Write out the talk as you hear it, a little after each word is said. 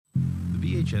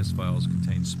VHS Files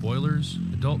contain spoilers,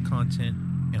 adult content,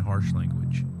 and harsh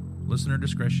language. Listener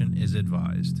discretion is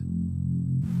advised.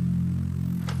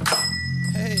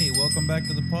 Hey, welcome back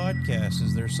to the podcast.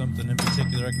 Is there something in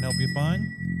particular I can help you find?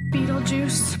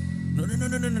 Beetlejuice.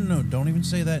 No. Don't even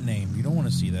say that name. You don't want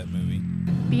to see that movie.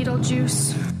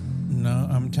 Beetlejuice. No,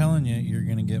 I'm telling you, you're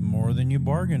going to get more than you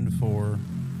bargained for.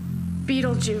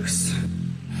 Beetlejuice.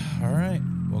 All right.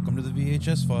 Welcome to the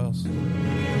VHS Files.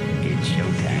 It's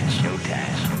showtime.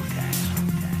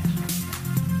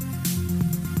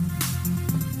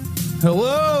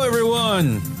 Hello,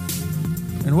 everyone,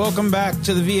 and welcome back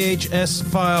to the VHS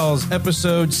Files,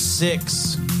 Episode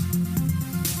 6.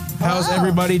 How's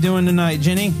everybody doing tonight,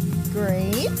 Jenny?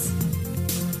 Great.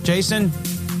 Jason?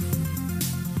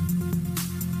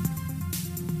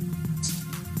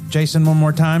 Jason, one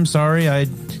more time. Sorry, I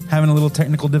having a little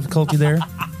technical difficulty there.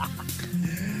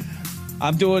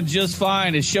 I'm doing just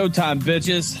fine. It's showtime,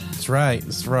 bitches. That's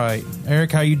right.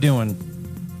 Eric, how you doing?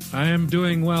 I am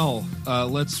doing well.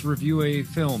 Let's review a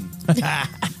film.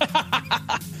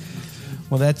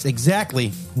 Well, that's exactly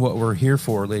what we're here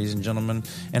for, ladies and gentlemen.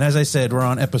 And as I said, we're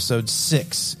on episode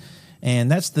 6,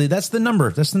 and that's the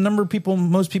number. That's the number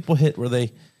most people hit, where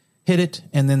they hit it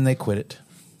and then they quit it.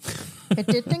 Hit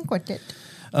it and quit it.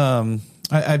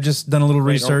 I've just done a little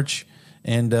research,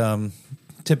 and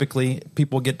typically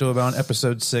people get to about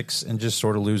episode 6 and just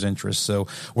sort of lose interest. So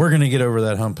we're going to get over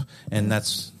that hump, and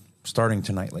that's starting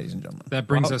tonight, ladies and gentlemen. That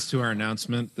brings us to our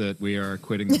announcement that we are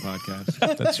quitting the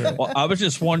podcast. That's right. Well, I was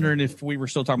just wondering if we were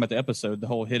still talking about the episode, the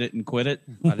whole hit it and quit it.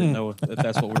 I didn't know if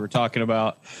that's what we were talking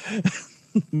about.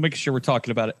 Making sure we're talking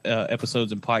about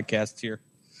episodes and podcasts here.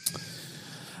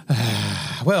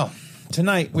 Well,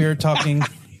 tonight we are talking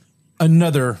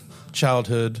another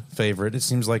childhood favorite. It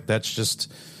seems like that's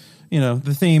just,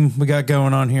 the theme we got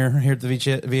going on here at the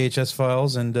VHS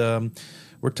Files, and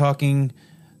we're talking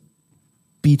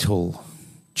Beetlejuice.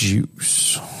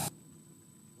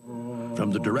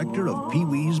 From the director of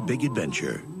Pee-wee's Big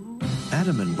Adventure,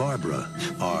 Adam and Barbara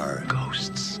are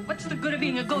Ghosts. What's the good of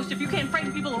being a ghost if you can't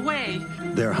frighten people away?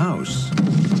 their house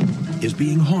is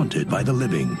being haunted by the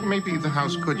living, Maybe the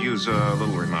house could use a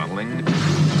little remodeling.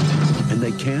 and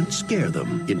they can't scare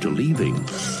them into leaving.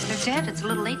 They're dead. It's a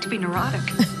little late to be neurotic.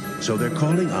 So they're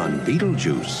calling on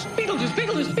Beetlejuice,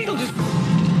 Beetlejuice.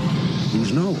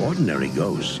 who's no ordinary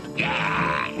ghost.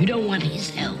 You don't want his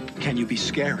help. Can you be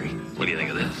scary? What do you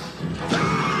think of this?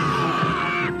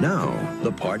 Now,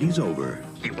 the party's over.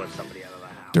 You want somebody out of the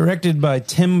house. Directed by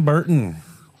Tim Burton,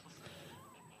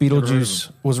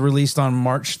 Beetlejuice was released on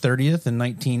March 30th in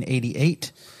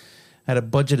 1988. Had a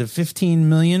budget of $15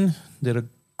 million, did a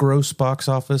gross box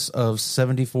office of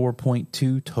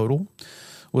 74.2 total.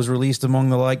 Was released among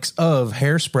the likes of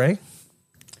Hairspray,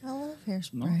 I love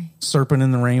Hairspray. Serpent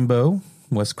in the Rainbow,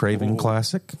 Wes Craven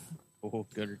classic, Oh,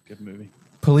 good movie.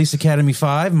 Police Academy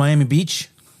 5, Miami Beach,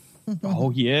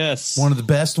 Oh, yes. one of the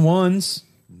best ones.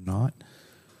 Not.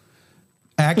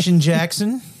 Action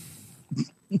Jackson.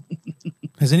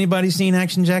 Has anybody seen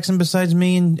Action Jackson besides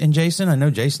me and Jason? I know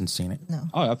Jason's seen it. No.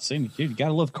 Oh, I've seen it. You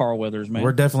gotta love Carl Weathers, man.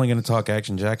 We're definitely going to talk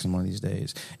Action Jackson one of these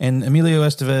days. And Emilio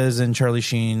Estevez and Charlie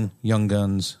Sheen, Young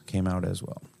Guns, came out as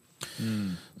well.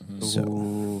 So,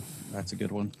 Ooh, that's a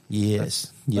good one.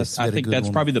 yes. I think that's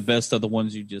one. probably the best of the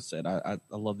ones you just said. I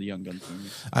love the Young Guns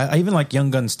movies. I even like Young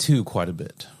Guns 2 quite a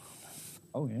bit.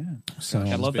 Oh, yeah. So,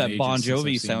 I love been that ages Bon since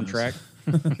Jovi I've seen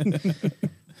soundtrack.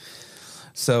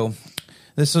 so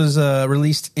this was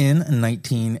released in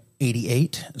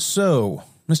 1988. So,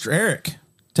 Mr. Eric,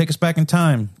 take us back in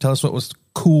time. Tell us what was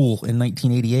cool in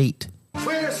 1988.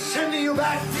 We're sending you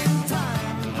back in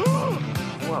time.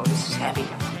 Whoa, this is heavy.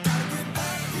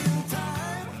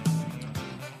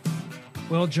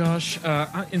 Well, Josh,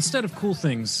 instead of cool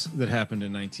things that happened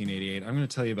in 1988, I'm going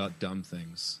to tell you about dumb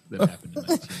things that happened in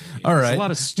 1988. All There's right. a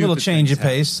lot of stupid little change of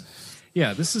things pace.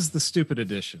 Yeah, this is the stupid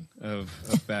edition of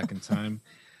Back in Time.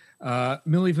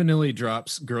 Milli Vanilli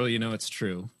drops Girl, You Know It's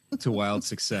True to wild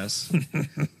success.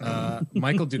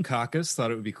 Michael Dukakis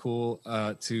thought it would be cool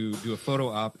to do a photo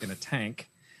op in a tank,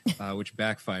 which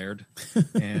backfired.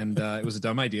 And it was a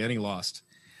dumb idea, and he lost.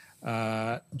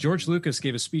 George Lucas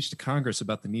gave a speech to Congress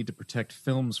about the need to protect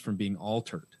films from being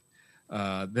altered.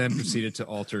 Then proceeded to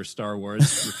alter Star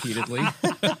Wars repeatedly.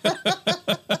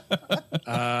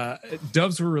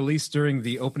 Doves were released during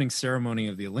the opening ceremony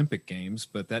of the Olympic Games,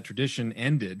 but that tradition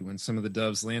ended when some of the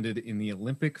doves landed in the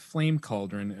Olympic flame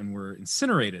cauldron and were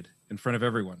incinerated in front of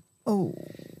everyone. Oh.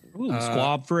 Ooh,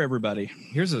 squab for everybody.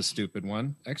 Here's a stupid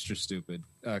one, extra stupid.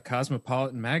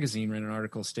 Cosmopolitan magazine ran an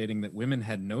article stating that women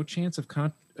had no chance of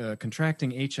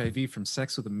contracting HIV from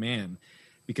sex with a man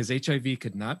because HIV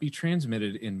could not be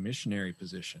transmitted in missionary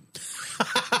position.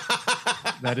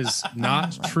 That is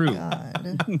not true.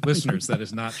 Listeners, that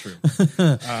is not true.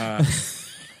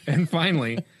 And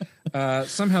finally,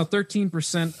 somehow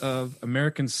 13% of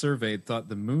Americans surveyed thought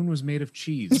the moon was made of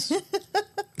cheese.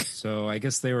 So I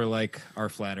guess they were like our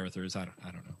flat earthers. I don't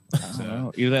know.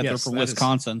 So, either that, they're from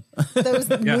Wisconsin. Those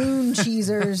moon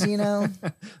cheesers, you know.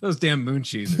 Those damn moon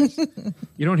cheesers.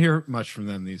 You don't hear much from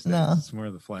them these days. No. It's more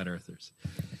of the flat earthers.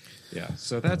 Yeah.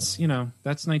 So that's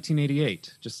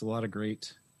 1988. Just a lot of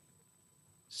great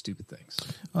stupid things.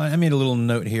 I made a little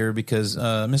note here because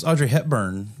Miss Audrey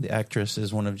Hepburn, the actress,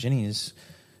 is one of Jenny's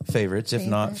favorites, if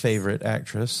not favorite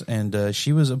actress. And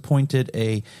she was appointed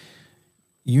a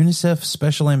UNICEF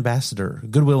Special Ambassador,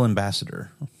 Goodwill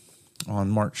Ambassador,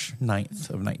 on March 9th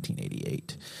of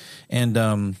 1988.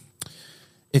 And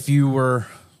if you were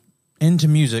into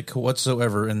music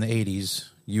whatsoever in the 80s,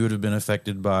 you would have been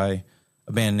affected by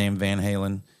a band named Van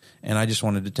Halen. And I just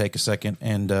wanted to take a second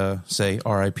and say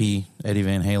R.I.P. Eddie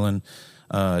Van Halen.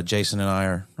 Jason and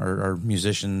I are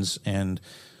musicians, and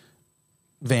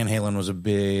Van Halen was a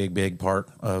big part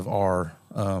of our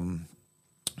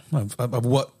of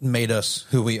what made us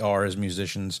who we are as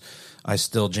musicians. I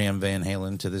still jam Van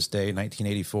Halen to this day.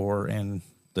 1984 and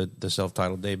the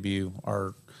self-titled debut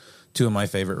are two of my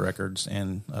favorite records.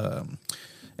 And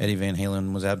Eddie Van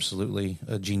Halen was absolutely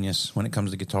a genius when it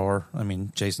comes to guitar. I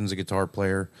mean, Jason's a guitar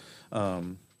player.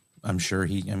 I'm sure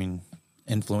he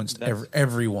influenced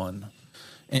everyone.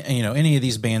 And, any of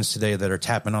these bands today that are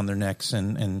tapping on their necks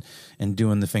and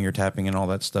doing the finger tapping and all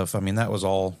that stuff. I mean, that was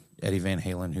all Eddie Van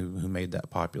Halen who made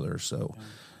that popular. So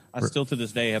I still to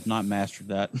this day have not mastered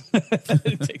that.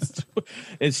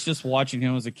 It's just watching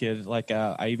him as a kid. Like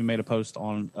I even made a post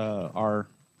on our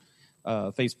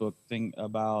Facebook thing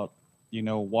about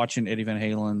watching Eddie Van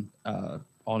Halen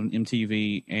on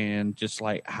MTV and just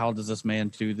like, how does this man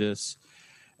do this?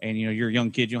 And, you're a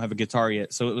young kid, you don't have a guitar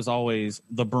yet. So it was always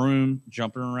the broom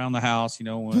jumping around the house,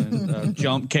 when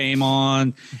Jump came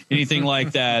on, anything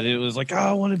like that. It was like, oh,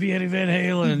 I want to be Eddie Van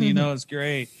Halen. It's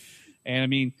great. And, I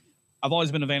mean, I've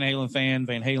always been a Van Halen fan,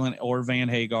 Van Halen or Van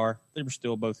Hagar. They were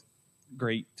still both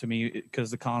great to me because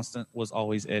the constant was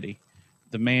always Eddie.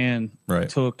 The man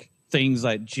took things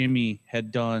that Jimmy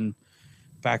had done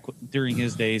back during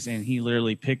his days, and he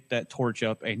literally picked that torch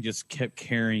up and just kept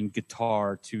carrying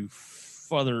guitar to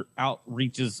further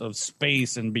outreaches of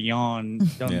space and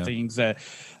beyond, done things that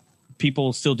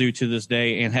people still do to this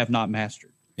day and have not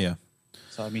mastered. Yeah.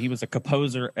 So, I mean, he was a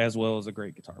composer as well as a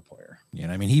great guitar player.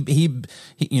 Yeah, I mean, he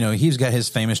he's got his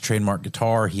famous trademark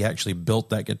guitar. He actually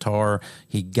built that guitar.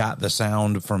 He got the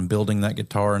sound from building that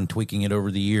guitar and tweaking it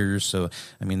over the years. So,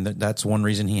 I mean, that's one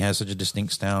reason he has such a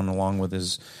distinct sound, along with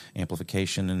his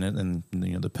amplification and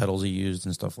the pedals he used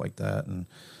and stuff like that. And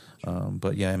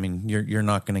but yeah, I mean, you're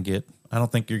not going to get. I don't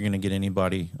think you're going to get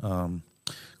anybody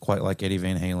quite like Eddie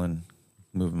Van Halen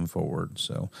moving forward.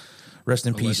 So, rest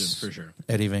in peace, for sure,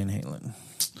 Eddie Van Halen.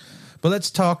 But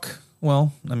let's talk.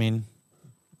 Well, I mean,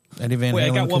 Eddie Van Halen. Wait,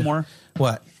 I got one more.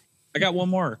 What? I got one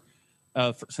more.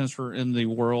 Since we're in the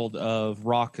world of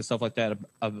rock and stuff like that,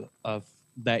 of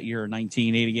that year,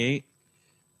 1988,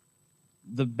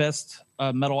 the best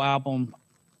metal album,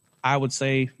 I would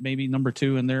say maybe number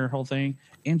 2 in their whole thing,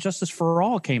 Injustice for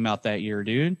All came out that year,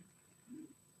 dude.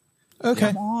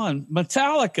 Okay. Come on,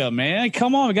 Metallica, man.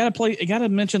 Come on, we gotta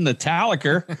mention the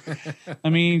Metallica. I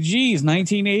mean, geez,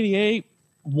 1988.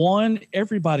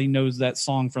 Everybody knows that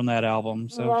song from that album.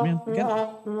 So, man, oh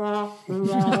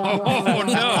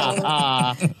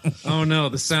no,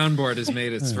 the soundboard has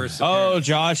made its first appearance. Oh,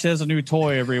 Josh has a new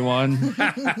toy, everyone.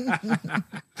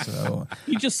 So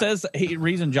he just says the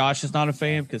reason Josh is not a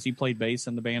fan because he played bass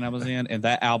in the band I was in, and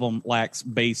that album lacks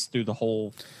bass through the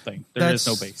whole thing. There is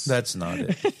no bass. That's not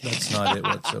it. That's not it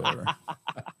whatsoever.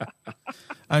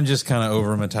 I'm just kind of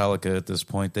over Metallica at this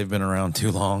point. They've been around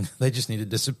too long. They just need to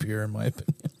disappear, in my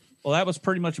opinion. Well, that was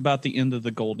pretty much about the end of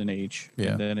the golden age.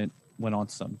 Yeah. And then it went on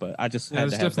some, but I just had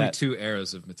to have definitely that. 2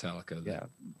 eras of Metallica. Yeah.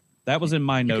 That was in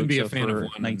my notes. You can be a fan for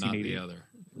of one and not the other.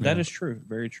 That is true.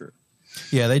 Very true.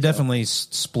 Yeah, they definitely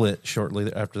split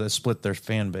shortly after that. Split their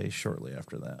fan base shortly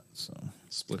after that. So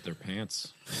split their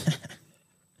pants.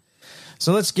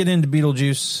 So let's get into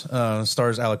Beetlejuice.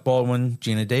 Stars Alec Baldwin,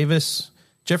 Gina Davis,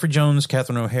 Jeffrey Jones,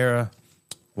 Catherine O'Hara,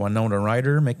 Winona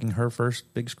Ryder making her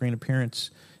first big screen appearance,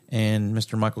 and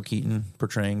Mr. Michael Keaton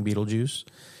portraying Beetlejuice.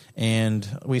 And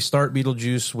we start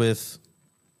Beetlejuice with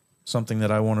something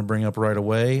that I want to bring up right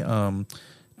away.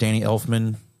 Danny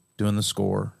Elfman doing the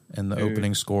score, and the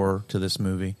opening score to this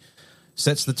movie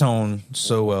sets the tone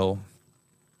so well.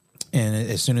 And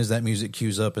as soon as that music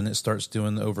cues up and it starts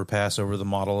doing the overpass over the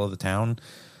model of the town,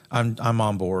 I'm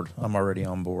on board. I'm already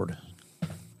on board.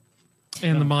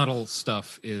 And the model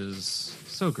stuff is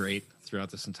so great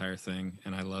throughout this entire thing,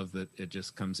 and I love that it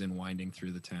just comes in winding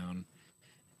through the town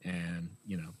and,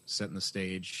 you know, setting the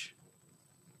stage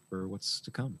for what's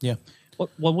to come. Yeah.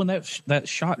 Well, when that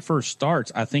shot first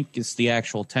starts, I think it's the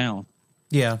actual town.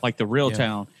 Yeah. Like the real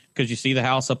town, because you see the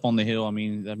house up on the hill. I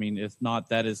mean, if not,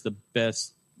 that is the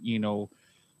best, you know,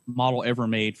 model ever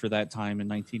made for that time in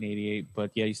 1988.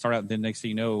 But yeah, you start out, then next thing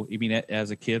you know, I mean,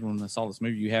 as a kid when I saw this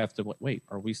movie, you have to wait.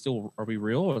 Are we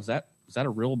real? Or is that a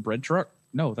real bread truck?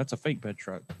 No, that's a fake bread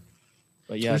truck.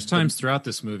 But yeah, there's times throughout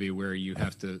this movie where you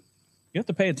have to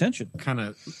pay attention. Kind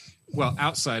of, well,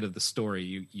 outside of the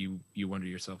story, you wonder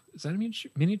to yourself, is that a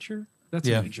miniature? That's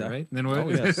a miniature, right? And then what? Oh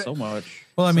yeah, so much.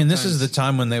 Well, I mean, this is the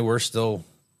time when they were still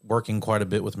working quite a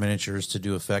bit with miniatures to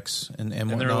do effects and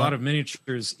there are a lot of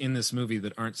miniatures in this movie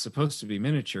that aren't supposed to be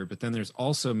miniature, but then there's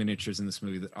also miniatures in this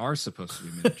movie that are supposed to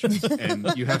be miniatures.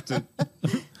 And you have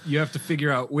to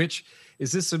figure out which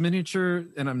is this a miniature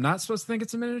and I'm not supposed to think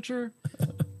it's a miniature.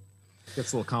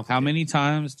 Gets a little complicated. How many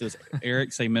times does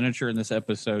Eric say miniature in this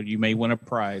episode? You may win a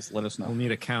prize. Let us know. We'll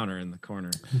need a counter in the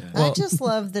corner. Yeah. I just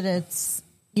love that it's,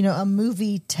 you know, a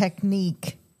movie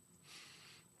technique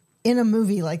in a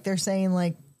movie. Like they're saying,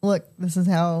 like, look, this is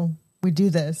how we do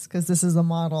this because this is a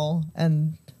model,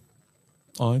 and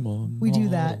we do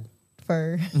that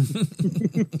for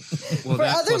for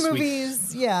other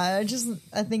movies. I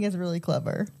think it's really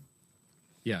clever.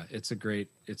 Yeah, it's a great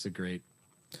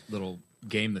little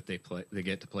game that they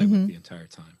get to play with the entire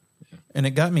time. Yeah. And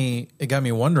it got me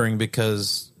wondering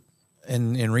because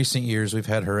in recent years we've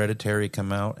had Hereditary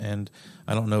come out, and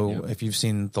I don't know if you've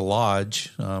seen The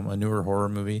Lodge, a newer horror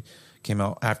movie. Came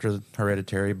out after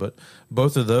Hereditary, but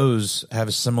both of those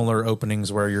have similar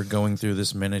openings where you're going through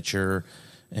this miniature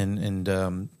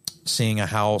and seeing a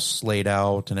house laid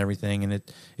out and everything, and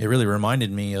it really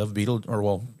reminded me of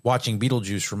watching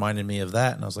Beetlejuice reminded me of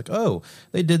that, and I was like, oh,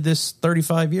 they did this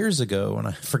 35 years ago, and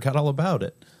I forgot all about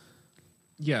it.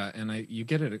 Yeah, and you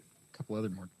get it a couple other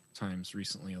more times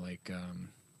recently, like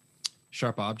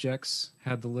Sharp Objects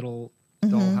had the little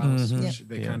dollhouse, which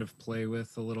they kind of play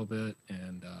with a little bit,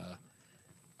 and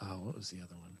what was the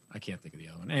other one? I can't think of the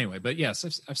other one. Anyway, but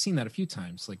yes, I've seen that a few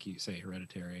times, like you say,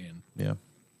 Hereditary, and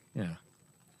yeah.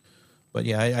 But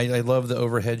yeah, I love the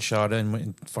overhead shot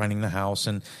and finding the house,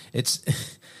 and it's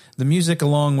the music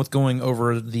along with going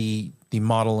over the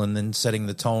model and then setting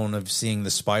the tone of seeing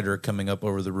the spider coming up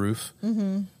over the roof.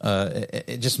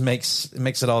 It just makes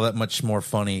it all that much more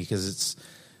funny because it's.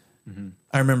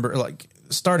 I remember like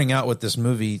starting out with this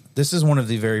movie. This is one of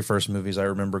the very first movies I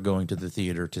remember going to the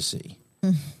theater to see.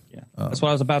 Yeah, that's what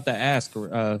I was about to ask.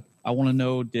 I want to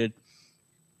know, did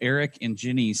Eric and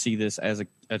Jenny see this as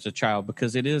a child?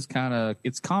 Because it is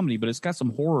it's comedy, but it's got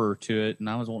some horror to it. And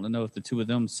I was wanting to know if the two of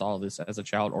them saw this as a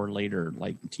child or later,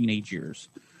 like teenage years.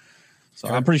 So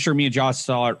I'm pretty sure me and Josh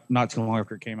saw it not too long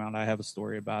after it came out. I have a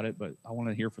story about it, but I want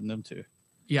to hear from them too.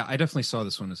 Yeah, I definitely saw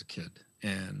this one as a kid,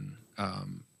 and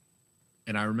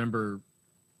I remember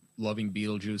loving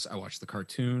Beetlejuice. I watched the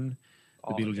cartoon.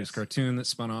 The Beetlejuice cartoon that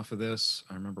spun off of this.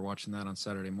 I remember watching that on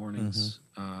Saturday mornings.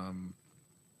 And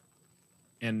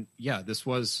yeah, this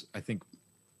was, I think,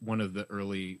 one of the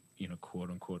early, you know, quote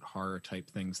unquote horror type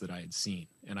things that I had seen.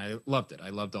 And I loved it. I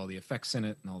loved all the effects in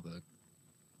it and all the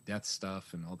death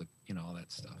stuff and all the, you know, all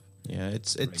that stuff. Yeah,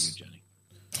 it's Jenny.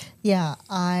 Yeah,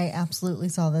 I absolutely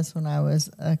saw this when I was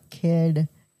a kid.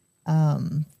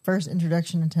 First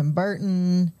introduction to Tim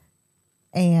Burton.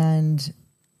 And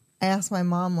I asked my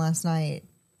mom last night,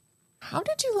 how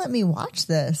did you let me watch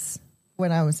this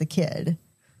when I was a kid?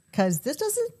 Because this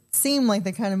doesn't seem like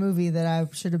the kind of movie that I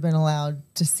should have been allowed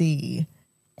to see.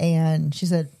 And she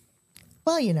said,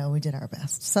 well, you know, we did our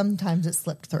best. Sometimes it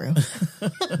slipped through.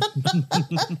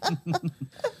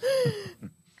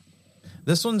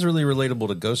 This one's really relatable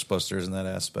to Ghostbusters in that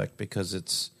aspect because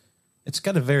it's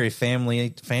got a very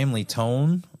family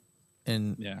tone,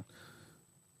 and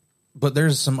but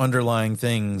there's some underlying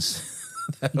things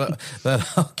that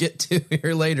I'll get to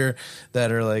here later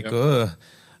that are like,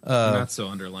 not so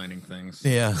underlining things.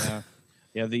 Yeah.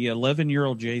 The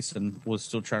 11-year-old Jason was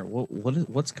still trying.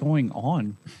 What's going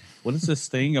on? What is this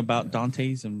thing about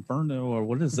Dante's Inferno, or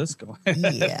what is this going?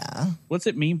 Yeah. What's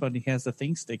it mean? But he has the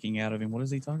thing sticking out of him. What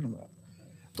is he talking about?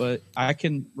 But I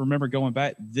can remember going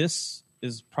back. This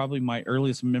is probably my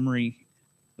earliest memory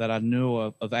that I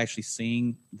know of actually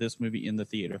seeing this movie in the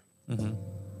theater. Mm-hmm.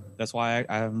 That's why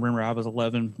I remember I was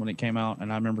 11 when it came out,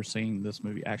 and I remember seeing this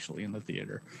movie actually in the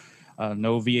theater.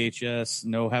 No VHS,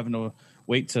 no having to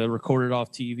wait to record it off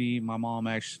TV. My mom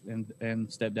actually and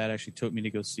stepdad actually took me to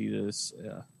go see this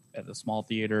at a small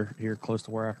theater here close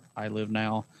to where I live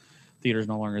now. Theater's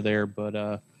no longer there,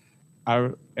 but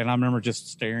I remember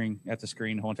just staring at the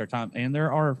screen the whole entire time. And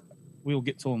we'll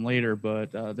get to them later,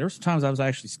 but there's times I was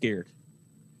actually scared.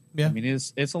 Yeah, I mean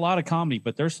it's a lot of comedy,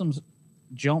 but there's some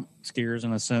jump scares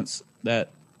in a sense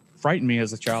that frightened me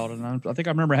as a child, and I think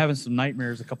I remember having some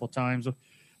nightmares a couple of times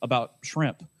about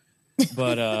shrimp.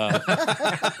 But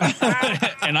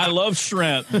and I love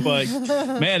shrimp, but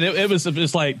man, it was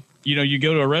just like, you know, you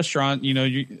go to a restaurant, you know,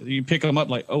 you pick them up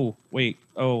like, oh wait,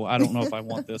 I don't know if I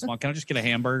want this one. Can I just get a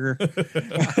hamburger?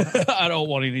 I don't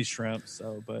want any shrimp.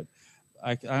 So, but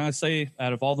I say,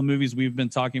 out of all the movies we've been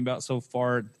talking about so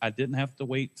far, I didn't have to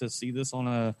wait to see this on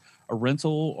a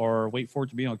rental or wait for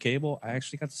it to be on cable. I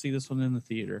actually got to see this one in the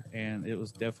theater, and it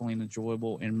was definitely an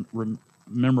enjoyable and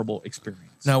memorable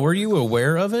experience. Now, were you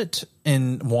aware of it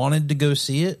and wanted to go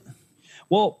see it?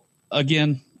 Well,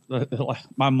 again,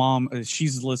 my mom,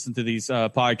 she's listened to these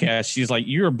podcasts. She's like,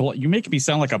 you're making me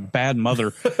sound like a bad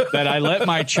mother that I let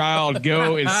my child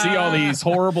go and see all these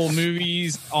horrible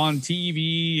movies on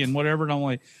TV and whatever. And I'm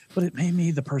like, but it made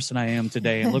me the person I am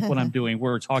today. And look what I'm doing.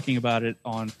 We're talking about it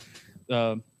on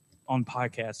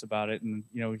podcasts about it. And,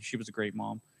 you know, she was a great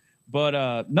mom.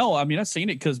 But no, I mean, I've seen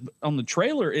it because on the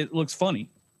trailer, it looks funny.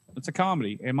 It's a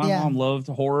comedy, and my mom loved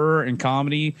horror and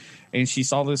comedy, and she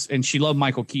saw this, and she loved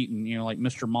Michael Keaton, you know, like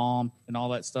Mr. Mom and all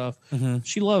that stuff. Mm-hmm.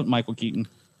 She loved Michael Keaton,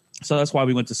 so that's why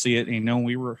we went to see it. And, you know,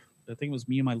 I think it was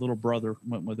me and my little brother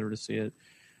went with her to see it.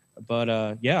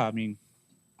 But yeah, I mean,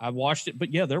 I watched it,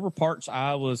 but yeah, there were parts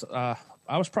I was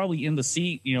probably in the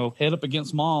seat, you know, head up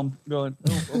against mom, going,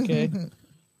 oh, okay,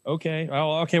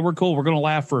 okay, we're cool, we're gonna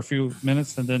laugh for a few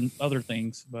minutes, and then other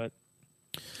things. But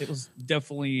it was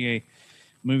definitely a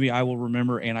movie I will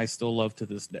remember, and I still love to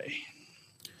this day.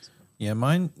 Yeah,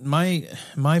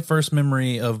 my first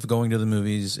memory of going to the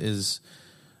movies is,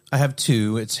 I have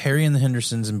two. It's Harry and the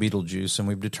Hendersons and Beetlejuice, and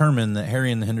we've determined that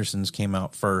Harry and the Hendersons came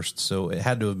out first, so it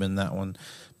had to have been that one.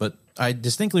 But I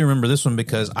distinctly remember this one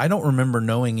because I don't remember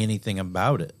knowing anything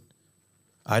about it.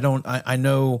 I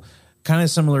know, kind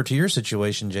of similar to your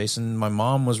situation, Jason, my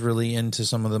mom was really into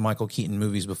some of the Michael Keaton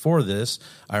movies before this.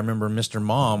 I remember Mr.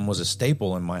 Mom was a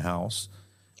staple in my house.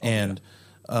 And,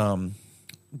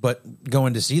 but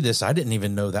going to see this, I didn't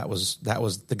even know that was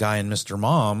the guy in Mr.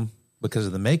 Mom because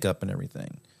of the makeup and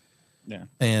everything. Yeah.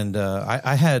 And,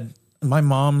 my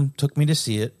mom took me to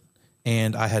see it,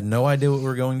 and I had no idea what we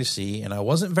were going to see, and I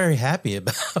wasn't very happy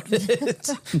about it.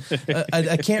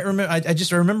 I can't remember. I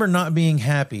just remember not being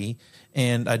happy,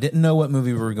 and I didn't know what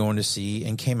movie we were going to see,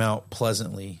 and came out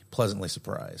pleasantly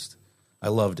surprised. I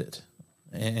loved it.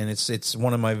 And it's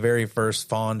one of my very first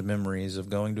fond memories of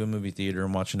going to a movie theater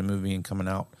and watching a movie and coming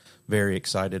out very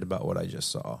excited about what I just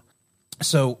saw.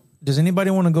 So does anybody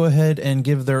want to go ahead and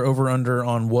give their over-under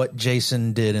on what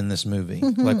Jason did in this movie?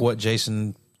 Like what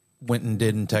Jason went and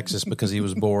did in Texas because he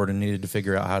was bored and needed to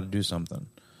figure out how to do something.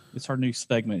 It's our new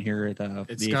segment here at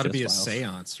It's got to be Files. A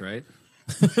seance, right?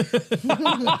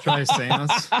 Try a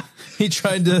seance. He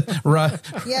tried to ride.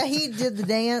 Yeah, he did the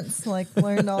dance, like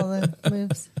learned all the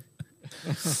moves.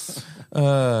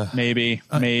 Maybe.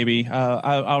 I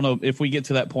don't know if we get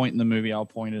to that point in the movie, I'll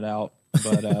point it out.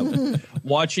 But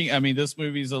watching, I mean, this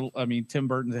movie's Tim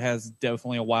Burton has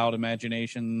definitely a wild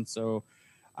imagination. So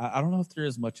I don't know if there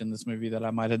is much in this movie that I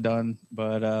might have done,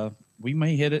 but we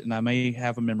may hit it and I may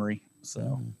have a memory.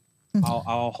 So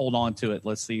I'll hold on to it.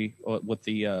 Let's see what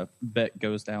the bet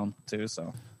goes down to.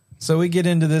 So we get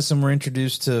into this and we're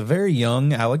introduced to very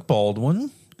young Alec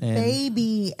Baldwin. And,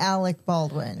 baby Alec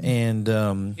Baldwin. And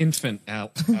infant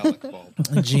Alec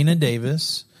Baldwin. Gina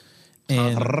Davis.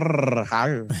 And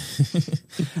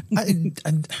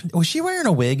was she wearing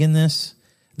a wig in this?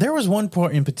 There was one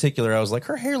part in particular I was like,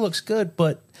 her hair looks good,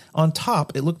 but on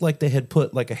top it looked like they had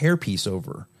put like a hairpiece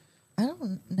over. I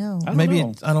don't know. I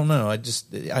don't know.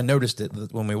 I noticed it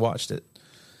when we watched it.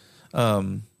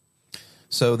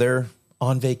 So they're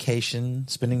on vacation,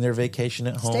 spending their vacation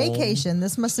at home. Staycation.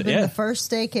 This must have been the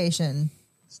first staycation.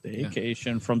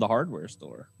 Staycation from the hardware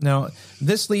store. Now,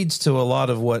 this leads to a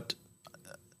lot of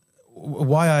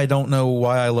why I don't know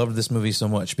why I loved this movie so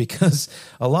much, because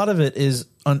a lot of it is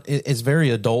very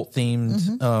adult themed.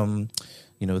 Mm-hmm.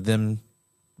 You know, them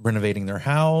renovating their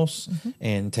house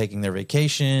and taking their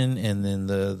vacation, and then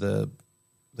the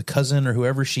cousin or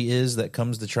whoever she is that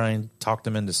comes to try and talk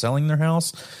them into selling their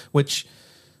house, which,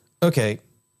 okay,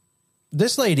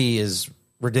 this lady is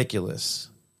ridiculous.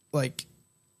 Like,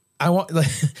 I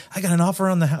got an offer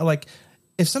on the house. Like,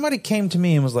 if somebody came to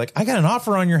me and was like, I got an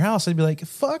offer on your house, I'd be like,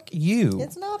 fuck you.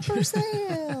 It's not for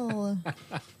sale.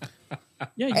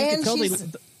 Yeah, you And can tell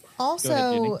she's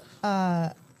also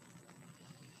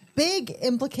big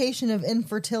implication of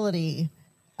infertility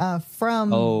from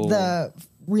the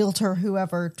realtor,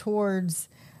 whoever, towards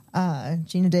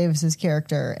Gina Davis's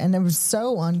character, and it was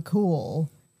so uncool.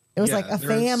 It was like a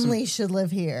family should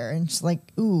live here, and she's like,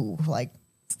 ooh, like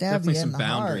stab you in some the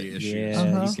boundary heart. issues.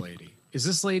 Yeah. With this lady. Is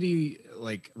this lady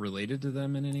like related to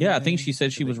them in any way? Yeah, I think she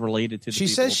said she was related to the She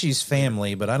people. says she's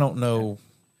family, but I don't know.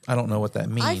 I don't know what that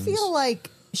means. I feel like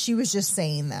she was just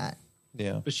saying that.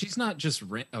 Yeah, But she's not just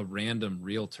a random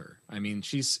realtor. I mean,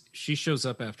 she shows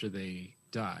up after they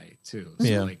die too. So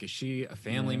Yeah. like, is she a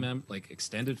family member, like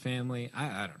extended family?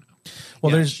 I don't know.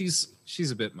 Well, Yeah, there's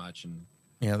she's a bit much, and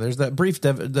yeah. There's that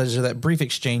brief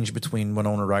exchange between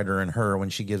Winona Ryder and her when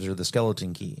she gives her the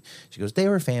skeleton key. She goes, "They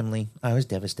were family. I was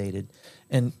devastated,"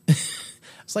 and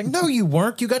it's like, "No, you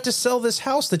weren't. You got to sell this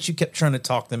house that you kept trying to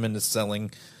talk them into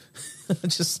selling."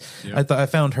 Just, I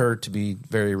found her to be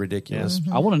very ridiculous.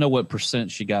 I want to know what percent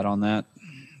she got on that.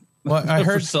 Well, I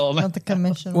heard. Not the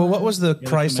commission. Well, what was the the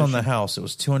price on the commission. house? It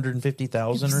was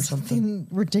 $250,000 or something. something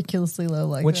ridiculously low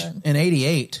like Which that? in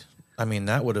 '88, I mean,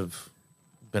 that would have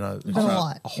been a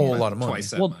lot. whole lot of money. twice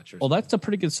that Well, much. Or well, that's a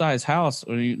pretty good size house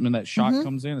when that shot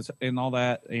comes in and all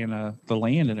that, and the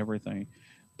land and everything.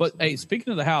 But hey,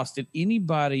 speaking of the house, did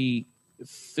anybody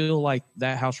feel like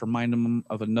that house reminded them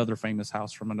of another famous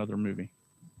house from another movie?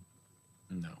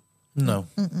 no.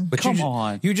 But Come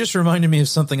on. you just reminded me of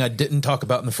something I didn't talk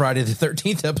about in the Friday the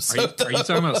 13th episode. Are you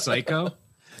talking about Psycho?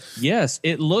 Yes,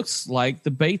 it looks like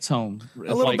the Bates home.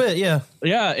 A little bit, yeah.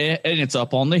 Yeah, and it's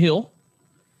up on the hill,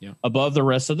 above the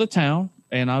rest of the town.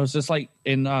 And I was just like,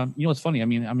 and you know, it's funny. I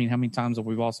mean, how many times have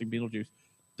we all seen Beetlejuice?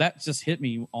 That just hit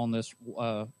me on this,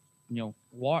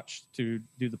 watch to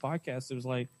do the podcast. It was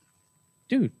like,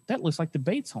 dude, that looks like the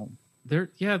Bates home. There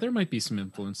might be some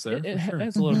influence there. It for sure.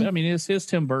 has a little bit. I mean, it's his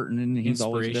Tim Burton, and he's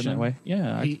always been that way.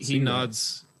 Yeah, I can he see that.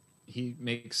 nods. He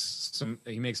makes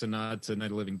a nod to Night of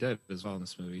the Living Dead as well in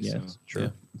this movie. Yes, So.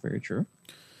 true, very true.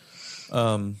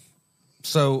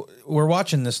 So we're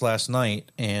watching this last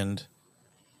night, and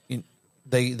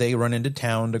they run into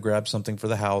town to grab something for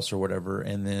the house or whatever,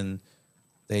 and then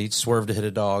they swerve to hit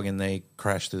a dog, and they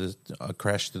crash through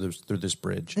this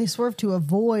bridge. They swerve to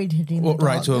avoid hitting the dog.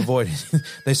 Right, to avoid it.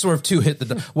 They swerve to hit the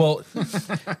dog. Well,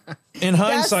 in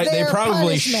hindsight, they their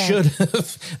probably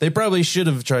punishment. should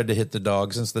have tried to hit the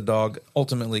dog, since the dog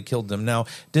ultimately killed them. Now,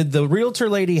 did the realtor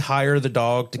lady hire the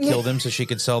dog to kill them so she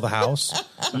could sell the house?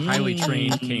 A highly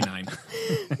trained canine.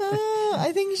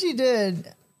 I think she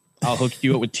did. I'll hook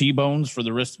you up with T-bones for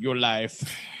the rest of your life.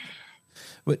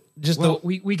 But just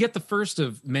we get the first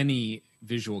of many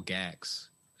visual gags.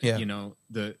 Yeah. You know,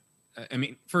 I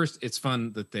mean, first it's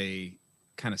fun that they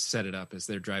kind of set it up as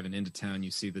they're driving into town.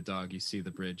 You see the dog, you see the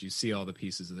bridge, you see all the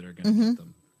pieces that are going to hit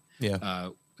them. Yeah.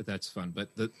 But that's fun.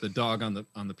 But the dog on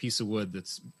the piece of wood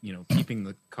that's, keeping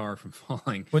the car from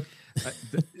falling. What-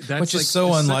 That's which is like, so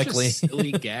such a unlikely.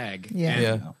 silly gag.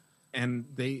 Yeah. And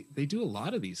they do a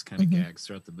lot of these kind of gags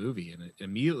throughout the movie, and it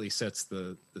immediately sets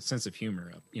the sense of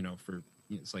humor up.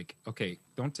 It's like, okay,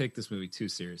 don't take this movie too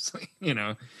seriously.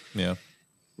 Yeah.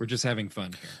 We're just having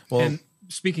fun here. Well- and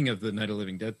speaking of the Night of the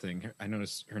Living Dead thing, I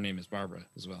noticed her name is Barbara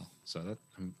as well. So that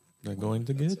They're going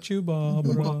to get you,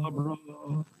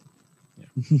 Barbara.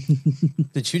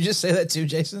 Did you just say that too,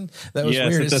 Jason? That was Yes,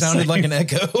 weird. it's It the sounded same. like an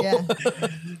echo. Yeah.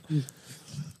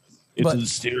 It's But- in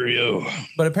stereo.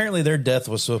 But apparently their death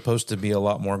was supposed to be a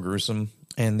lot more gruesome,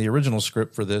 and the original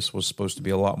script for this was supposed to be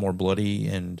a lot more bloody,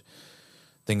 and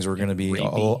things were going to be a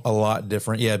lot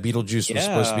different. Yeah, Beetlejuice was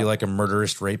supposed to be like a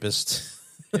murderous rapist.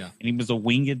 yeah. And he was a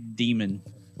winged demon.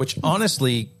 Which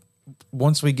honestly,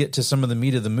 once we get to some of the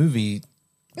meat of the movie,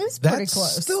 It was pretty that's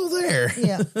close. still there.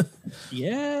 Yeah.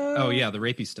 Yeah. Oh yeah, the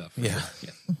rapey stuff. Yeah.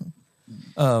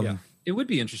 Yeah. It would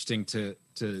be interesting to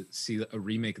see a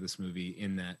remake of this movie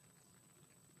in that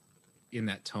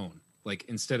tone. Like,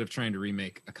 instead of trying to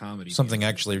remake a comedy, Something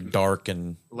actually dark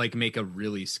and like make a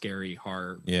really scary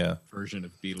horror version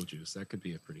of Beetlejuice. That could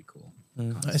be a pretty cool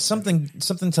concept.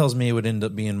 something tells me it would end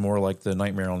up being more like the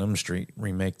Nightmare on Elm Street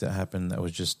remake that happened that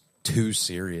was just too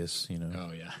serious,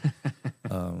 Oh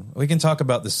yeah. We can talk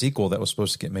about the sequel that was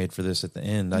supposed to get made for this at the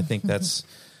end. I think that's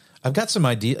I've got some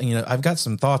idea, I've got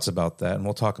some thoughts about that, and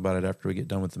we'll talk about it after we get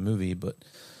done with the movie, but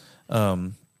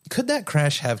could that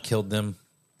crash have killed them?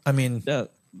 I mean,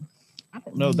 I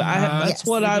don't know. That's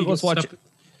what I was watching.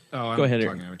 Go ahead,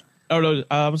 Eric. Oh no,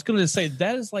 I was going to say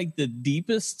that is like the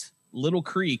deepest little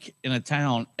creek in a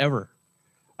town ever.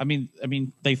 I mean,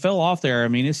 they fell off there. I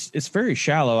mean, it's very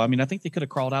shallow. I mean, I think they could have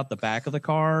crawled out the back of the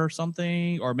car or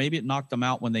something, or maybe it knocked them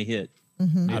out when they hit.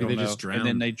 Maybe I don't they know. just drowned. And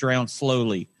then they drowned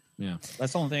slowly. Yeah,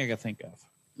 that's the only thing I can think of.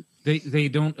 They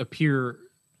don't appear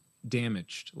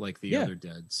damaged like the Yeah. other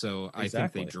dead, so I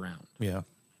Exactly. think they drowned. Yeah.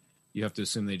 You have to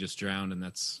assume they just drowned, and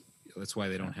that's why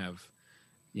they don't have,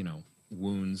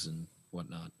 wounds and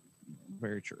whatnot.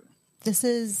 Very true. This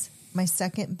is my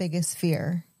second biggest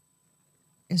fear,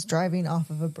 is driving off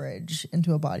of a bridge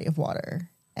into a body of water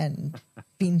and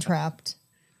being trapped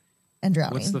and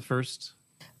drowning. What's the first?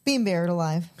 Being buried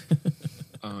alive.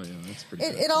 Oh yeah, that's pretty.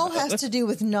 It all has to do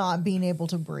with not being able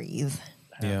to breathe.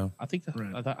 Yeah. I think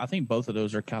I think both of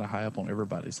those are kind of high up on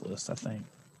everybody's list. I think.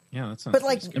 Yeah, that's not. But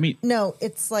like, I mean- no,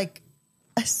 it's like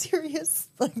a serious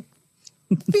like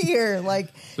fear. Like,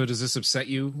 So does this upset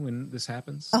you when this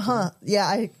happens? yeah,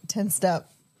 I tensed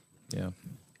up. Yeah.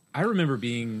 I remember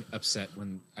being upset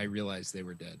when I realized they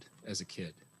were dead as a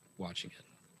kid watching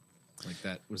it. Like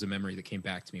that was a memory that came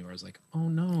back to me where I was like, oh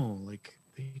no, like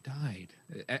they died.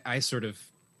 I sort of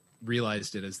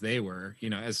realized it as they were,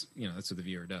 that's what the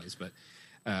viewer does. But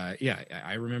yeah,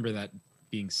 I remember that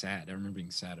being sad. I remember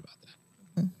being sad about that.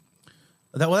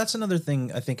 That's another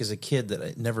thing I think as a kid that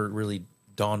it never really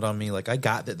dawned on me. Like I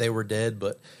got that they were dead,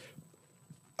 but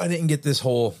I didn't get this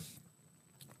whole,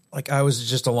 like I was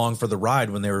just along for the ride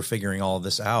when they were figuring all of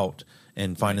this out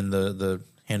and finding the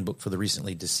handbook for the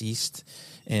recently deceased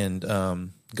and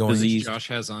going. Disease. Josh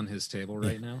has on his table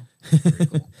right now.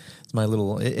 It's my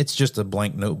little. It's just a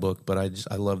blank notebook, but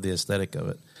I love the aesthetic of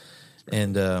it.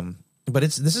 And but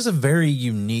this is a very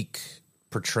unique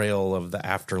portrayal of the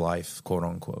afterlife, quote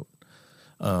unquote.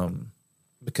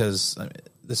 Because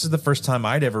this is the first time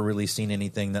I'd ever really seen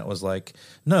anything that was like,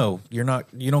 no, you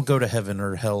don't go to heaven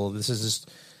or hell. This is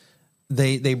just.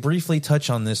 They briefly touch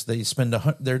on this. They spend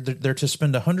they're to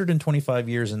spend 125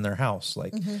 years in their house.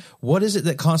 Like, what is it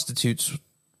that constitutes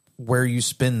where you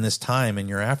spend this time in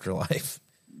your afterlife?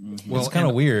 Well, it's kind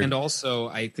of weird. And also,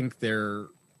 I think their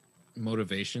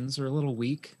motivations are a little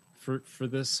weak for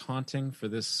this haunting, for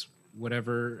this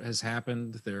whatever has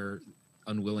happened. Their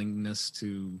unwillingness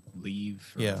to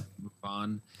leave or move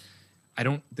on.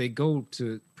 They go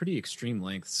to pretty extreme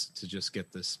lengths to just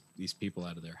get these people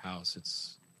out of their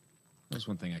house. That was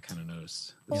one thing I kind of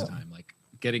noticed this time. Like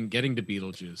getting to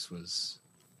Beetlejuice was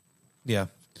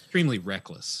extremely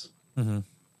reckless. Mm-hmm.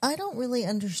 I don't really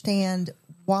understand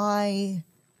why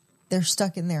they're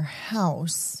stuck in their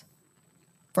house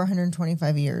for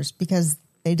 125 years, because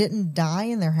they didn't die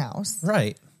in their house.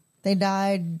 Right. They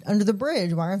died under the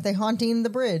bridge. Why aren't they haunting the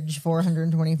bridge for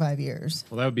 125 years?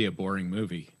 Well, that would be a boring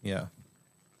movie. Yeah.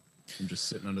 I'm just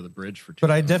sitting under the bridge for 2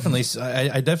 But I hours.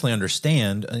 definitely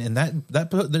understand, and that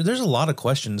there's a lot of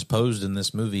questions posed in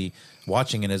this movie.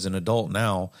 Watching it as an adult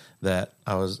now, that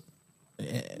I was,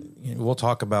 we'll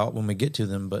talk about when we get to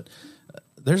them. But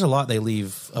there's a lot they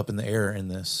leave up in the air in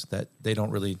this that they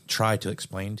don't really try to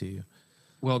explain to you.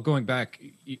 Well, going back,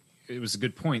 it was a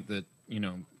good point that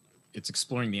it's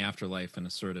exploring the afterlife in a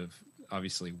sort of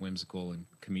obviously whimsical and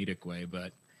comedic way,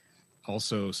 but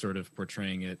also sort of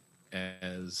portraying it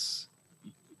as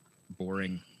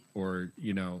boring, or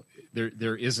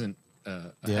there isn't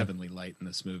a heavenly light in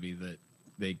this movie that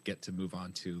they get to move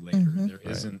on to later. There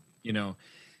isn't,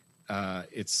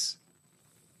 it's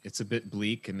a bit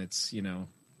bleak, and it's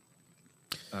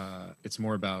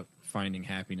more about finding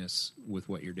happiness with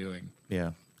what you're doing.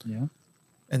 Yeah.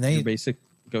 And they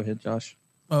go ahead, Josh.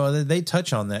 Oh, they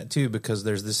touch on that too, because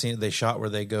there's this scene they shot where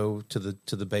they go to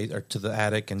the base or to the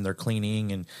attic and they're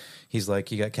cleaning, and he's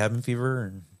like, "You got cabin fever?"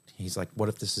 And he's like, "What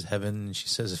if this is heaven?" And she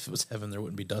says, "If it was heaven, there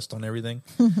wouldn't be dust on everything."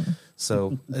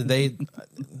 So they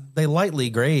lightly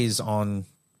graze on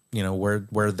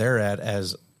where they're at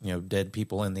as dead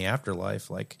people in the afterlife.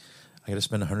 Like, I got to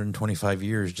spend 125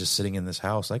 years just sitting in this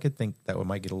house. I could think that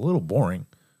might get a little boring.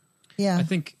 Yeah, I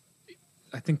think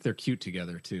they're cute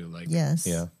together too. Like, yes,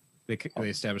 yeah. They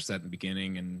established that in the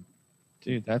beginning, and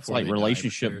dude, that's before like they died,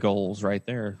 relationship they're- goals right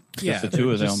there. Yeah, Just the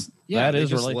two of them. Yeah, that is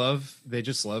they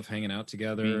just love hanging out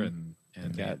together, and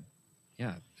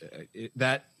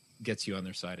that gets you on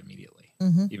their side immediately,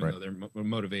 even though their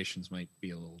motivations might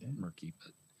be a little murky.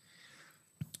 But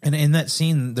And in that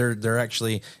scene, they're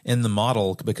actually in the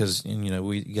model, because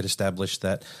we get established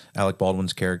that Alec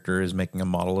Baldwin's character is making a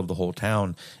model of the whole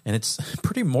town, and it's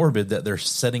pretty morbid that they're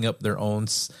setting up their own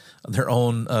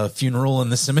funeral in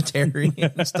the cemetery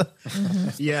and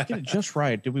stuff. Yeah, get it just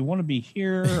right. Do we want to be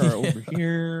here or over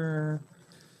here?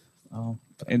 Oh,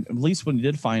 and at least when you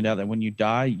did find out that when you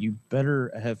die, you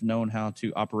better have known how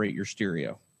to operate your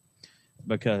stereo,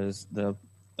 because the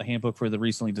handbook for the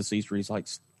recently deceased reads like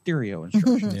stereo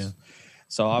instructions. Yeah.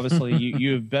 So obviously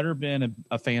you have better been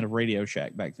a fan of Radio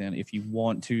Shack back then if you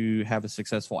want to have a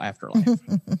successful afterlife.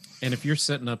 and if you're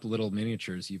setting up little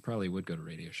miniatures, you probably would go to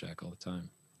Radio Shack all the time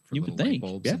for You little would think, light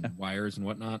bulbs yeah. and wires and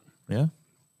whatnot. Yeah.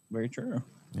 Very true.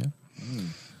 Yeah.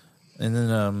 And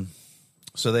then,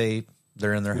 so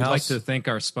they're in their We'd house. like to thank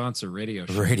our sponsor, Radio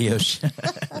Shack. Radio Shack.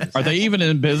 Are they even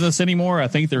in business anymore? I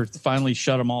think they're finally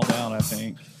shut them all down. I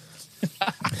think.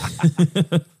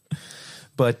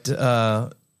 But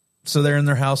so they're in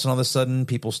their house, and all of a sudden,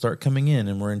 people start coming in,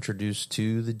 and we're introduced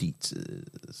to the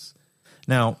Dietzes.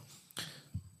 Now,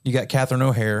 you got Catherine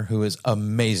O'Hare, who is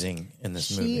amazing in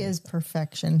this movie. She is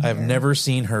perfection here. I've never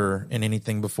seen her in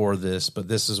anything before this, but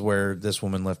this is where this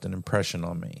woman left an impression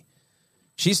on me.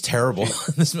 She's terrible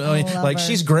in this movie. Like, her.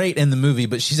 she's great in the movie,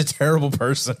 but she's a terrible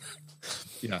person.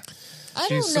 Yeah. I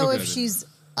She's don't know so if good. she's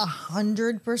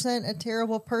 100% a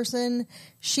terrible person.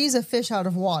 She's a fish out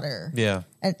of water. Yeah.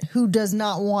 And who does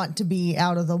not want to be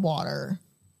out of the water.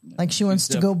 Like, she wants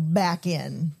to go back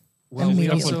in. Well, It's we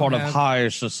definitely also part of have- higher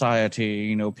society.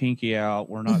 You know, pinky out.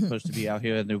 We're not supposed to be out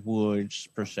here in the woods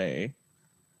per se.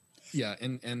 Yeah,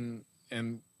 and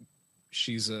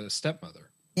she's a stepmother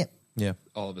Yep. Yeah.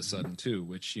 all of a sudden too,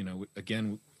 which, you know,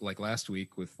 again, like last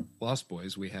week with Lost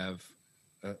Boys, we have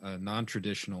a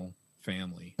non-traditional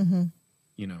family,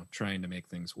 you know, trying to make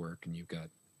things work. And you've got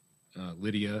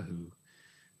Lydia, who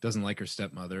doesn't like her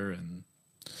stepmother, and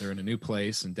they're in a new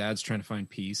place, and dad's trying to find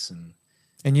peace.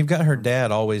 And you've got her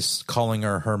dad always calling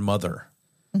her mother.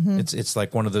 It's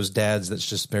like one of those dads that's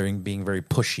just being very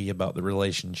pushy about the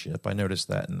relationship. I noticed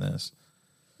that in this.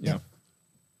 Yeah.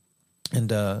 And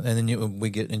then we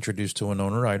get introduced to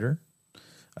Winona Ryder.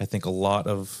 I think a lot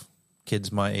of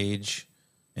kids my age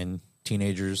and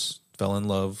teenagers fell in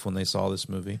love when they saw this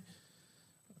movie.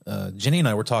 Jenny and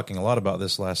I were talking a lot about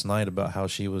this last night, about how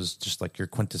she was just like your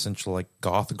quintessential like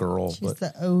goth girl. She's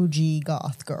the OG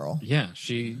goth girl. Yeah,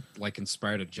 she like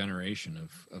inspired a generation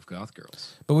of goth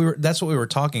girls. But that's what we were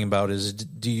talking about is,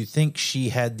 do you think she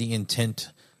had the intent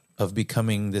of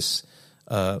becoming this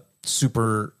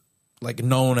super like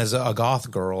known as a goth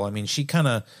girl? I mean, she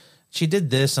did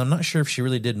this. I'm not sure if she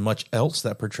really did much else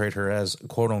that portrayed her as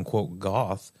quote unquote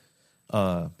goth.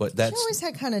 But that's, She always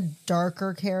had kind of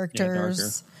darker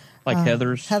characters. Like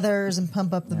Heathers and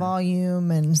Pump Up the Volume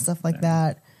and stuff like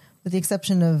that, with the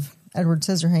exception of Edward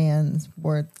Scissorhands,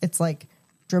 where it's like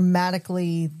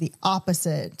dramatically the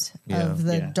opposite of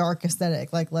the dark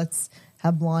aesthetic. Like, let's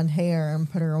have blonde hair and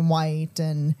put her in white.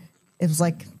 And it was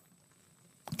like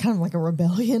kind of like a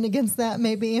rebellion against that,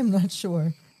 maybe. I'm not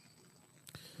sure.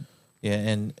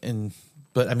 yeah.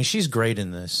 But I mean, she's great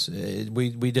in this.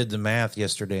 We did the math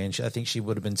yesterday, and I think she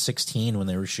would have been 16 when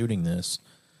they were shooting this,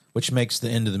 which makes the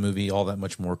end of the movie all that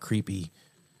much more creepy.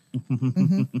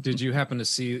 Did you happen to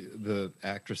see the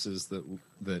actresses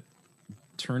that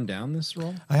turned down this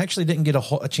role? I actually didn't get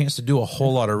a chance to do a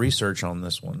whole lot of research on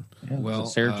this one. Yeah, Well,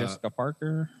 Sarah Jessica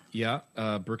Parker. Yeah,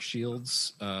 Brooke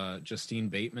Shields, Justine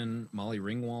Bateman, Molly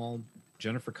Ringwald,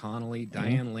 Jennifer Connelly,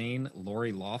 Diane Lane,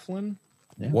 Lori Laughlin.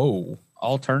 Yeah. Whoa.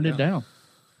 All turned it down.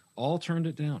 All turned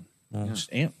it down. Yeah.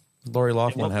 Damn. Lori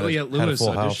Laughlin had a Lewis full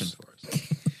auditioned house. for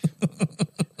us.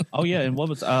 Oh yeah, and what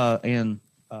was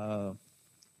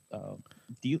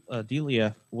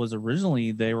Delia was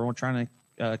originally, they were trying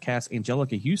to cast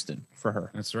Angelica Houston for her,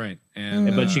 That's right.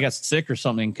 And but she got sick or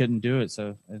something and couldn't do it.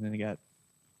 So and then they got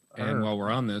and her. while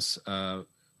we're on this,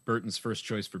 Burton's first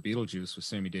choice for Beetlejuice was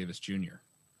Sammy Davis Jr.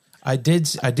 I did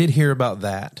hear about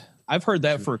that. I've heard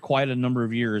that for quite a number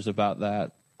of years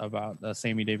about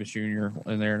Sammy Davis Jr.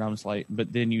 in there, and I was like,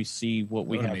 but then you see what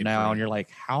we Would've have made now, for- and you're like,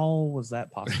 how was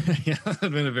that possible? Yeah, that would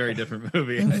have been a very different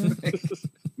movie, I think.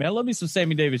 Man, I love me some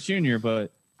Sammy Davis Jr.,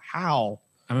 but how?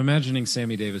 I'm imagining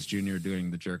Sammy Davis Jr.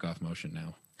 doing the jerk off motion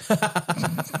now.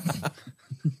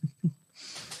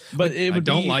 But it I would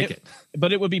don't be, like it.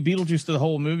 But it would be Beetlejuice to the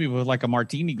whole movie with like a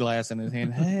martini glass in his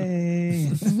hand. Hey,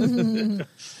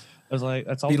 I was like,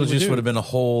 that's all. Beetlejuice would have been a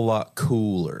whole lot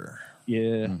cooler.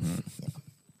 Yeah.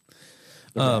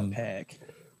 Pack.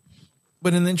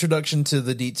 But in the introduction to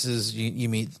the Dietzes, you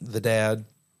meet the dad,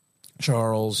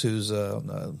 Charles, who's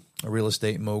a real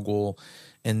estate mogul,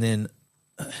 and then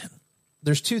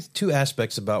there's two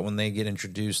aspects about when they get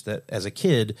introduced that, as a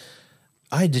kid,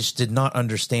 I just did not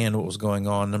understand what was going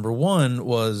on. Number one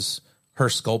was her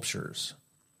sculptures.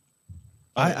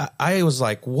 I was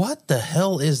like, what the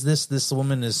hell is this? This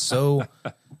woman is so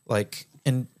like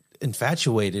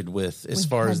infatuated with as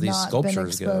far as these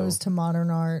sculptures been exposed to modern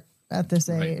art at this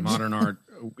age. Right, modern art,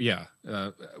 yeah,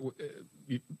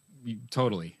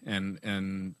 totally.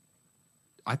 And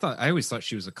I always thought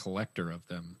she was a collector of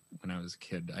them when I was a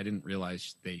kid. I didn't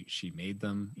realize she made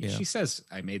them. Yeah. She says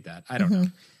I made that. I don't know.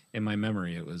 In my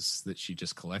memory, it was that she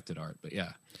just collected art. But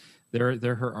yeah,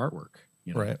 they're her artwork,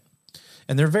 right?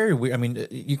 And they're very weird. I mean,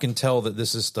 you can tell that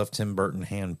this is stuff Tim Burton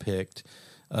handpicked.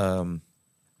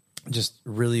 Just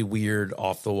really weird,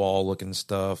 off the wall looking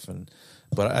stuff.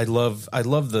 But I love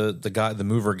the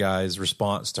mover guy's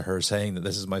response to her saying that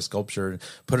this is my sculpture, and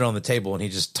put it on the table, and he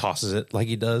just tosses it like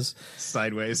he does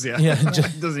sideways. Yeah.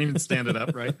 Doesn't even stand it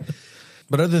up, right?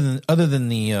 But other than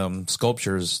the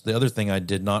sculptures, the other thing I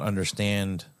did not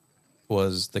understand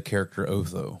was the character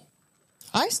Otho.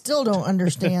 I still don't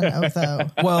understand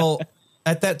Otho. Well,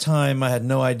 at that time, I had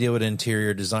no idea what an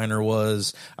interior designer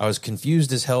was. I was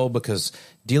confused as hell because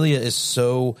Delia is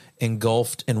so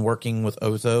engulfed in working with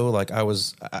Otho. Like I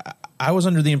was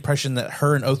under the impression that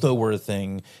her and Otho were a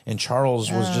thing, and Charles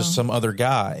was just some other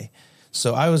guy.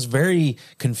 So I was very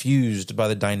confused by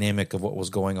the dynamic of what was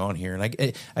going on here.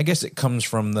 And I guess it comes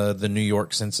from the New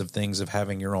York sense of things, of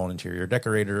having your own interior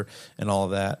decorator and all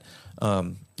of that.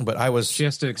 But she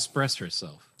has to express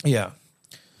herself. Yeah.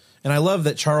 And I love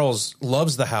that Charles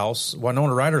loves the house.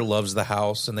 Winona Ryder loves the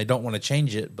house, and they don't want to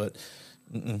change it. But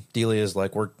Delia is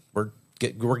like, we're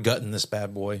gutting this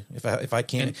bad boy. If I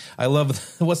can't, I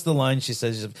love what's the line she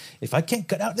says? If I can't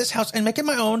gut out this house and make it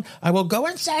my own, I will go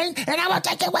insane and I will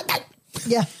take it with me.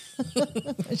 Yeah,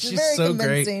 she's very so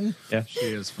convincing. Great. Yeah, she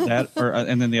is.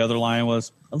 And then the other line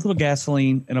was a little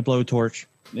gasoline and a blowtorch.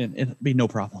 It'd be no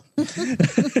problem.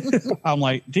 I'm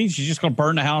like, geez, she's just going to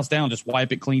burn the house down, just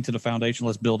wipe it clean to the foundation.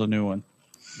 Let's build a new one.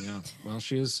 Yeah. Well,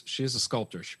 she is a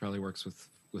sculptor. She probably works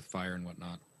with fire and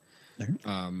whatnot.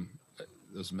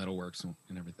 Those metalworks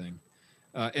and everything.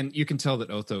 And you can tell that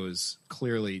Otho is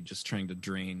clearly just trying to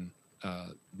drain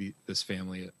this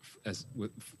family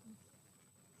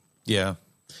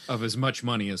of as much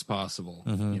money as possible.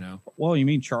 Mm-hmm. You know. Well, you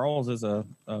mean Charles is a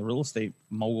real estate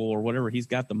mogul or whatever? He's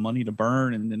got the money to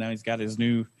burn, and then now he's got his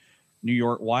new New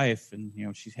York wife, and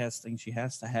she has things she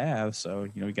has to have. So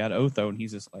he got Otho, and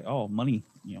he's just like, oh, money,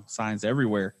 signs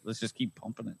everywhere. Let's just keep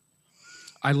pumping it.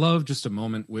 I love just a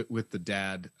moment with the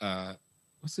dad.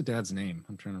 What's the dad's name?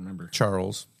 I'm trying to remember.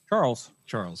 Charles.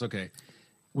 Okay.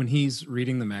 When he's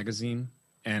reading the magazine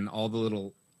and all the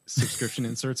little subscription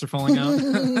inserts are falling out.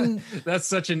 That's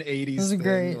such an 80s thing,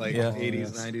 great.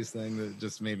 80s, 90s thing that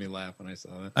just made me laugh when I saw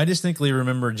that. I distinctly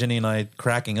remember Jenny and I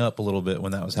cracking up a little bit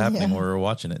when that was happening when we were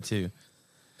watching it too.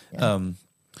 Yeah.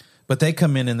 But they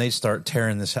come in and they start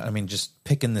tearing this, just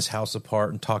picking this house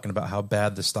apart and talking about how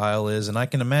bad the style is. And I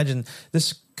can imagine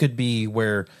this could be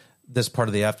where this part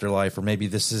of the afterlife, or maybe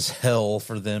this is hell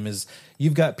for them, is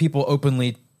you've got people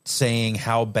openly saying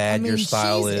how bad your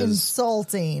style is,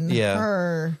 insulting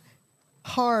her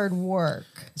hard work.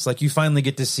 It's like you finally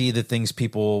get to see the things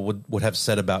people would have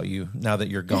said about you now that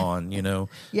you're gone.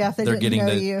 If they're getting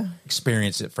to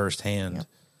experience it firsthand. Yep.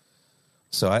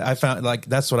 So I found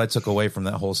that's what I took away from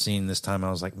that whole scene this time. I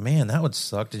was like, man, that would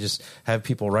suck to just have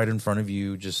people right in front of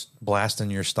you just blasting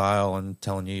your style and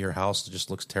telling you your house just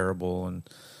looks terrible, and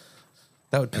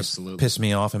that would piss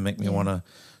me off and make me want to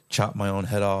chop my own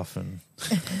head off. And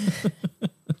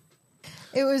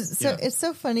it's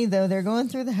so funny though. They're going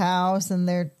through the house and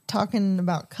they're talking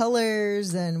about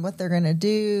colors and what they're going to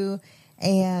do,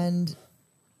 and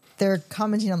they're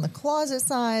commenting on the closet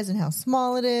size and how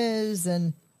small it is,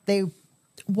 and they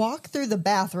walk through the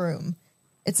bathroom.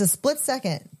 It's a split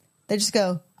second. They just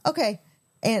go, okay,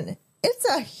 and it's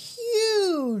a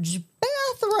huge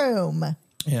bathroom.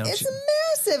 Yeah, it's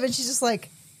massive, and she's just like,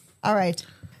 all right,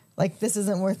 this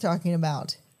isn't worth talking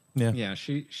about. Yeah.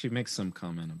 She makes some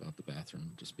comment about the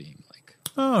bathroom just being like,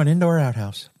 oh, an indoor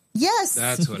outhouse. Yes,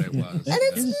 that's what it was. And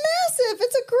it's massive.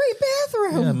 It's a great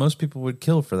bathroom. Yeah, most people would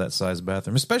kill for that size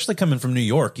bathroom, especially coming from New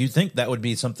York. You'd think that would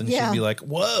be something she'd be like,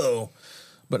 whoa.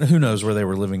 But who knows where they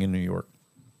were living in New York.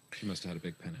 She must have had a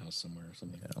big penthouse somewhere or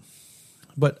something. Yeah.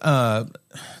 But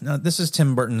now this is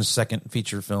Tim Burton's second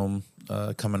feature film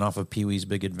coming off of Pee-wee's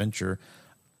Big Adventure.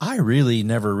 I really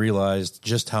never realized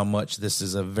just how much this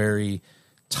is a very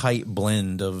tight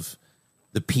blend of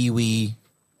the Pee-wee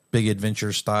Big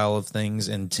Adventure style of things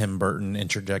and Tim Burton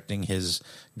interjecting his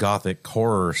gothic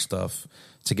horror stuff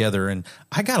together. And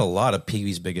I got a lot of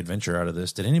Pee-wee's Big Adventure out of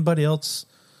this. Did anybody else?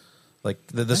 Like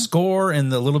the score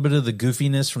and the little bit of the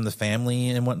goofiness from the family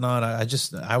and whatnot.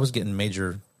 I was getting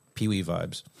major Pee-wee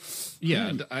vibes.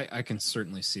 Yeah, I can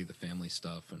certainly see the family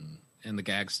stuff and the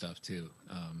gag stuff too.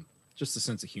 Just a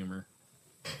sense of humor.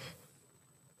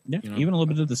 Yeah, even a little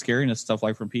bit of the scariness stuff,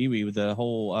 like from Pee-wee with the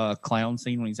whole clown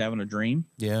scene when he's having a dream.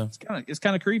 Yeah, it's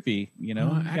kind of creepy.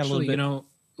 Actually,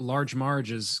 Large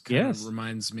Marge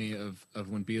reminds me of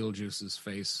when Beetlejuice's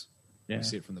face. Yeah. You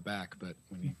see it from the back, but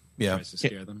when he tries to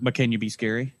scare them. But can you be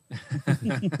scary?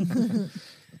 That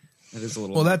is a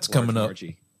little. Well, that's coming up.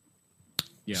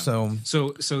 Yeah. So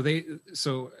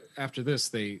after this,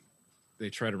 they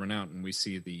try to run out, and we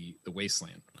see the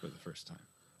wasteland for the first time.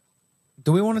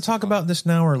 Do we want to talk about this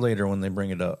now or later when they bring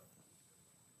it up?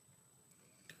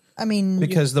 I mean,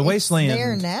 because the it's Wasteland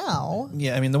there now.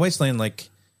 Yeah, I mean the Wasteland, like,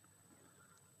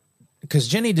 because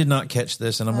Jenny did not catch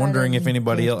this, and I'm wondering if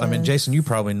anybody else. I mean, Jason, you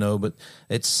probably know, but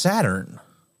it's Saturn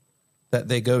that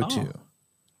they go to.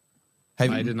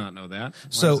 I did not know that. Why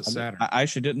So is it Saturn? I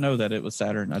actually didn't know that it was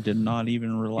Saturn. I did not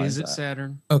even realize. Is it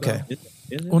Saturn? Okay. Is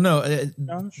it? Well, no,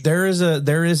 there is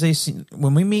a scene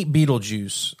when we meet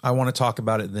Beetlejuice. I want to talk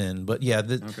about it then, but yeah,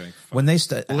 Okay, when they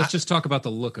well, let's just talk about the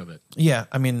look of it, yeah,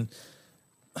 I mean,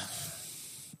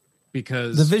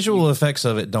 because the visual effects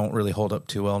of it don't really hold up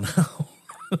too well now.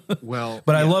 well,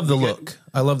 but I yeah, love the we look. get-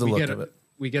 I love the we look get of it.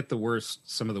 We get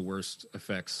some of the worst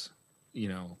effects,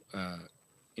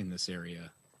 in this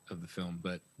area of the film.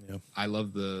 But Yeah. I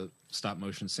love the stop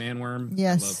motion sandworm.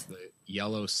 Yes. I love the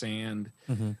yellow sand.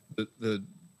 Mhm. The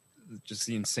just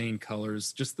the insane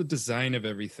colors. Just the design of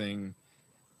everything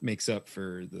makes up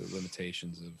for the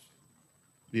limitations of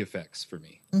the effects for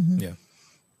me. Yeah.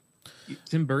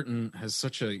 Tim Burton has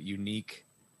such a unique,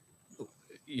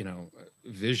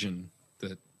 vision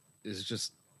that is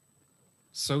just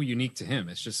so unique to him.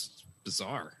 It's just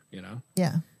bizarre,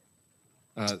 Yeah.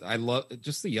 I love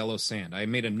just the yellow sand. I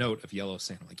made a note of yellow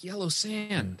sand. I'm like, yellow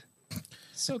sand.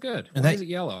 So good. And Why that- is it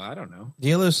yellow? I don't know. The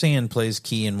yellow sand plays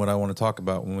key in what I want to talk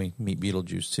about when we meet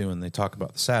Beetlejuice too, and they talk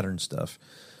about the Saturn stuff.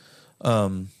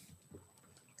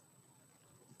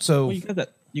 So Well,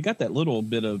 you got that little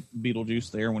bit of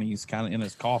Beetlejuice there when he's kind of in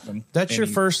his coffin. that's And your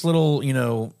he- first little,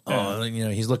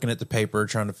 he's looking at the paper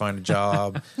trying to find a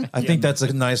job. I think that's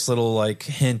a nice little like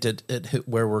hint at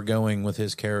where we're going with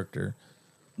his character.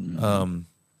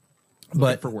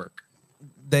 But For work.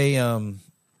 they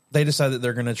decide that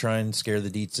they're going to try and scare the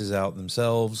Dietzes out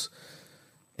themselves.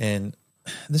 And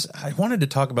this, I wanted to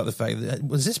talk about the fact that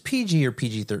was this PG or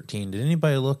PG-13? Did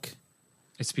anybody look?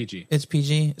 It's PG. It's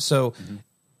PG. So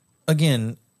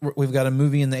again, we've got a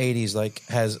movie in the 80s like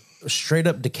has straight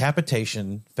up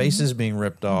decapitation, faces being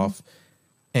ripped off,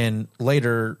 and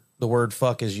later the word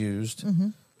fuck is used.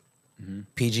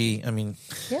 PG. I mean,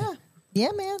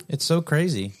 Yeah, man. it's so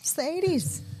crazy. It's the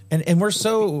 80s. And we're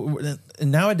so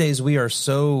nowadays we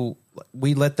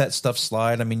let that stuff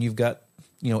slide. I mean, you've got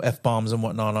F-bombs and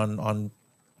whatnot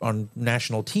on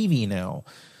national TV now,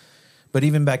 but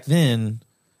even back then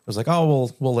it was like, oh,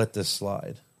 we'll let this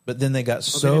slide. But then they got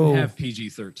They didn't have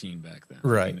PG-13 back then.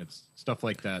 Right. I mean, it's stuff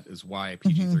like that is why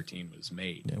PG-13 was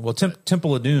made. well,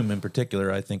 Temple of Doom in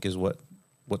particular, I think, is what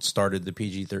started the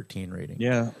PG-13 rating.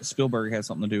 Yeah, Spielberg had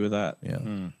something to do with that. Yeah.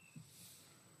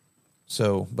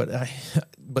 So, but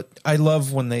I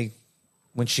love when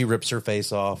she rips her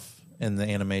face off and the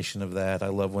animation of that. I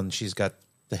love when she's got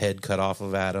the head cut off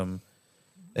of Adam.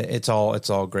 It's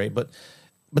all great, but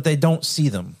they don't see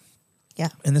them. Yeah.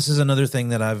 And this is another thing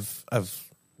that I've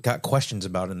got questions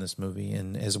about in this movie.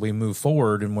 And as we move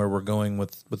forward and where we're going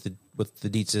with the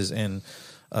Dietzes and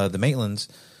the Maitlands,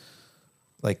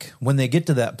 like when they get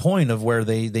to that point of where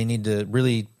they need to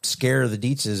really scare the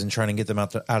Dietzes and trying to get them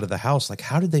out of the house, like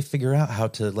how did they figure out how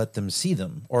to let them see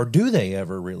them, or do they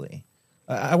ever really?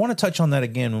 I want to touch on that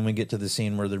again when we get to the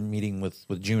scene where they're meeting with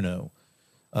Juno.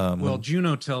 Well,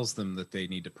 Juno tells them that they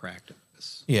need to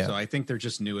practice. Yeah. So I think they're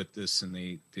just new at this, and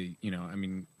they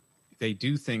they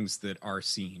do things that are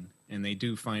seen, and they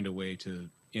do find a way to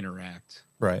interact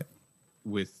Right.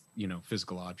 with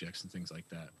physical objects and things like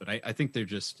that. But I think they're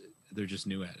just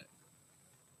new at it.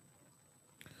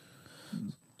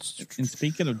 And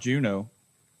speaking of Juno,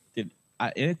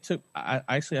 I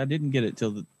didn't get it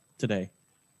till today.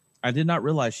 I did not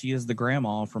realize she is the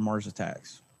grandma from Mars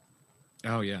Attacks.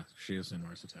 Oh yeah, she is in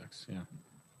Mars Attacks. Yeah.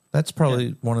 That's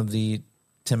probably one of the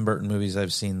Tim Burton movies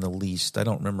I've seen the least. I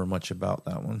don't remember much about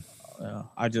that one.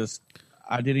 I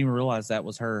didn't even realize that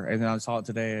was her, and then I saw it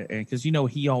today. And because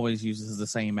he always uses the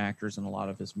same actors in a lot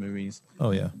of his movies.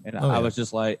 Oh yeah. And Oh, I yeah. was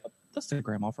just like, that's the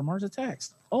grandma from Mars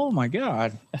Attacks. Oh my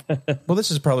god. Well,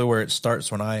 this is probably where it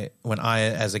starts when I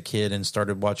as a kid and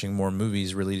started watching more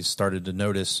movies really started to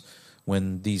notice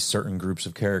when these certain groups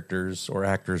of characters or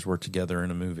actors were together in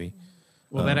a movie.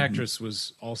 Well, that actress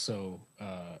was also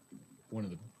one of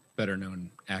the better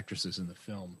known actresses in the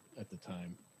film at the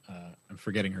time. I'm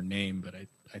forgetting her name, but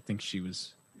I think she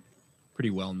was pretty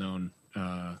well known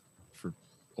for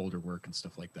older work and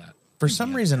stuff like that. For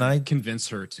some reason, I convinced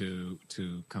her to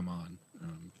come on.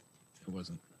 It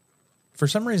wasn't. For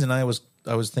some reason, I was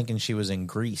thinking she was in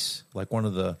Grease, like one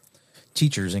of the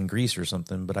teachers in Grease or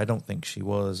something, but I don't think she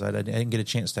was. I didn't get a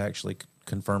chance to actually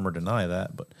confirm or deny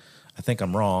that, but I think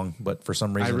I'm wrong. But for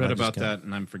some reason, I read just about kinda- that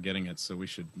and I'm forgetting it, so we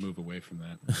should move away from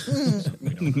that. So we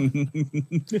don't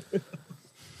know.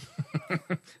 I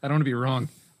don't want to be wrong.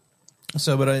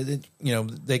 So, but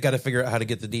they got to figure out how to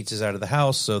get the Dietzes out of the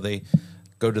house. So they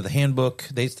go to the handbook.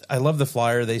 I love the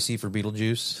flyer they see for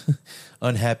Beetlejuice.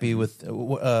 Unhappy with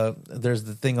there's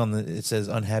the thing on it says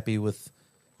unhappy with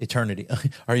eternity.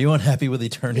 Are you unhappy with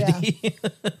eternity? Yeah.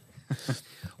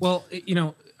 Well,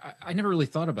 I never really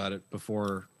thought about it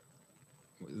before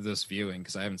this viewing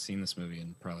because I haven't seen this movie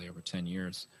in probably over 10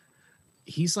 years.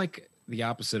 He's like the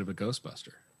opposite of a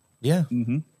Ghostbuster. Yeah.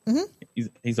 Mm-hmm. Mm-hmm.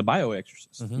 He's a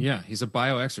bioexorcist. Mm-hmm. Yeah, he's a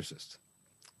bioexorcist.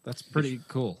 That's pretty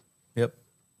cool. Yep.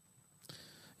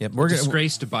 We're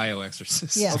disgraced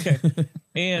bioexorcist. Yeah. Okay.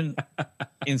 and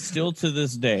still to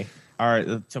this day, all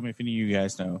right, tell me if any of you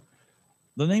guys know.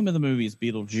 The name of the movie is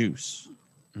Beetlejuice.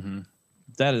 Mm-hmm.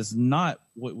 That is not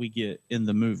what we get in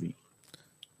the movie.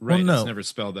 Right. Well, no. It's never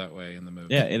spelled that way in the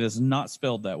movie. Yeah, it is not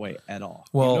spelled that way at all.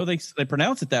 Well, they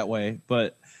pronounce it that way,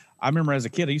 but I remember as a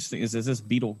kid, I used to think, is this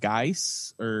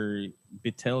Beetlejuice or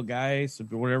Betelgeuse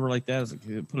or whatever like that? It's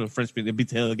like, put a French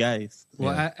Betelgeuse.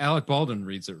 Well, Alec Baldwin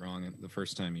reads it wrong the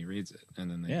first time he reads it, and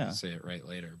then they say it right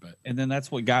later. And then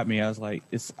that's what got me. I was like,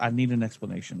 I need an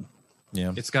explanation.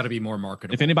 Yeah, it's got to be more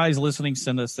marketable. If anybody's listening,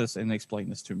 send us this and explain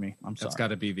this to me. I'm sorry. That's got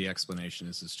to be the explanation.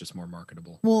 Is it's just more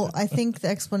marketable. Well, I think the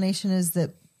explanation is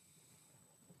that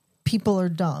people are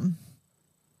dumb.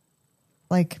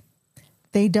 Like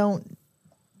they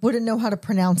wouldn't know how to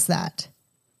pronounce that,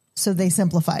 so they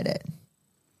simplified it.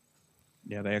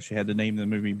 Yeah, they actually had to name the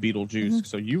movie Beetlejuice,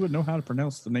 so you would know how to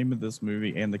pronounce the name of this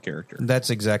movie and the character. That's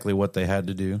exactly what they had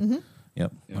to do.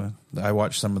 Yep. I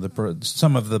watched some of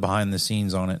the behind the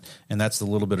scenes on it, and that's the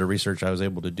little bit of research I was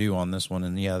able to do on this one.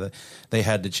 And they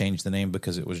had to change the name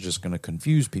because it was just going to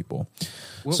confuse people.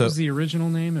 What was the original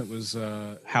name? It was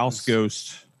House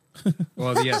Ghost.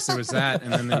 Well, yes, there was that,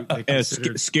 and then they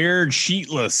considered Scared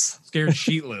Sheetless. Scared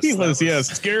Sheetless. Sheetless, yes.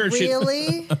 Scared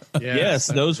Really? Yes,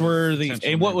 those were the.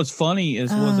 And what was funny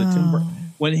was it Tim Burton,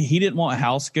 when he didn't want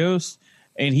House Ghost,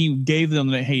 and he gave them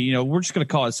the, hey, we're just going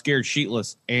to call it Scared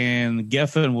Sheetless, and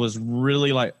Geffen was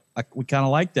really like we kind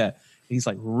of like that. And he's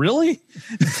like, really?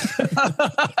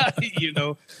 I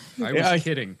was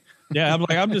kidding. Yeah,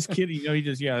 I'm just kidding. He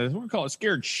just we're going to call it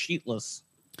Scared Sheetless.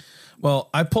 Well,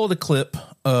 I pulled a clip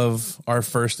of our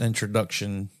first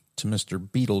introduction to Mr.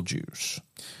 Beetlejuice.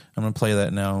 I'm going to play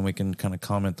that now, and we can kind of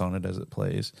comment on it as it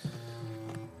plays.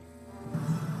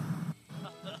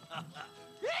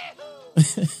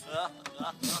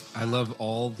 I love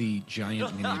all the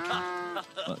giant miniatures. I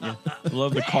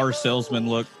love the car salesman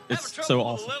look. It's so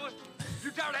awesome. You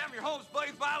tired of having your home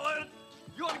space violated?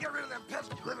 You want to get rid of them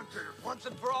pesky living critters once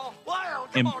and for all? Well,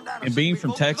 come on down and being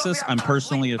from Texas, I'm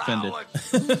personally offended.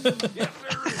 Yes,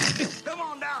 there is. Come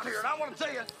on down here, and I want to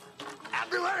tell you, I'll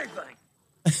do anything.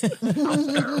 I'm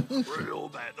scared real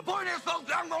bad. The point is,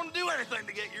 folks, I'm going to do anything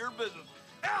to get your business.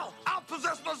 Hell, I'll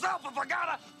possess myself if I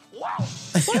gotta. Wow.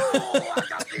 I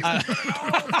got these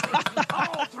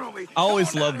all through me. I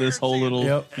always love this whole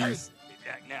little piece.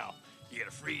 Jack, now, you get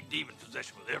a free demon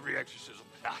possession with every exorcism.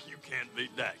 You can't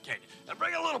beat that, can you? Now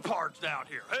bring a little parts down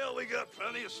here. Hell, we got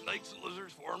plenty of snakes and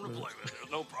lizards for them to play with.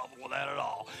 There's no problem with that at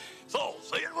all. So,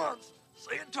 say it once,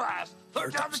 say it twice,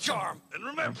 third time's a charm. And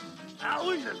remember,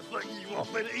 I'll eat anything you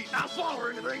want me to eat. I'll swallow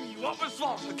anything you want me to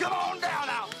swallow. So come on down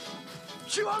now.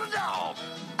 Chew on a dog.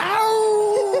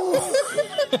 Ow!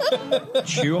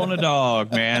 Chew on a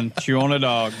dog, man. Chew on a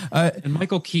dog. And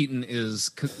Michael Keaton is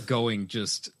going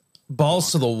just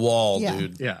balls to the wall, Yeah.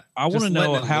 dude. Yeah. I want to Just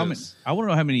know letting it how many. loose. I want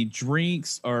to know how many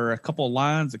drinks or a couple of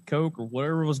lines of Coke or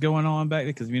whatever was going on back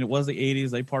then. Because it was the '80s;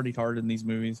 they partied hard in these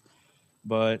movies.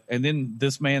 And then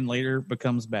this man later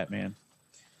becomes Batman.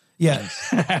 Yeah,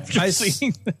 After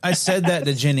seeing I said that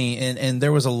to Jenny, and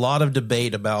there was a lot of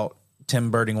debate about Tim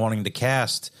Burton wanting to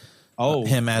cast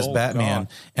him as Batman, God.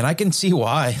 and I can see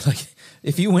why. Like,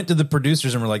 if you went to the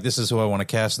producers and were like, "This is who I want to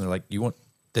cast," and they're like, "You want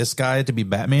this guy to be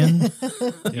Batman?"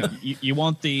 Yeah. You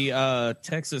want the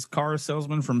Texas car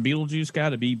salesman from Beetlejuice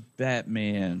guy to be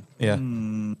Batman. Yeah.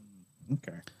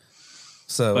 Okay.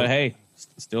 So, But hey,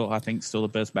 I think still the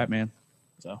best Batman.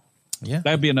 So yeah,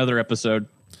 that'd be another episode.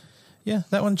 yeah,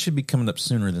 that one should be coming up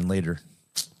sooner than later.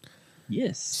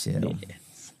 Yes. So. Yes.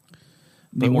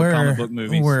 But Need more comic book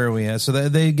movies. Where are we at? So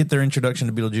they get their introduction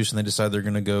to Beetlejuice, and they decide they're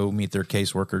going to go meet their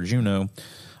caseworker, Juno.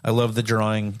 I love the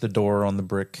drawing, the door on the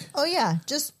brick. Oh yeah,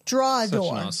 just draw a Such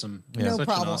door. an awesome, No such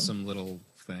problem. an awesome little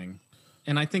thing.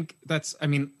 And I think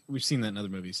we've seen that in other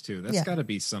movies too. That's Yeah. got to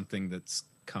be something that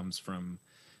comes from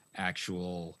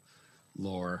actual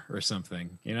lore or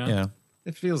something, Yeah.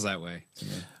 It feels that way to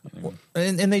me. Anyway.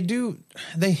 And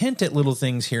they hint at little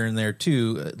things here and there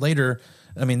too. Later,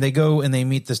 I mean, they go and they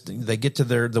meet this. They get to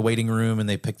the waiting room and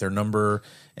they pick their number.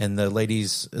 And the lady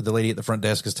at the front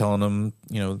desk is telling them,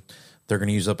 they're going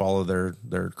to use up all of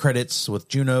their credits with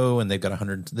Juno, and they've got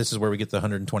 100. This is where we get the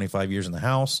 125 years in the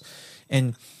house.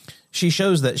 And she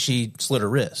shows that she slit her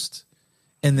wrist.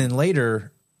 And then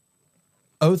later,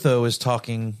 Otho is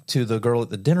talking to the girl at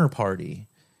the dinner party,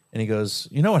 and he goes,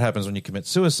 "You know what happens when you commit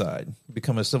suicide? You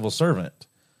become a civil servant."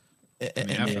 In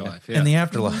the afterlife, In the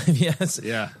afterlife, yes.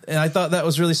 Yeah. And I thought that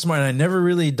was really smart. And I never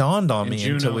really dawned on me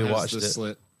Juno until we has watched the it.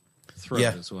 Slit throat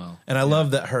as well. And I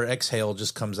love that her exhale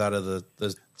just comes out of the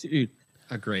Dude,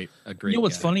 A great. you know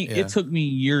what's guy. funny? Yeah. It took me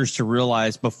years to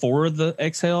realize before the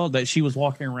exhale that she was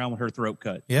walking around with her throat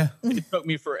cut. Yeah. It took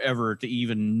me forever to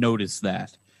even notice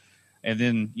that. And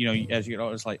then, as you know,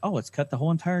 it's like, oh, it's cut the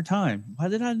whole entire time. Why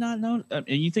did I not know? And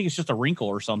you think it's just a wrinkle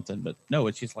or something, but no,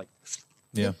 it's just like,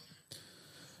 Yeah.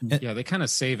 Yeah, they kind of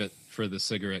save it for the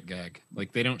cigarette gag.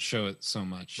 Like, they don't show it so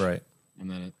much. Right. And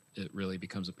then it really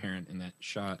becomes apparent in that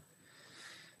shot.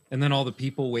 And then all the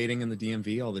people waiting in the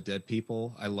DMV, all the dead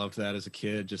people. I loved that as a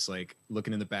kid, just like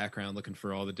looking in the background, looking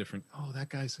for all the different, that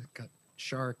guy's got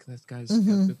shark. That guy's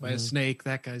got bit by a snake.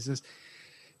 That guy's this.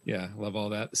 Yeah, I love all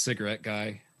that. The cigarette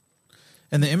guy.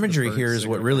 And the imagery bird here is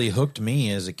what cigarette. really hooked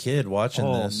me as a kid watching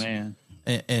oh, this. man.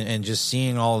 And just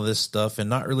seeing all of this stuff and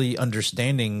not really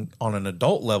understanding on an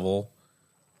adult level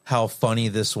how funny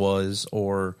this was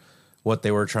or what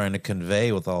they were trying to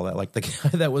convey with all that. Like the guy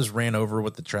that was ran over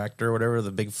with the tractor or whatever,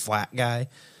 the big flat guy.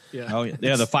 Yeah. Oh,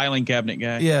 yeah, the filing cabinet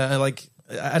guy. Yeah, like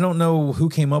I don't know who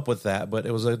came up with that, but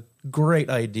it was a great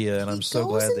idea, and I'm so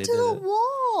Goes glad they into did the it.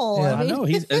 wall. Yeah. I know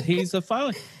he's a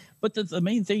filing, but the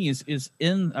main thing is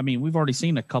in. I mean, we've already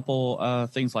seen a couple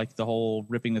things like the whole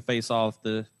ripping the face off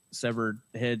the severed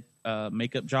head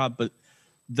makeup job, but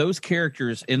those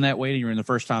characters in that waiting room the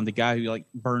first time, the guy who like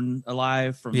burned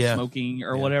alive from smoking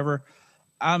or whatever,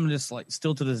 I'm just like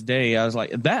still to this day, I was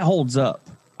like, that holds up.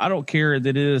 I don't care that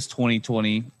it is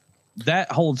 2020. That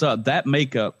holds up. That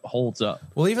makeup holds up.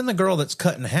 Well, even the girl that's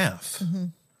cut in half.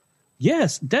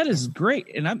 Yes, that is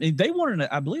great. And I mean,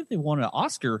 I believe they won an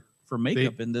Oscar for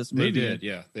makeup in this movie. They did,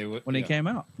 yeah. They would When it came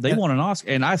out. They won an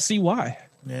Oscar, and I see why.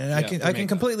 Yeah, I can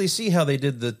completely see how they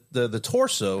did the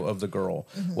torso of the girl.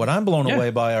 What I'm blown away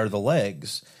by are the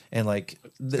legs, and like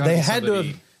they had to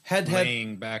have had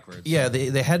laying backwards. Yeah,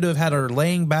 they had to have had her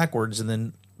laying backwards and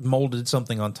then molded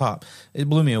something on top. It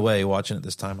blew me away watching it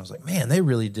this time. I was like, man, they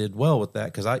really did well with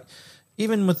that, because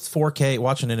even with 4K,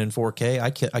 watching it in 4K,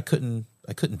 I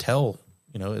couldn't tell.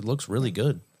 It looks really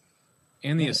good.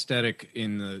 And the aesthetic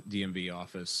in the DMV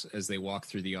office as they walk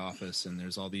through the office, and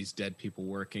there's all these dead people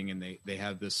working, and they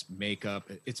have this makeup.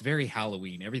 It's very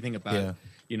Halloween. Everything about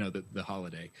the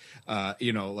holiday.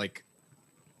 Like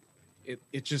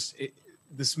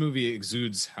this movie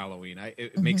exudes Halloween.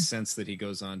 It makes sense that he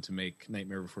goes on to make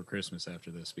Nightmare Before Christmas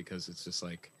after this, because it's just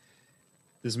like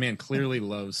this man clearly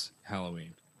loves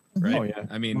Halloween, right? Oh yeah,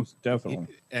 I mean, most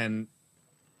definitely. And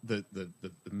the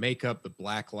makeup, the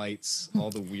black lights,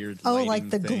 all the weird like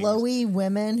the things. glowy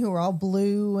women who are all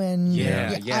blue and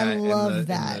I love and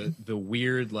that. The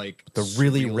weird, like The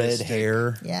really red surrealistic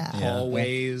hair.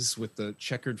 hallways with the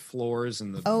checkered floors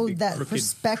and the big that crooked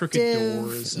perspective,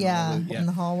 doors and in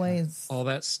the hallways. all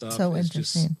that stuff So is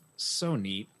just interesting. so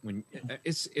neat. When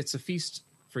it's a feast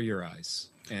for your eyes,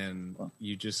 and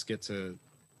you just get to.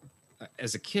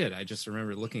 As a kid, I just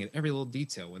remember looking at every little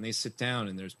detail when they sit down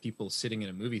and there's people sitting in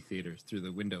a movie theater through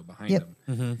the window behind them.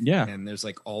 Mm-hmm. Yeah. And there's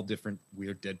like all different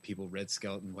weird dead people, red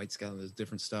skeleton, white skeleton, there's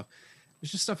different stuff.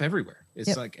 There's just stuff everywhere.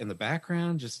 It's like in the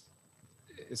background, it's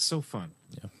so fun.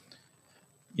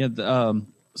 Yeah,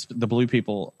 the blue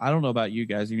people. I don't know about you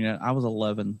guys. I was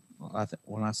 11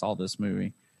 when I saw this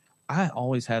movie. I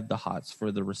always had the hots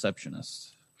for the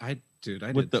receptionist. I did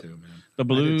With too, man. The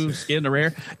blue skin, the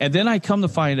rare. And then I come to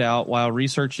find out while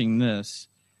researching this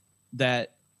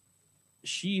that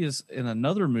she is in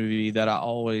another movie that I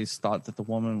always thought that the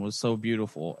woman was so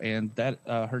beautiful, and that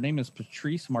her name is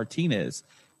Patrice Martinez.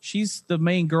 She's the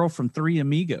main girl from Three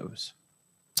Amigos.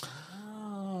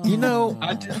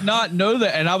 I did not know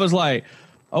that, and I was like,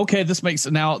 okay, this makes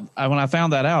it. Now, when I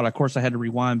found that out, of course, I had to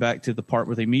rewind back to the part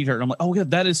where they meet her, and I'm like, oh yeah,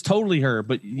 that is totally her,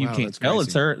 but you can't tell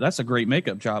it's her. That's a great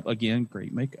makeup job. Again,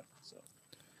 great makeup. So,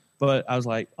 but I was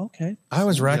like, okay. I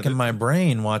was racking my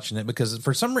brain watching it, because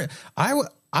for some reason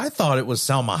I thought it was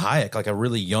Salma Hayek, like a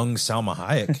really young Salma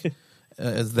Hayek.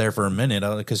 Is there for a minute,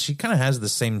 because she kind of has the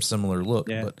same similar look.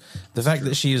 Yeah. But the fact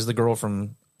that she is the girl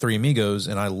from Three Amigos,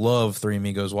 and I love Three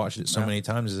Amigos, watched it so many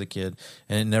times as a kid,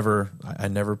 and I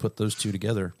never put those two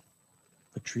together.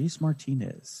 Patrice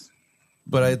Martinez.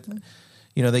 But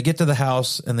they get to the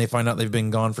house and they find out they've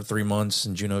been gone for 3 months,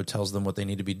 and Juno tells them what they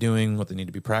need to be doing, what they need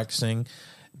to be practicing.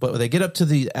 But they get up to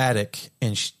the attic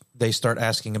and they start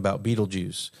asking about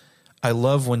Beetlejuice. I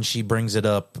love when she brings it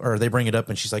up, or they bring it up,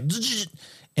 and she's like,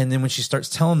 and then when she starts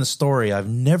telling the story, I've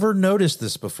never noticed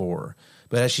this before,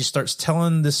 but as she starts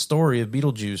telling this story of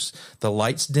Beetlejuice, the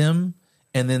lights dim,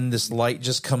 and then this light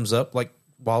just comes up like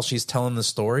while she's telling the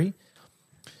story.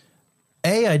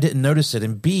 A, I didn't notice it,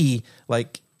 and B,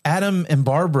 like Adam and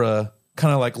Barbara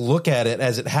kind of like look at it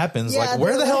as it happens, like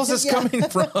where the hell is this coming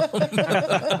from?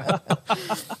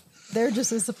 They're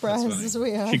just as surprised as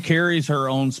we are. She carries her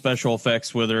own special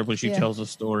effects with her when she tells a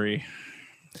story.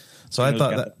 So I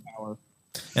thought that.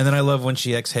 And then I love when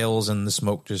she exhales and the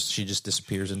smoke she just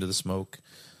disappears into the smoke.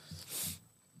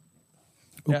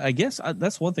 Yeah, I guess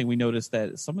that's one thing we noticed,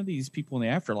 that some of these people in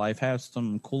the afterlife have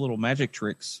some cool little magic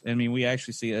tricks. I mean, we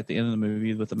actually see it at the end of the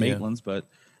movie with the Maitlands, but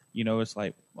it's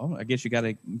like, well, I guess you got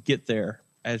to get there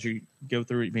as you go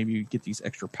through it. Maybe you get these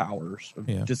extra powers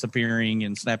of disappearing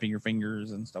and snapping your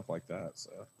fingers and stuff like that.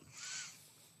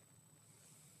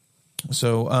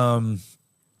 So,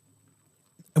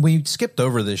 we skipped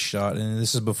over this shot, and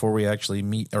this is before we actually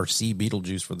meet or see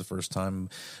Beetlejuice for the first time.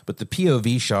 But the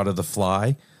POV shot of the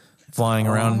fly flying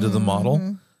around into the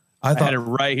model, I had it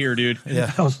right here, dude.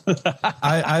 Yeah,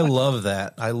 I love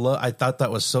that. I thought that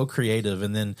was so creative,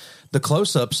 and then the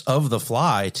close-ups of the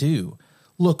fly too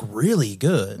look really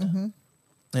good. Mm-hmm.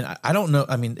 And I don't know.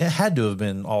 I mean, it had to have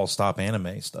been all stop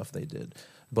anime stuff they did,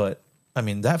 but I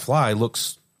mean, that fly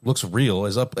looks real,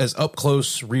 as up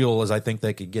close real as I think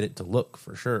they could get it to look,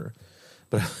 for sure.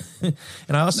 But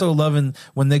and I also love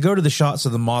when they go to the shots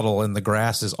of the model and the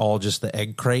grass is all just the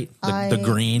egg crate, the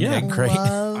green egg crate.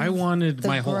 I wanted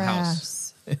my whole grass.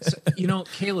 house. So,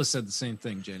 Kayla said the same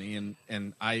thing, Jenny,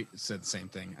 and I said the same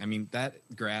thing. I mean, that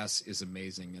grass is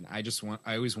amazing, and I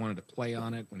always wanted to play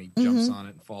on it when he jumps on it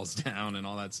and falls down and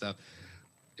all that stuff.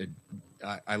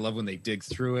 I love when they dig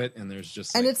through it and there's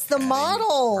just and it's the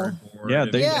model.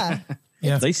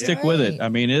 They stick with it. I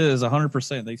mean, it is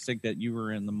 100%. They stick that you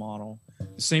were in the model.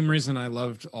 Same reason I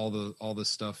loved all the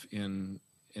stuff in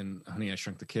Honey, I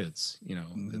Shrunk the Kids.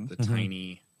 The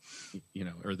tiny,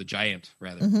 or the giant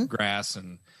rather, grass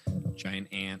and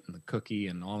giant ant and the cookie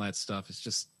and all that stuff. It's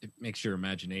just, it makes your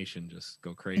imagination just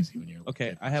go crazy when you're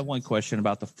okay. I have one question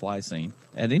about the fly scene.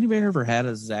 Had anybody ever had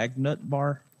a Zagnut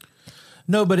bar?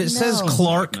 No, but it says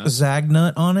Clark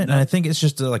Zagnut on it, and I think it's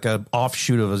just like a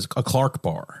offshoot of a Clark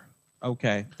bar.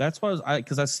 Okay, that's what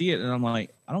because I see it and I'm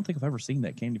like, I don't think I've ever seen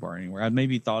that candy bar anywhere. I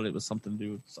maybe thought it was something to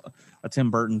do with a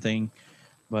Tim Burton thing,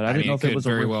 but I didn't know if it was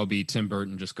very well be Tim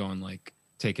Burton just going like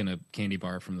taking a candy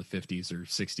bar from the 50s or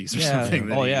 60s or something.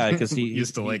 Because he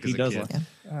used to like as a kid.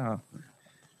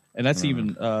 And that's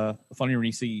even funnier when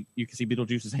you can see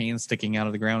Beetlejuice's hand sticking out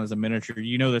of the ground as a miniature.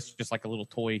 That's just like a little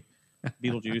toy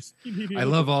Beetlejuice. I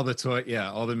love all the toy.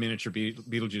 Yeah, all the miniature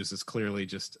Beetlejuice is clearly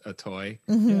just a toy.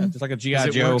 Mm-hmm. Yeah, just like a G.I.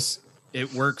 Joe.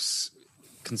 It works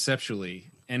conceptually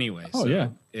anyway.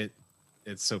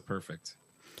 It's so perfect.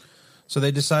 So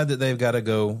they decide that they've got to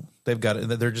go.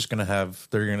 They're just going to have.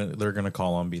 They're going to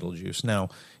call on Beetlejuice. Now,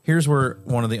 here's where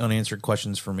one of the unanswered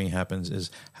questions for me happens: is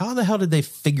how the hell did they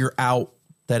figure out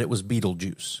that it was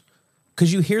Beetlejuice?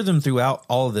 Because you hear them throughout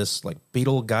all of this, like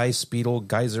Beetle, Geist, Beetle,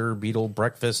 Geyser, Beetle,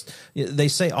 Breakfast. They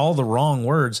say all the wrong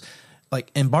words.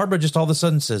 And Barbara just all of a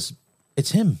sudden says,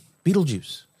 "It's him,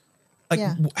 Beetlejuice."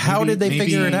 How did they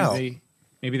figure it out?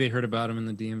 Maybe they heard about him in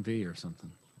the DMV or something.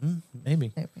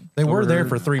 Maybe. They were there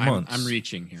for 3 months. I'm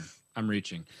reaching here. I'm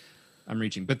reaching.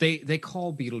 But they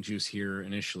call Beetlejuice here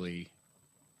initially,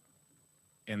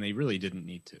 and they really didn't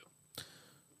need to.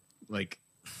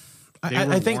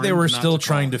 I think they were still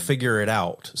trying to figure it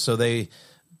out. So they,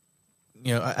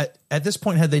 at this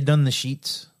point, had they done the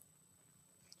sheets?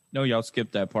 No, y'all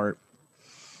skipped that part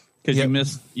because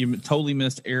you totally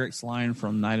missed Eric's line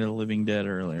from Night of the Living Dead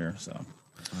earlier. So,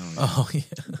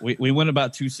 we went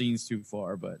about 2 scenes too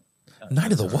far, but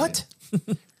Night of the what?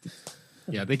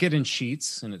 Yeah, they get in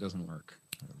sheets and it doesn't work.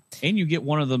 And you get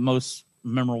one of the most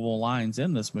memorable lines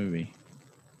in this movie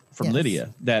from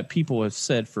Lydia that people have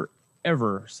said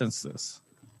forever since this.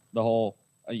 The whole,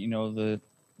 the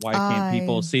why can't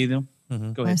people see them?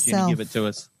 Mm-hmm. Go ahead, Jenny, give it to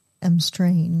us. I'm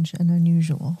strange and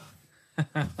unusual.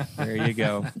 There you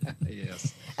go.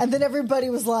 Yes. And then everybody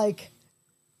was like,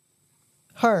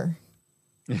 her,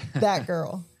 that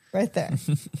girl right there.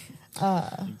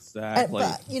 Exactly.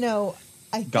 But,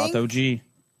 I Goth think OG.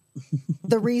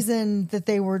 the reason that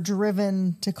they were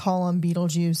driven to call on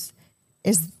Beetlejuice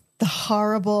is the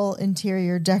horrible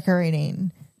interior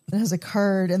decorating that has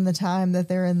occurred in the time that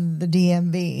they're in the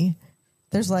DMV.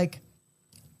 There's like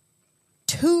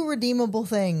two redeemable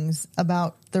things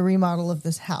about the remodel of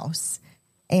this house.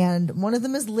 And one of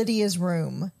them is Lydia's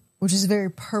room, which is very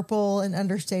purple and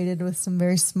understated with some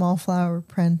very small flower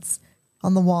prints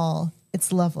on the wall.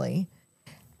 It's lovely.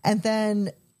 And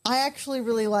then I actually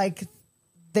really like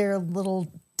their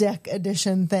little deck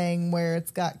edition thing where it's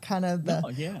got kind of the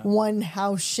one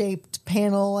house shaped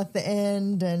panel at the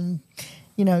end. And,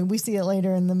 you know, we see it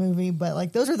later in the movie, but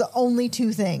like those are the only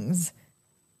two things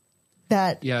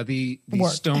that the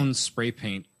work. stone spray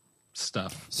paint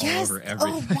stuff Yes. all over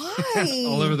everything. Oh, why?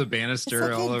 All over the banister,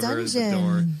 It's like all a over the dungeon.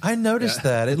 door. I noticed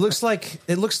that. It looks like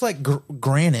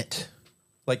granite.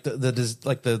 Like the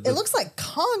It looks like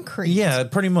concrete. Yeah,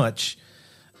 pretty much.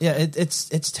 Yeah,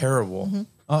 it's terrible. Mm-hmm.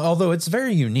 Although it's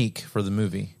very unique for the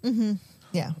movie. Mm-hmm.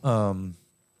 Yeah.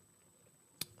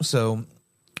 So,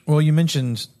 well, you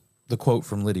mentioned the quote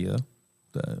from Lydia.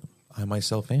 I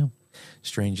myself am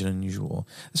strange and unusual.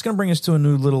 It's going to bring us to a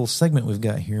new little segment we've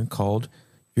got here called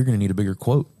 "You're going to need a bigger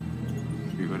quote."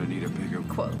 You're going to need a bigger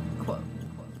Quote.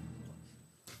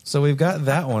 So we've got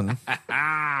that one.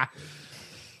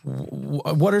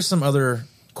 What are some other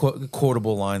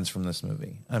quotable lines from this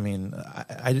movie? I mean,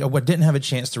 I didn't have a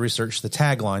chance to research the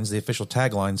taglines, the official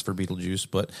taglines for Beetlejuice,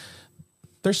 but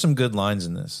there's some good lines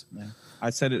in this. Yeah. I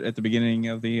said it at the beginning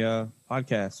of the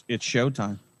podcast. It's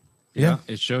showtime. Yeah.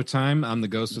 It's showtime. I'm the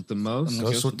ghost with the most.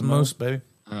 Ghost with the most, baby.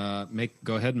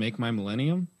 Go ahead, make my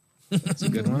millennium. That's a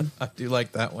good one. I do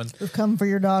like that one. We've come for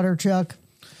your daughter, Chuck.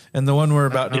 And the one we're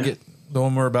about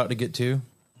to get to.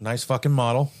 Nice fucking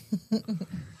model.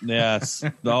 Yes.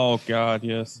 Oh God,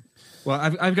 yes. Well,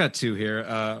 I've got two here.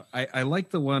 I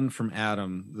like the one from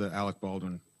Adam, the Alec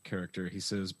Baldwin character. He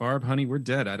says, "Barb, honey, we're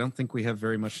dead. I don't think we have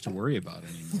very much to worry about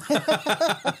anymore."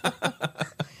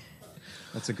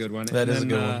 That's a good one. That is a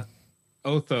good one.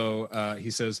 Otho,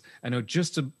 he says, "I know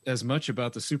just as much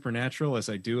about the supernatural as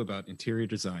I do about interior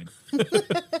design."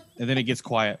 And then it gets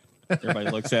quiet. Everybody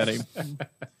looks at him.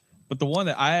 But the one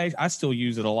that I still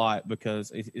use it a lot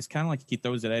because it's kind of like he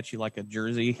throws it at you like a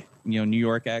Jersey, New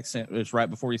York accent. It's right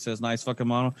before he says "nice fucking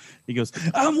model." He goes,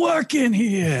 "I'm working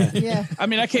here." Yeah. I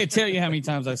mean, I can't tell you how many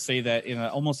times I say that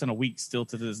almost in a week still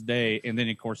to this day. And then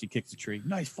of course he kicks a tree.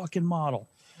 Nice fucking model.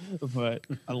 But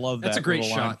I love that. That's a great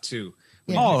little shot line. too.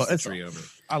 Oh,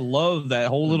 I love that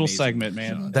whole little Amazing segment,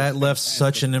 man. shot. That left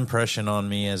such an impression on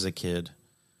me as a kid.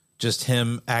 Just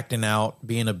him acting out,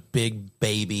 being a big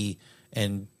baby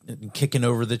and kicking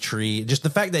over the tree. Just the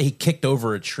fact that he kicked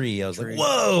over a tree, I was like,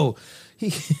 "Whoa!"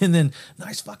 And then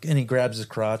nice fucking. And he grabs his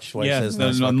crotch. While he says,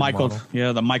 nice the fucking Michael,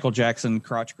 model. the Michael Jackson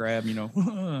crotch grab.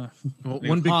 Well,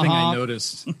 one big thing I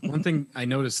noticed. One thing I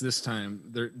noticed this time,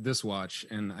 this watch,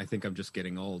 and I think I'm just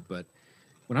getting old, but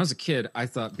when I was a kid, I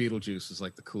thought Beetlejuice was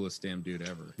like the coolest damn dude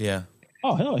ever. Yeah.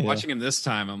 Oh hell yeah! Watching him this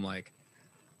time, I'm like,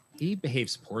 he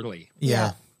behaves poorly.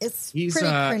 Yeah. He's pretty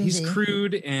cringy. He's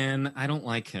crude, and I don't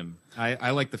like him. I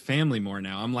like the family more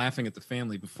now. I'm laughing at the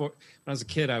family. Before, when I was a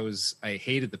kid, I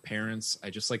hated the parents.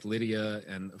 I just liked Lydia,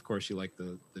 and of course, you like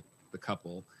the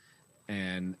couple.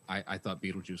 And I thought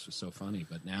Beetlejuice was so funny,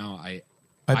 but now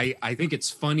I think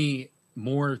it's funny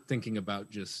more thinking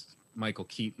about just Michael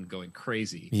Keaton going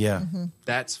crazy. Yeah,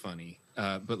 that's funny.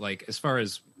 But like as far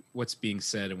as what's being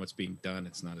said and what's being done,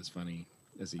 it's not as funny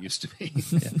as it used to be.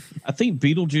 Yeah. I think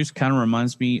Beetlejuice kind of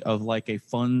reminds me of like a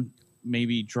fun,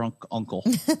 maybe drunk uncle.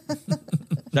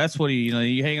 That's what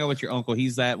you hang out with your uncle.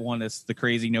 He's that one that's the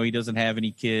crazy. He doesn't have any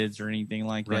kids or anything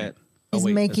like that. He's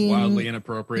making that's wildly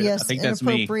inappropriate. Yes, I think that's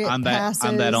me. I'm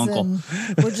that uncle.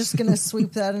 We're just gonna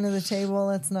sweep that into the table.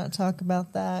 Let's not talk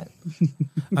about that.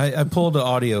 I pulled an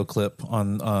audio clip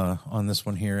on this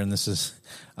one here, and this is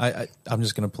I'm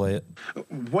just gonna play it.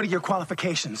 What are your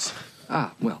qualifications?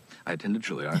 Well, I attended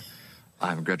Juilliard.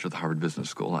 I'm a graduate of the Harvard Business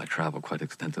School. I travel quite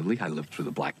extensively. I lived through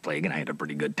the Black Plague, and I had a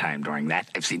pretty good time during that.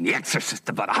 I've seen The Exorcist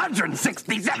about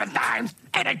 167 times,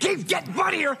 and it keeps getting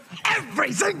funnier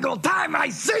every single time I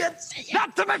see it.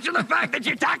 Not to mention the fact that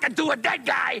you're talking to a dead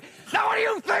guy. Now, what do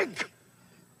you think?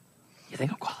 You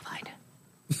think I'm qualified?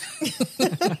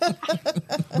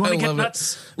 You want to get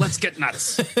nuts? Let's get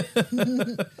nuts.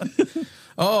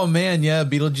 Oh man, yeah,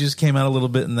 Beetlejuice came out a little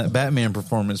bit in that Batman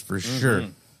performance for sure.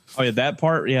 Oh yeah, that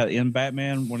part, in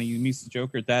Batman when he meets the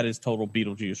Joker, that is total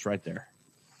Beetlejuice right there.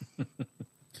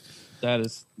 That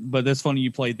is, but that's funny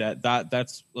you played that.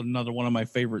 That's another one of my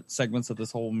favorite segments of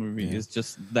this whole movie. Is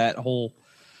just that whole,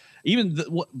 even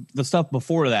the stuff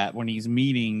before that when he's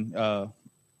meeting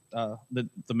the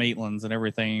Maitlands and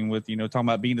everything with talking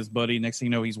about being his buddy. Next thing you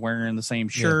know, he's wearing the same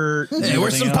shirt. Hey, we're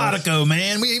simpatico,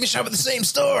 man. We even shop at the same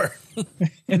store.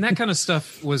 And that kind of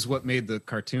stuff was what made the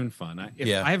cartoon fun. I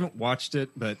Yeah. haven't watched it,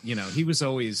 but he was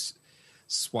always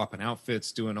swapping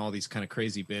outfits, doing all these kind of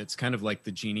crazy bits, kind of like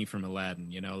the genie from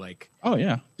Aladdin, you know, like Oh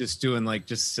yeah. just doing like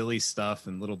just silly stuff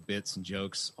and little bits and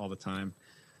jokes all the time.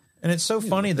 And it's so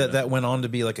funny that went on to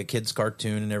be like a kid's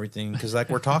cartoon and everything, because like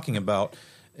we're talking about,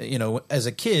 you know, as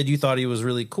a kid you thought he was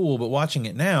really cool, but watching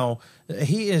it now,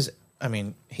 he's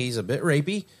a bit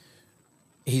rapey.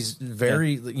 He's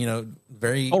very, you know,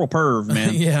 very total perv,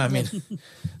 man. Yeah, I mean,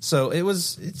 so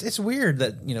it's weird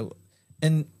that, you know,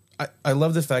 and I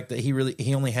love the fact that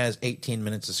he only has 18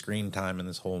 minutes of screen time in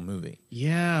this whole movie.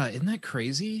 Yeah, isn't that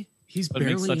crazy? He's But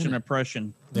barely it makes such in an it.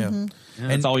 impression. Yeah, Yeah. and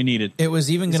That's all he needed. it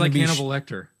was even He's going like to be Hannibal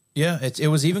Lecter. Yeah, it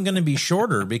was even going to be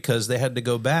shorter because they had to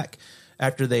go back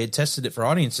after they had tested it for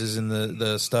audiences and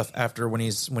the stuff after when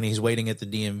he's waiting at the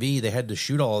DMV. They had to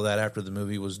shoot all of that after the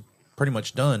movie was pretty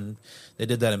much done. They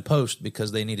did that in post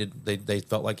because they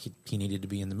felt like he needed to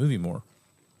be in the movie more.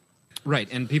 Right,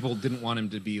 and people didn't want him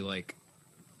to be like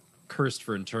cursed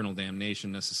for eternal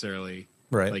damnation necessarily.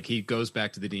 Right. Like he goes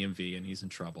back to the DMV and he's in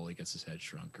trouble. He gets his head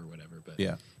shrunk or whatever. But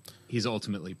Yeah. he's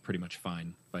ultimately pretty much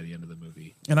fine by the end of the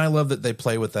movie. And I love that they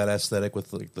play with that aesthetic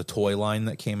with like the toy line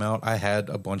that came out. I had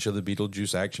a bunch of the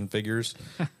Beetlejuice action figures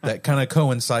that kind of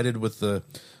coincided with the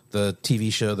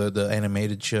TV show, the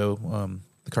animated show,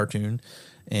 the cartoon.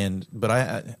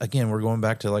 But again, we're going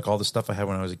back to like all the stuff I had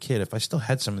when I was a kid. If I still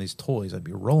had some of these toys, I'd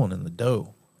be rolling in the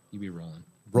dough. You'd be rolling.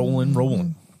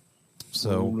 Rolling.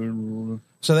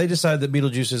 So they decide that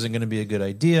Beetlejuice isn't going to be a good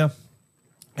idea.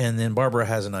 And then Barbara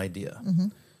has an idea. Mm-hmm.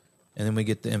 And then we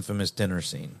get the infamous dinner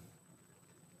scene.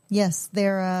 Yes,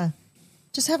 they're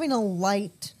just having a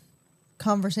light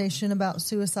conversation about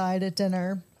suicide at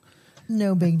dinner.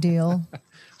 No big deal.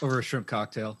 Over a shrimp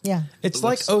cocktail. Yeah. It's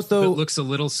like Otho. It looks a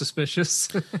little suspicious.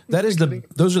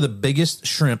 Those are the biggest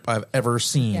shrimp I've ever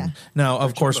seen. Yeah. Now,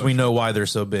 of course, we know why they're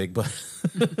so big, but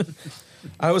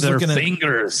I was Their looking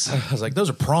fingers. I was like, those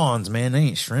are prawns, man. They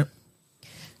ain't shrimp.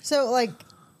 So, like,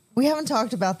 we haven't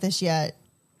talked about this yet,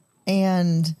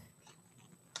 and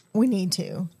we need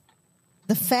to.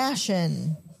 The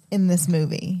fashion in this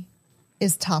movie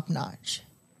is top notch.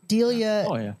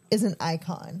 Delia is an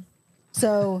icon.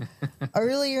 So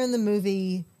earlier in the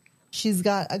movie, she's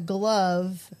got a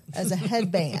glove as a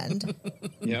headband.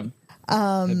 Yep.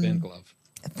 Headband glove.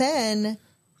 Then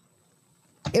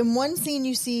in one scene,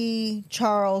 you see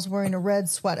Charles wearing a red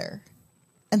sweater.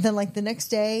 And then like the next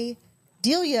day,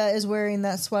 Delia is wearing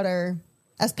that sweater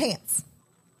as pants.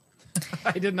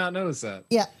 I did not notice that.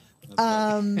 Yeah.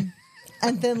 And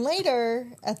then later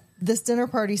at this dinner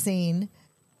party scene,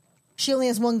 she only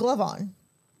has one glove on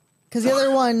because the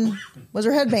other one was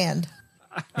her headband.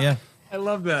 Yeah. I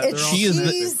love that.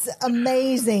 She's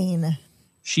amazing.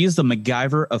 She is the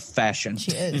MacGyver of fashion.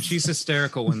 She is. And she's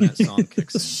hysterical when that song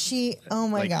kicks in. Oh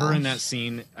my like gosh. her in that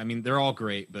scene. I mean, they're all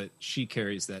great, but she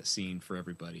carries that scene for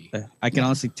everybody. I can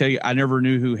honestly tell you, I never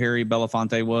knew who Harry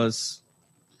Belafonte was.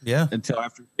 Yeah. Until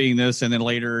after seeing this, and then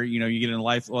later, you know, you get in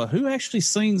life. Well, who actually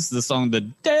sings the song "The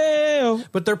Dale"?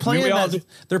 But they're playing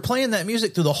they're playing that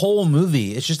music through the whole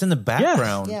movie. It's just in the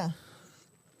background. Yeah.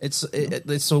 It's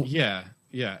so Yeah.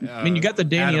 I mean, you got the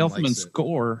Danny Adam Elfman likes it.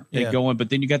 score going, but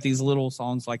then you got these little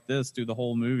songs like this through the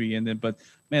whole movie, and then, but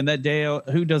man, that Dale,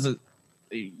 who does it?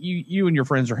 You and your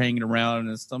friends are hanging around,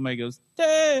 and somebody goes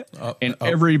Dale, and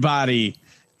everybody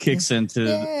kicks into.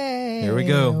 Here we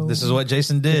go. This is what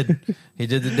Jason did. He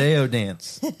did the Deo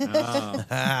dance.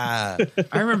 I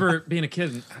remember being a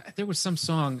kid, and there was some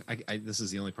song. This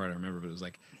is the only part I remember, but it was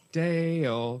like day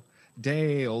old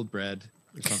bread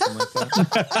or something like that.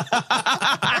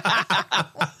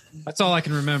 That's all I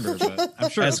can remember. But I'm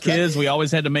sure as kids, we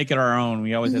always had to make it our own.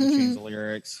 We always had to change the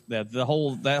lyrics. That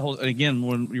whole again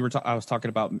when we were I was talking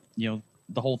about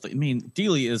the whole thing. I mean,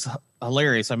 Delia is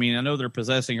hilarious. I mean, I know they're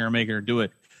possessing her and making her do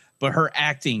it, but her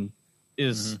acting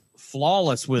is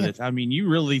flawless with it. I mean, you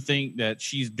really think that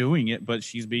she's doing it, but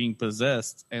she's being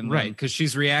possessed, and right, because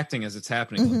she's reacting as it's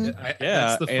happening.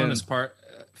 That's the funnest part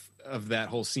of that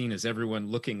whole scene is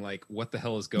everyone looking like, what the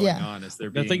hell is going on? As they're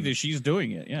I think that she's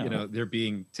doing it. Yeah, they're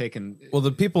being taken. Well,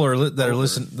 the people that are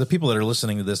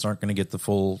listening to this aren't going to get the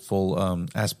full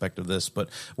aspect of this. But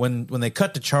when they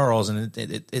cut to Charles and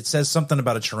it says something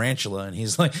about a tarantula, and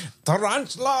he's like,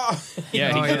 tarantula.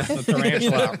 Yeah, the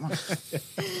tarantula.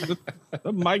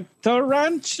 My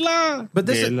tarantula. But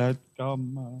this it's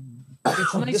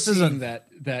nice seeing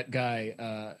that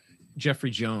guy.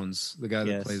 Jeffrey Jones, the guy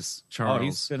that plays Charles. Oh,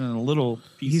 he's been in a little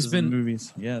pieces of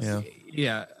movies. Yes.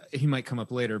 Yeah, he might come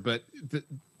up later, but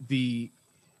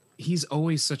he's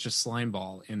always such a slime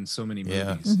ball in so many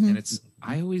movies. And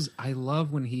I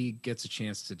love when he gets a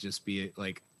chance to just be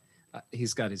like,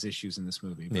 he's got his issues in this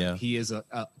movie, but he is a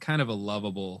kind of a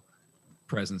lovable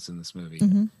presence in this movie.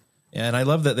 And I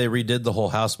love that they redid the whole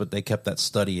house, but they kept that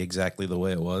study exactly the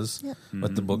way it was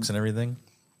with the books and everything.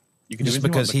 You can Just do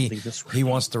because he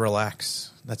wants to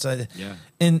relax. That's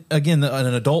and again,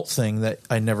 an adult thing that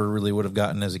I never really would have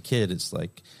gotten as a kid. It's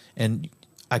like, and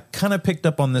I kind of picked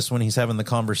up on this when he's having the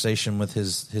conversation with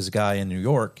his guy in New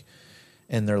York,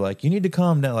 and they're like, "You need to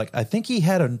calm down." Like, I think he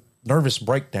had a nervous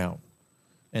breakdown,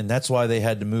 and that's why they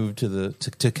had to move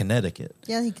to Connecticut.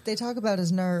 Yeah, they talk about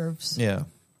his nerves. Yeah.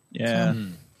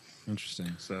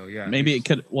 Interesting. So yeah, maybe it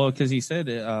could. Well, because he said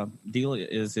Delia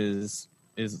is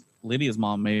Lydia's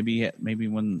mom. Maybe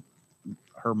when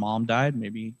her mom died,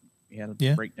 maybe he had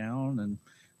a breakdown, and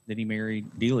then he married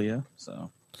Delia. So,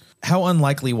 how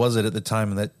unlikely was it at the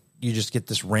time that you just get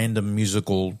this random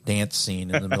musical dance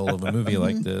scene in the middle of a movie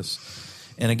like this?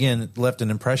 And again, it left an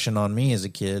impression on me as a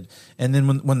kid. And then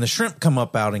when the shrimp come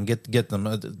up out and get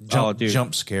them,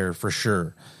 jump scare for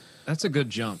sure. That's a good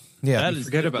jump. Yeah,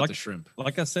 forget about the shrimp.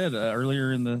 Like I said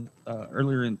earlier in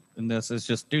this, it's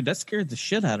just, dude, that scared the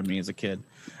shit out of me as a kid.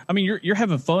 I mean, you're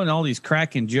having fun, all these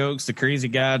cracking jokes, the crazy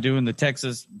guy doing the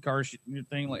Texas car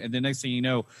thing, like, and the next thing you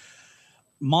know,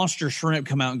 monster shrimp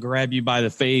come out and grab you by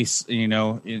the face.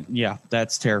 Yeah,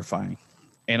 that's terrifying.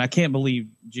 And I can't believe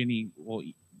Jenny. Well,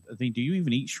 I think, do you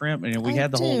even eat shrimp? And we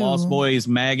had the whole Lost Boys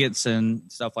maggots and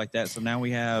stuff like that. So now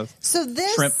we have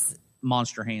shrimp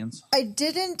monster hands. I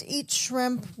didn't eat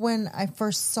shrimp when I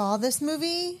first saw this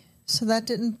movie, so that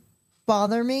didn't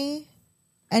bother me.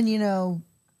 And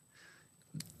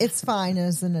it's fine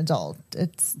as an adult.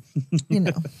 It's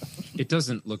it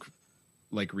doesn't look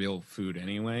like real food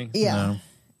anyway. Yeah, no.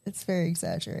 It's very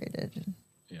exaggerated.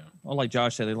 Yeah. Well, like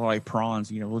Josh said, they look like prawns.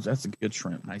 That's a good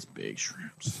shrimp, nice big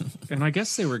shrimps. And I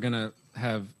guess they were gonna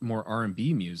have more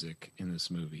R&B music in this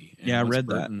movie. And I once read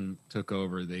Burton took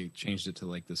over, they changed it to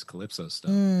like this calypso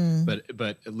stuff.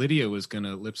 But Lydia was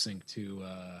gonna lip sync to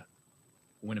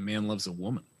 "When a Man Loves a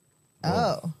Woman."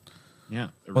 Oh, yeah.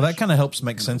 Well, that kind of helps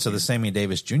make sense of the Sammy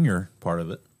Davis Jr. part of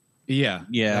it. Yeah,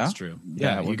 that's true.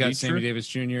 Yeah, you got Sammy true. Davis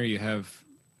Jr. You have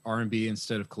R&B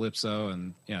instead of calypso,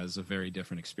 and it's a very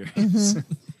different experience.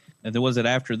 And then was it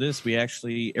after this?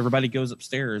 Everybody goes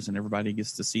upstairs and everybody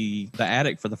gets to see the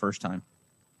attic for the first time.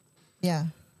 Yeah.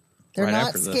 They're Right not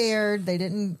after this. scared. They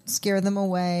didn't scare them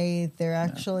away. They're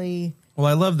actually Well,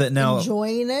 I love that now.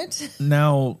 enjoying it.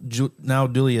 Now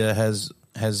Julia has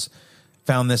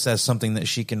found this as something that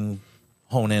she can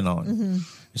hone in on.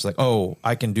 It's like, oh,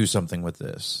 I can do something with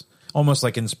this, almost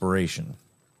like inspiration.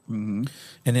 And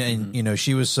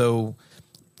she was so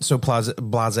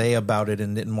blasé about it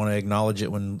and didn't want to acknowledge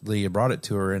it when Leah brought it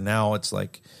to her. And now it's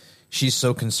like she's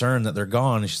so concerned that they're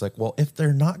gone. And she's like, well, if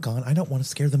they're not gone, I don't want to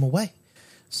scare them away.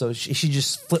 So she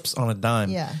just flips on a dime.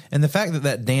 Yeah. And the fact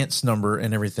that dance number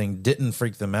and everything didn't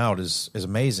freak them out is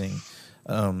amazing.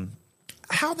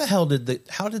 How the hell did the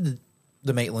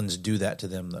Maitlands do that to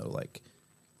them though? Like,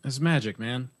 it's magic,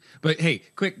 man. But hey,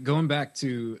 quick, going back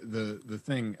to the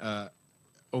thing,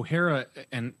 O'Hara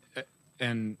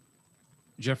and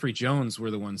Jeffrey Jones were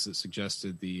the ones that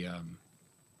suggested the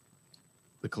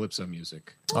calypso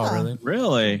music. oh, really?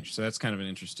 Really? So that's kind of an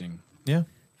interesting Yeah.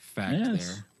 fact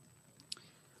there.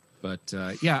 But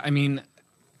I mean,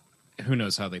 who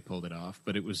knows how they pulled it off?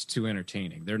 But it was too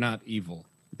entertaining. They're not evil.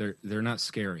 They're not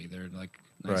scary. They're like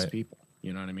nice people.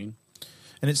 You know what I mean?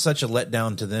 And it's such a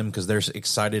letdown to them because they're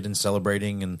excited and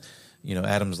celebrating, and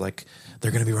Adam's like, they're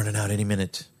going to be running out any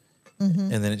minute.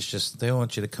 And then it's just, they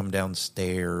want you to come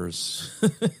downstairs.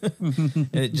 And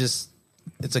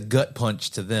it's a gut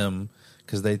punch to them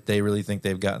because they really think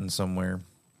they've gotten somewhere.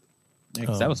 Yeah,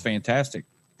 'cause that was fantastic.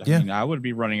 I mean, I would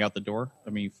be running out the door. I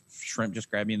mean, Shrimp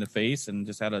just grabbed me in the face and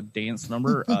just had a dance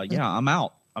number. I'm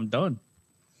out. I'm done.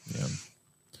 Yeah.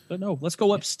 But no, let's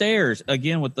go upstairs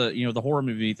again with the the horror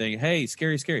movie thing. Hey,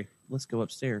 scary. Let's go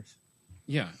upstairs.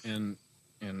 Yeah, and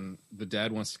the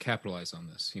dad wants to capitalize on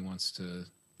this. He wants to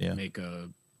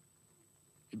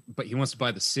but he wants to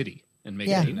buy the city and make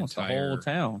it an the entire whole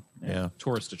town. Yeah.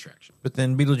 tourist attraction. But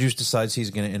then Beetlejuice decides he's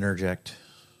going to interject.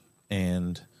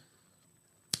 And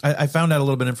I found out a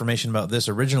little bit of information about this.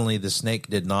 Originally, the snake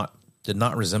did not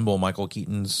resemble Michael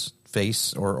Keaton's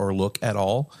face or look at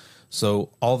all. So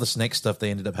all the snake stuff, they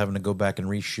ended up having to go back and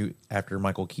reshoot after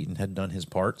Michael Keaton had done his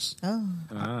parts. Oh.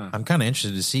 I'm kind of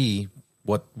interested to see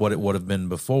what it would have been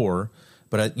before.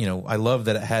 But I love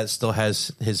that it still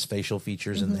has his facial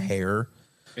features and the hair,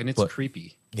 and it's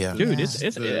creepy. Yeah, dude, it's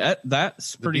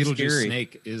that's pretty the Beetlejuice scary.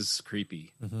 Snake is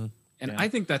creepy, and I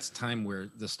think that's time where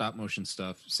the stop motion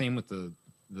stuff. Same with the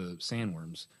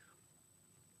sandworms.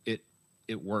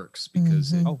 it works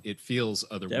because Mm-hmm. it feels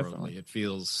otherworldly. Definitely. It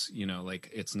feels,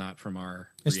 like it's not from our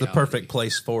It's reality. the perfect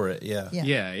place for it. Yeah.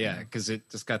 Yeah, because it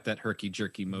just got that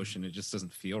herky-jerky motion. It just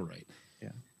doesn't feel right. Yeah.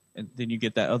 And then you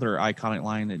get that other iconic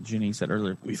line that Jenny said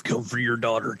earlier. We've come for your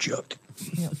daughter, Chuck.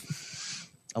 Yep.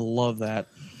 I love that.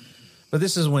 But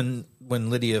this is when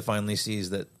Lydia finally sees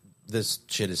that this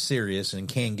shit is serious and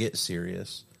can get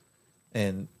serious.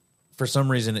 And for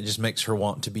some reason, it just makes her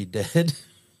want to be dead.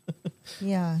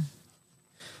 Yeah.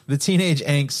 The teenage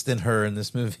angst in her in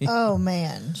this movie. Oh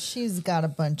man, she's got a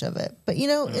bunch of it. But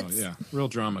it's real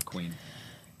drama queen.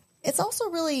 It's also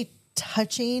really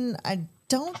touching. I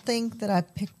don't think that I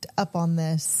picked up on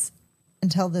this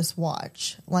until this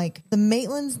watch. Like the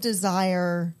Maitlands'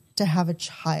 desire to have a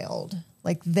child.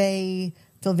 Like they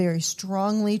feel very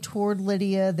strongly toward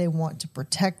Lydia. They want to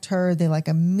protect her. They like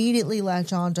immediately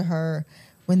latch on to her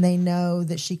when they know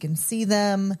that she can see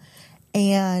them,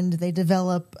 and they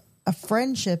develop a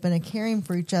friendship and a caring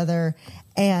for each other.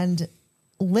 And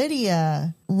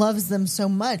Lydia loves them so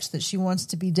much that she wants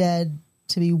to be dead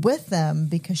to be with them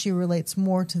because she relates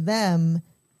more to them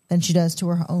than she does to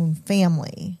her own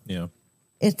family. Yeah.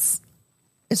 It's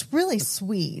really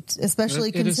sweet, especially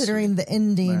It is considering sweet. the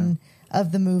ending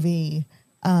of the movie.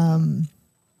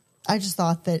 I just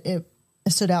thought that it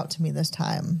stood out to me this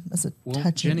time as a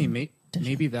touching. Jenny,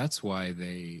 maybe that's why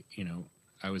they,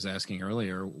 I was asking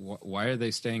earlier, why are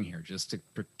they staying here? Just to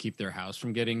keep their house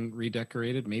from getting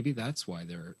redecorated? Maybe that's why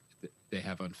they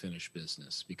have unfinished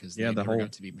business, because they never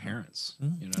got to be parents.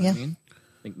 You know what I mean?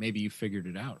 I think maybe you figured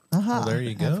it out. Well, there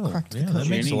you go. Yeah, that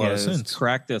makes Jenny a lot of has sense.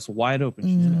 cracked this wide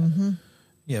open.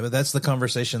 Yeah, but that's the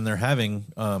conversation they're having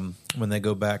when they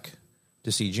go back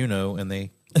to see Juno, and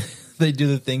they they do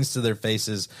the things to their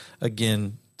faces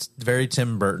again. It's very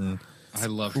Tim Burton. I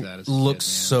love that. As a Looks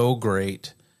kid, man. so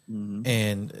great.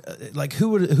 And like who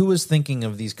was thinking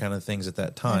of these kind of things at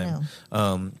that time?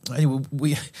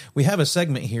 We have a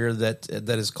segment here that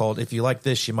is called "If You Like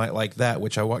This, You Might Like That,"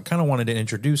 which I kind of wanted to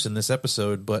introduce in this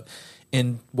episode. But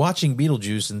in watching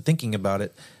Beetlejuice and thinking about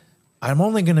it, I'm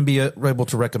only going to be able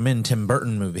to recommend Tim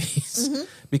Burton movies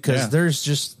because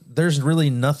there's really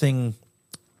nothing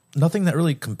that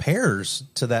really compares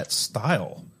to that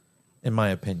style, in my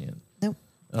opinion. Nope,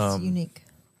 it's unique.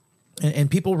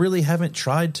 And people really haven't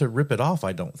tried to rip it off,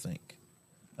 I don't think.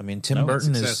 I mean, Tim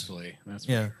Burton successfully. That's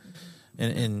for sure.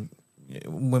 And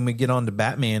when we get on to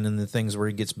Batman and the things where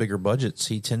he gets bigger budgets,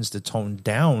 he tends to tone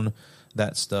down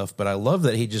that stuff. But I love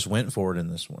that he just went for it in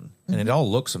this one, and it all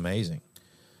looks amazing.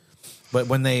 But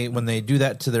when they do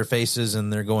that to their faces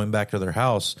and they're going back to their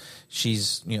house,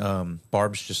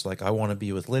 Barb's just like, I want to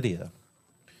be with Lydia,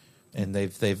 and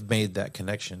they've made that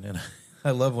connection. And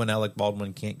I love when Alec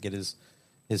Baldwin can't get his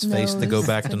face to go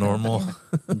back to normal.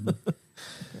 And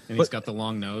he's got the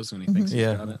long nose when he thinks he's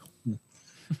got it.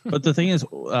 But the thing is,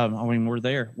 we're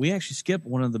there. We actually skipped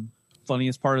one of the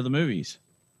funniest part of the movies,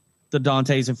 the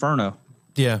Dante's Inferno.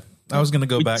 Yeah, I was going to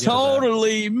go back.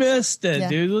 Totally missed it, Yeah.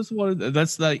 dude.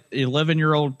 That's the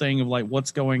 11-year-old thing of like,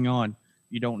 what's going on?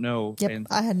 You don't know. Yep, And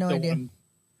I had no idea.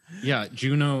 Yeah,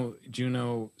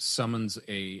 Juno summons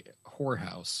a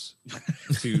whorehouse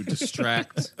to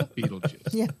distract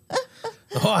Beetlejuice. Yeah.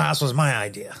 The whole house was my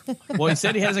idea. Well, he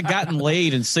said he hasn't gotten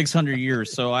laid in 600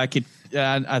 years, so I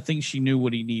think she knew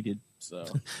what he needed. So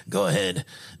Go ahead,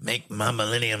 make my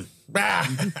millennium.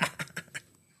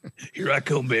 Here I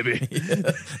come, baby.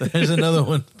 There's another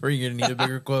one where you're gonna need a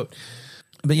bigger quote.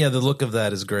 But yeah, the look of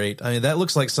that is great. I mean, that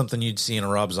looks like something you'd see in a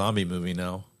Rob Zombie movie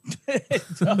now. it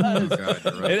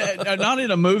does. Not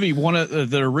in a movie. One of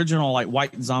the original like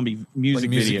White Zombie music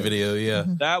video. Yeah.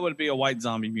 That would be a White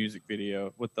Zombie music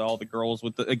video with all the girls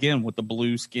with the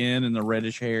blue skin and the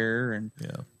reddish hair and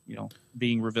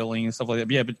being revealing and stuff like that.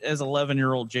 But yeah, but as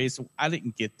 11-year-old Jason, I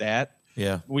didn't get that.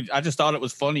 Yeah. I just thought it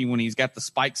was funny when he's got the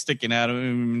spike sticking out of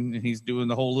him and he's doing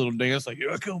the whole little dance like,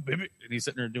 here I go, baby. And he's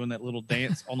sitting there doing that little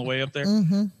dance on the way up there.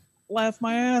 Laugh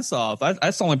my ass off.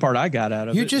 That's the only part I got out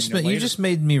of it. You just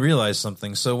made me realize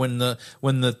something. So when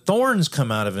the thorns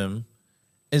come out of him,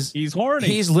 he's horny.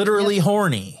 He's literally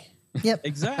horny. Yep.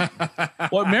 Exactly.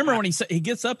 Well, remember when he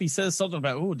gets up, he says something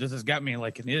about, "Oh, this has got me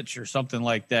like an itch" or something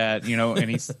like that, and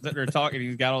he's sitting there talking.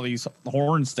 He's got all these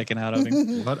horns sticking out of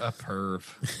him. What a perv!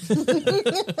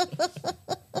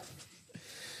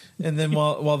 And then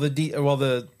while the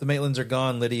Maitlands are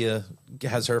gone, Lydia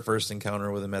has her first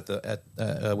encounter with him with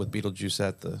Beetlejuice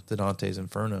at the Dante's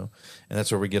Inferno, and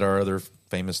that's where we get our other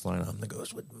famous line: "I'm the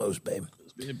ghost with the most, babe."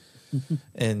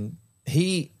 And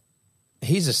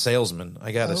he's a salesman,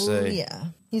 I gotta say. Yeah,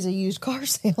 he's a used car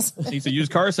salesman. He's a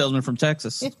used car salesman from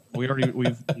Texas.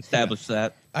 We've established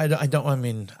that.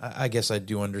 I guess I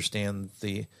do understand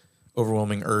the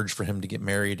overwhelming urge for him to get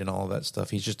married and all of that stuff.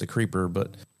 He's just a creeper.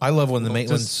 But I love when the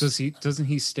Maitlands doesn't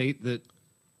he state that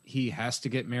he has to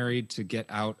get married to get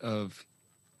out of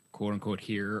quote unquote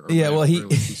here? Or yeah, well,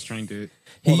 he's trying to.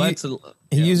 He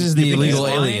uses the You think he's illegal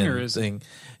lying, alien or is- thing.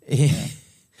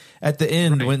 At the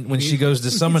end, when she goes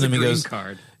to summon him, he goes,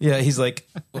 card. "Yeah." He's like,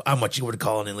 well, "I'm what you would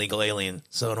call an illegal alien.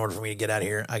 So in order for me to get out of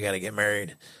here, I got to get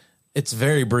married." It's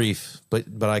very brief, but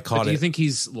I caught it. Do you think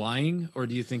he's lying, or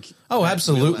do you think? Oh, that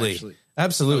absolutely, Will actually-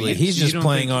 absolutely. Oh, He's so you just don't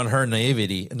playing think- on her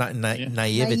naivety,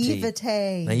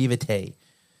 naivete.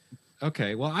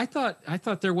 Okay, well, I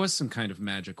thought there was some kind of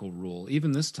magical rule,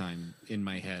 even this time in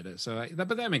my head. So,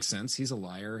 but that makes sense. He's a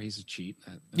liar. He's a cheat.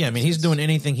 That Yeah, I mean, makes he's sense. doing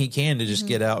anything he can to just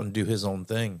get out and do his own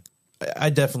thing.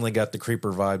 I definitely got the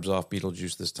creeper vibes off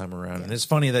Beetlejuice this time around. And it's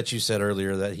funny that you said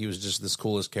earlier that he was just this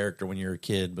coolest character when you were a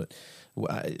kid. But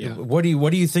what do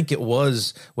you think it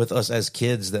was with us as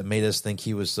kids that made us think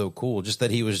he was so cool? Just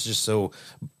that he was just so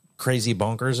crazy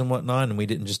bonkers and whatnot, and we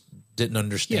didn't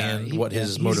understand what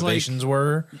his motivations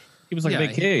were. He was like a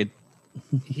big kid.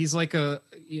 He's like a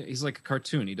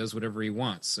cartoon. He does whatever he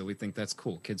wants, so we think that's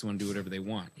cool. Kids want to do whatever they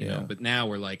want, you know. But now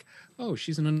we're like, oh,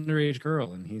 she's an underage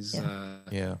girl, and he's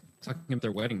talking about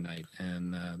their wedding night,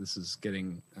 and this is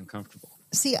getting uncomfortable.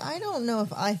 See, I don't know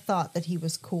if I thought that he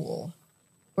was cool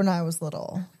when I was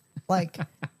little. Like,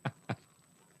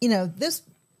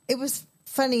 it was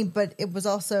funny, but it was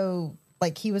also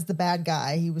like he was the bad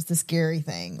guy. He was the scary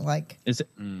thing. Like, is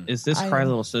this Cry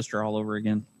Little Sister all over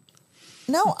again?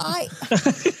 No,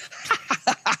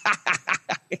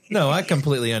 No, I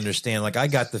completely understand. Like, I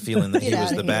got the feeling that he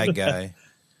was the bad guy.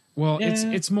 Well,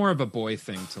 it's more of a boy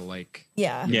thing to like,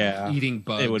 eating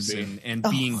bugs and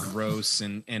being gross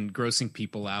and grossing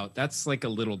people out. That's like a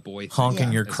little boy thing.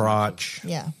 Honking your crotch.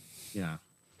 Yeah.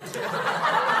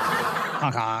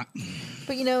 But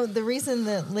the reason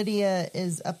that Lydia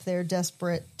is up there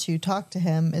desperate to talk to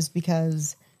him is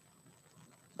because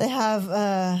they have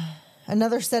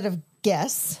another set of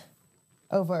guests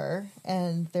over,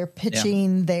 and they're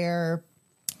pitching their,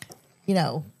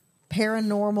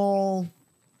 paranormal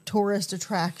tourist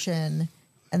attraction,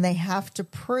 and they have to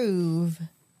prove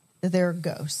that they're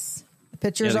ghosts. The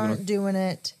pictures aren't doing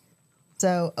it,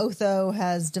 so Otho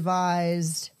has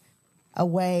devised a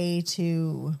way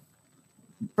to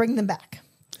bring them back,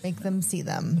 make them see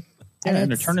them.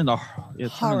 And they're turning the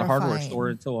hardware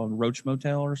store into a roach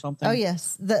motel or something. Oh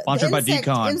yes, sponsored by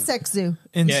Decon. Insect Zoo.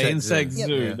 Insect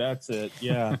Zoo. Yep. That's it.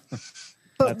 Yeah.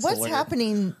 But what's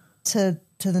happening to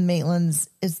the Maitlands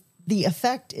is the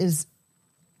effect is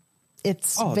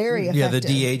very effective. Yeah, the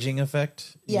de-aging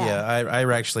effect. Yeah. I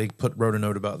actually wrote a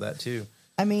note about that too.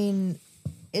 I mean,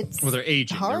 they're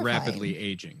aging. horrifying. They're rapidly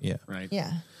aging. Yeah. Right.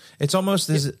 Yeah. It's almost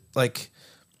as like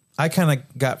I kind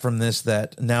of got from this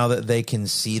that now that they can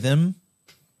see them,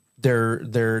 they're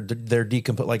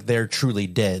decomposed, like they're truly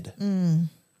dead.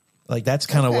 Like that's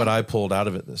kind of what I pulled out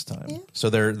of it this time. Yeah. So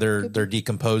they're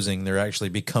decomposing. They're actually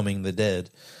becoming the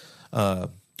dead,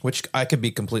 which I could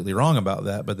be completely wrong about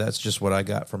that, but that's just what I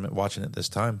got from it watching it this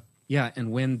time. Yeah,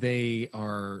 and when they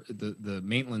are the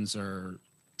Maitlands are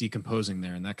decomposing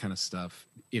there and that kind of stuff,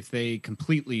 if they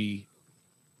completely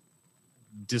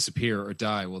disappear or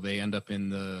die, will they end up in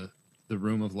the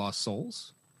room of lost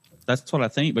souls? That's what I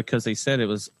think, because they said it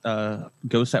was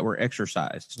ghosts that were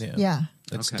exorcised. Yeah.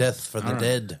 It's death for the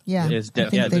dead. Yeah. It's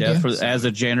death. Yeah, death for, as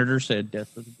the janitor said, death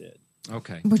for the dead.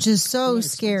 Okay. Which is so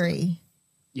scary.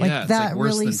 Yeah, that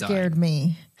really scared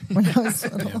me when I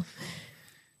was little.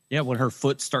 Yeah, when her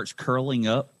foot starts curling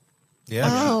up. Yeah.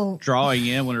 Oh. Drawing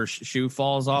in when her shoe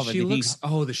falls off. She looks.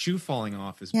 The shoe falling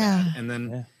off is bad, and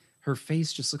then her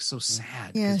face just looks so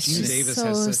sad. Yeah, Gina Davis so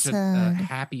has such a sad.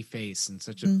 happy face and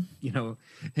such a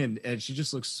and she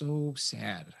just looks so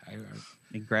sad.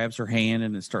 He grabs her hand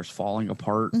and it starts falling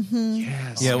apart.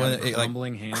 Yes, Yeah, when it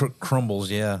crumbling hand. crumbles.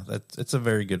 Yeah, it's a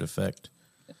very good effect.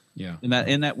 Yeah,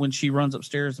 and that when she runs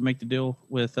upstairs to make the deal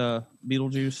with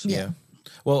Beetlejuice. Yeah.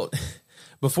 Well,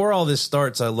 before all this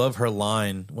starts, I love her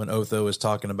line when Otho is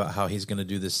talking about how he's going to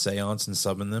do this seance and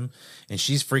summon them, and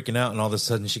she's freaking out, and all of a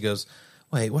sudden she goes,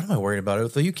 "Wait, what am I worried about,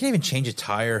 Otho? You can't even change a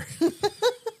tire."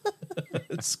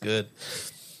 It's good.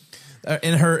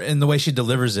 And the way she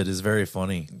delivers it is very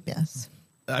funny. Yes.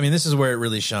 I mean, this is where it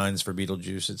really shines for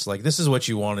Beetlejuice. It's like, this is what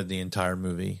you wanted the entire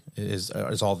movie is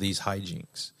all these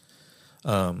hijinks.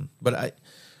 But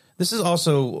this is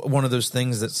also one of those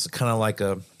things that's kind of like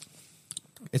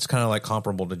it's kind of like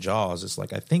comparable to Jaws. It's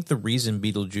like, I think the reason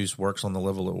Beetlejuice works on the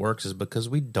level it works is because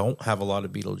we don't have a lot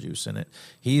of Beetlejuice in it.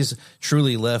 He's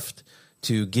truly left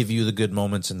to give you the good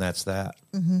moments, and that's that.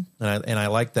 Mm-hmm. And I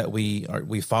like that we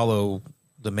follow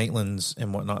the Maitlands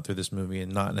and whatnot through this movie,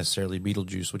 and not necessarily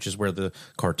Beetlejuice, which is where the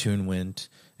cartoon went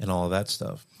and all of that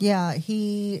stuff. Yeah,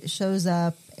 he shows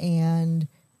up and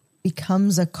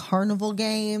becomes a carnival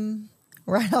game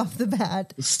right off the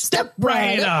bat. Step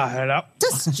right up.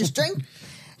 Just your string.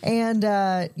 And,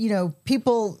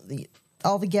 people,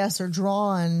 all the guests are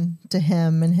drawn to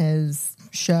him and his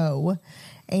show.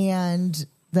 And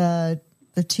the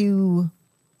two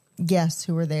guests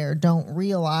who are there don't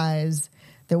realize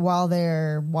that while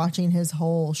they're watching his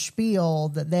whole spiel,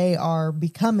 that they are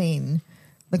becoming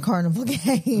the carnival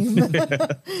game.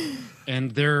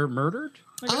 And they're murdered?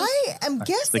 I am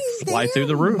guessing they fly they're through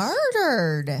the roof.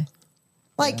 Murdered.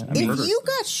 Like, if murdered. you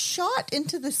got shot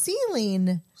into the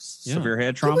ceiling, Severe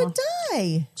head you trauma. would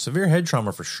die. Severe head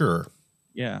trauma for sure.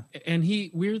 Yeah. And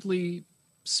he weirdly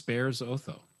spares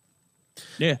Otho.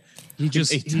 Yeah. He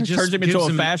just turns him into gives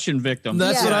a fashion victim.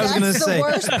 That's what I was going to That's say. the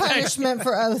worst punishment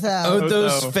for Otho.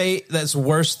 Otho's fate that's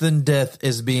worse than death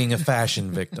is being a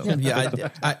fashion victim. Yeah,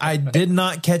 I did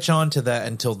not catch on to that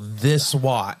until this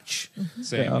watch.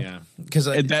 Same, yeah. Because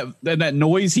that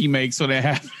noise he makes when it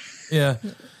happens. yeah.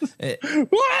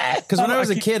 Because when I was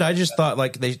a kid, I just thought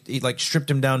like he stripped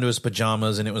him down to his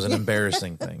pajamas and it was an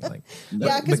embarrassing thing. Like,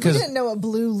 Yeah, because we didn't know what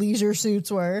blue leisure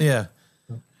suits were. Yeah.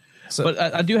 So,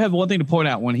 But I do have one thing to point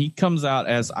out. When he comes out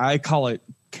as, I call it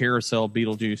Carousel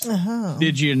Beetlejuice,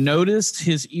 did you notice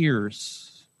his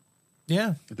ears?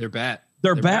 Yeah. They're bat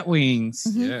wings.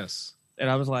 Yes. And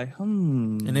I was like,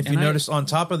 And if you notice on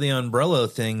top of the umbrella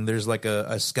thing, there's like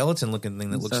a skeleton looking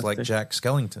thing that looks like Jack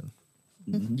Skellington.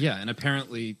 Yeah, and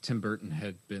apparently Tim Burton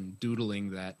had been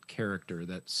doodling that character,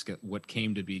 what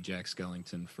came to be Jack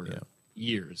Skellington for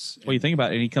years. Well, you think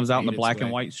about it, and he comes out in the made its black and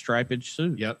way. white striped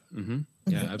suit. Yep. Mm-hmm.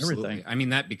 Yeah, absolutely. Everything. I mean,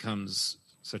 that becomes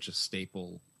such a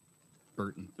staple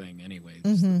Burton thing anyway,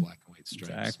 just the black and white stripes.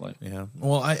 Exactly. Yeah.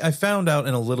 Well, I found out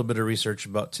in a little bit of research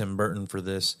about Tim Burton for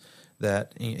this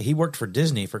that he worked for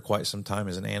Disney for quite some time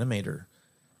as an animator.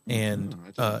 And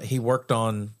he worked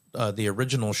on the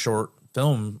original short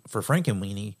film for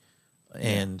Frankenweenie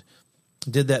and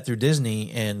did that through Disney.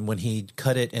 And when he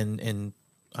cut it and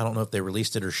I don't know if they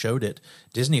released it or showed it,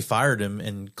 Disney fired him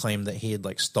and claimed that he had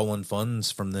like stolen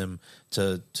funds from them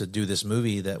to do this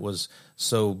movie that was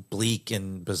so bleak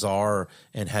and bizarre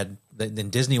and then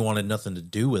Disney wanted nothing to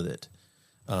do with it.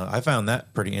 I found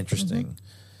that pretty interesting.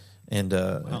 And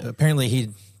apparently he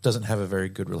doesn't have a very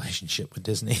good relationship with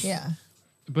Disney. Yeah.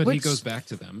 But he goes back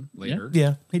to them later.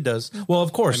 Yeah, he does. Well,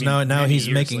 of course, now many he's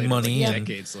years making later, money. like And,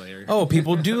 decades later. oh,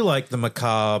 people do like the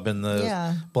macabre and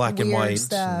the black and weird white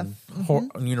stuff.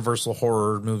 and Universal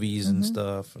horror movies and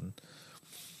stuff.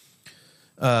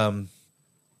 And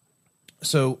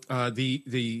so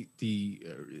the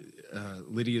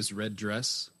Lydia's red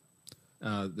dress.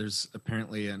 There's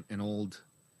apparently an old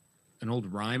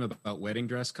rhyme about wedding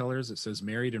dress colors. It says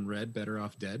 "married in red, better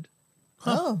off dead."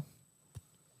 Oh.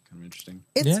 Kind of interesting.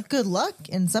 It's good luck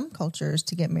in some cultures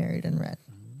to get married in red.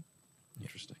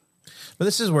 Interesting. But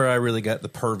this is where I really got the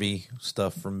pervy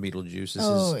stuff from Beetlejuice.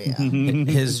 This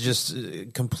is his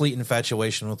just complete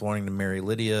infatuation with wanting to marry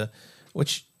Lydia,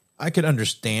 which I could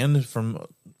understand from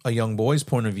a young boy's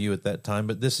point of view at that time.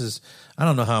 But this is, I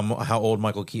don't know how old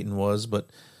Michael Keaton was, but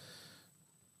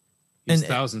He's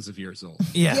thousands of years old.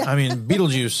 Yeah, I mean,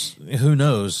 Beetlejuice, who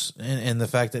knows? And the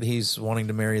fact that he's wanting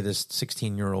to marry this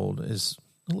 16-year-old is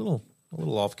a little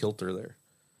off kilter there.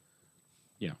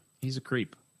 Yeah, he's a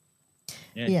creep.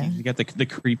 Yeah. He got the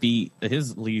creepy,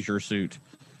 his leisure suit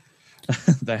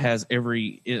that has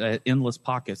every endless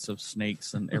pockets of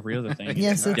snakes and every other thing.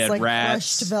 Yes, it's dead like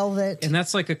rats. crushed velvet. And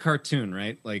that's like a cartoon,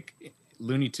 right? Like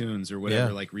Looney Tunes or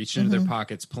whatever, like reaching into their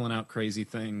pockets, pulling out crazy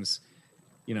things.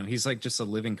 You know, he's like just a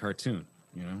living cartoon,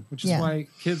 which is why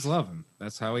kids love him.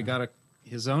 That's how he got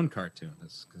his own cartoon,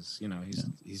 because,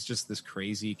 he's just this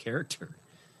crazy character.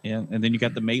 Yeah, and then you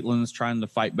got the Maitlands trying to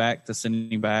fight back to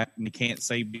send him back, and he can't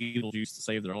save Beetlejuice to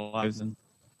save their lives. And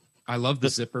I love the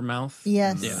zipper mouth.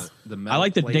 Yes. I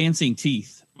like the dancing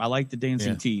teeth. I like the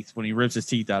dancing teeth when he rips his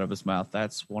teeth out of his mouth.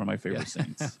 That's one of my favorite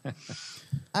scenes.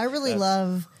 I really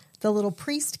love the little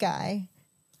priest guy.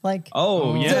 Like,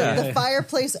 the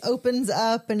fireplace opens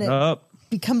up and it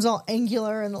becomes all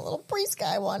angular, and the little priest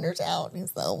guy wanders out, and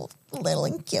he's so little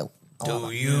and cute.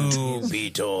 Do you,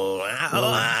 Beetle?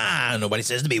 Nobody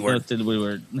says the B word.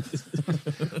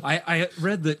 I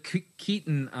read that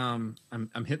Keaton.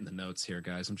 I'm hitting the notes here,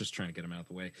 guys. I'm just trying to get them out of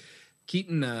the way.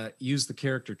 Keaton used the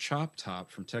character Chop Top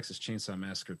from Texas Chainsaw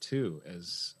Massacre 2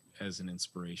 as an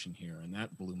inspiration here, and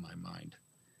that blew my mind.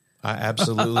 I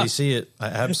absolutely see it. I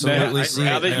absolutely see it.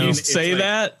 Now that you say like,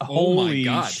 that, oh my holy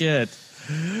God. shit.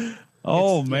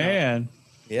 Oh, man.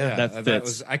 That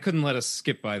fits. I couldn't let us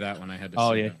skip by that one. I had to.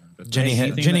 Oh see yeah, that one, but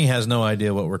Jenny has no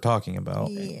idea what we're talking about.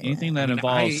 anything that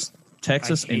involves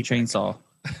Texas and chainsaw.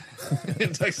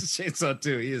 And Texas Chainsaw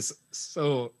 2. He is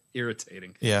so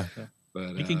irritating. Yeah.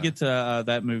 But You can get to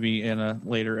that movie in a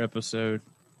later episode.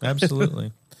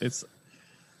 Absolutely. It's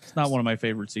not one of my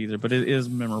favorites either, but it is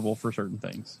memorable for certain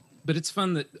things. But it's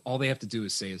fun that all they have to do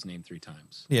is say his name 3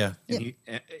 times. Yeah. And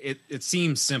it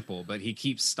seems simple, but he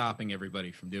keeps stopping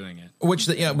everybody from doing it. Which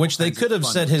they could have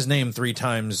said his name 3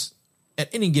 times at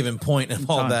any given point and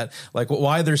all that. Like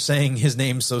why they're saying his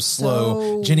name so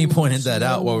slow. Jenny pointed that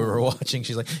out while we were watching.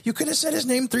 She's like, you could have said his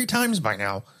name 3 times by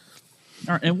now.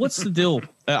 All right, and what's the deal?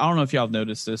 I don't know if y'all have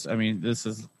noticed this. I mean, I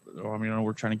know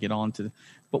we're trying to get on to,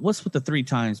 but what's with the 3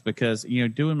 times? Because,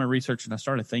 doing my research and I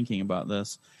started thinking about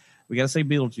this, we got to say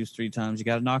Beetlejuice 3 times. You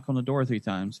got to knock on the door 3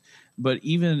 times. But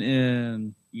even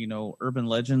in, urban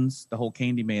legends, the whole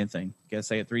Candyman thing, you got to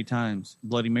say it 3 times.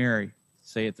 Bloody Mary,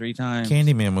 say it 3 times.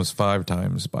 Candyman was 5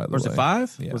 times, by the way. Was it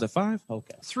 5? Yeah. Was it 5?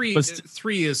 Okay.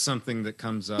 3 is something that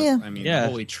comes up. Yeah. I mean, the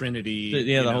Holy Trinity.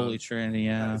 The Holy Trinity,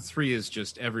 yeah. 3 is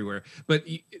just everywhere. But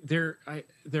there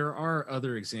are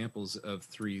other examples of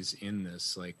 3s in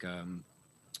this. Like,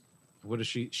 what does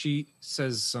she? She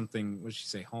says something. What does she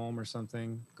say? Home or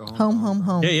something? Go home.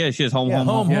 Home. Yeah. She has home.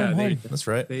 That's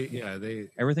right.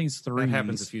 Everything's 3. That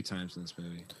happens a few times in this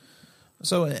movie.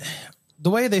 So the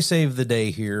way they save the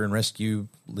day here and rescue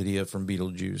Lydia from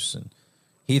Beetlejuice, and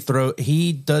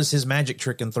he does his magic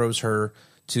trick and throws her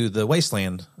to the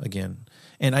wasteland again.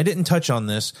 And I didn't touch on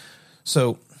this.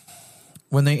 So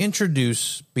when they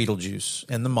introduce Beetlejuice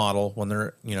and the model, when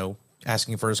they're,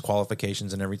 asking for his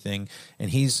qualifications and everything,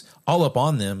 and he's all up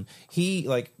on them, he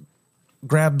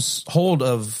grabs hold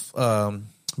of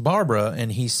Barbara,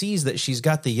 and he sees that she's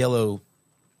got the yellow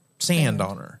sand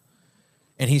on her.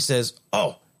 And he says,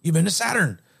 "Oh, you've been to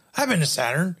Saturn. I've been to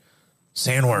Saturn.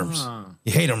 Sandworms.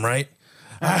 You hate them, right?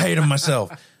 I hate them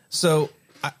myself." So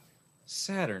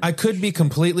Saturn. I could be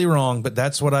completely wrong, but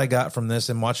that's what I got from this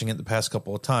and watching it the past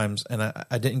couple of times. And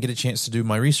I didn't get a chance to do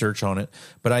my research on it.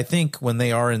 But I think when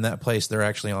they are in that place, they're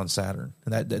actually on Saturn.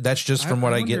 And that's just from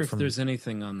what I get from. If there's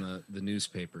anything on the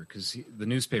newspaper, because the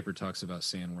newspaper talks about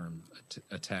sandworm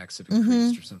attacks have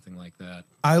increased or something like that.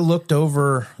 I looked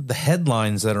over the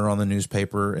headlines that are on the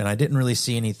newspaper, and I didn't really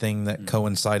see anything that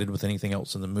coincided with anything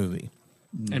else in the movie.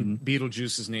 And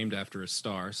Beetlejuice is named after a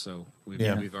star, so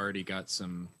we've already got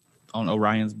some on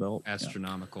Orion's belt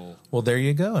astronomical. Well, there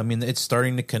you go. I mean, it's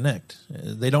starting to connect.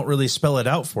 They don't really spell it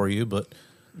out for you, but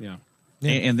yeah.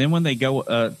 And then when they go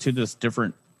to this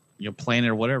different planet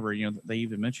or whatever, they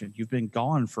even mentioned you've been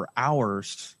gone for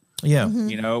hours. Yeah.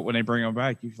 When they bring them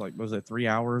back, you was it 3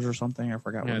 hours or something? I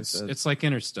forgot what it said. It's like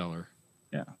Interstellar.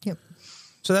 Yeah. Yep.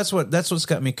 So that's what's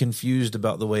got me confused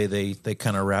about the way they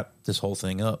kind of wrap this whole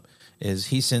thing up. Is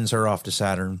he sends her off to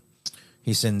Saturn,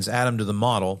 he sends Adam to the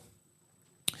model.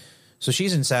 So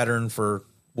she's in Saturn for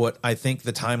what I think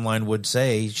the timeline would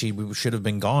say she should have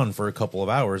been gone for a couple of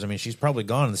hours. I mean, she's probably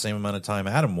gone in the same amount of time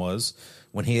Adam was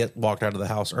when he had walked out of the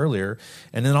house earlier.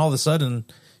 And then all of a sudden,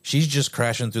 she's just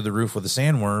crashing through the roof with a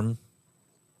sandworm.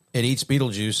 It eats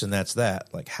Beetlejuice, and that's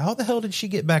that. Like, how the hell did she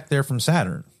get back there from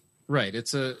Saturn? Right.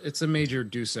 It's a major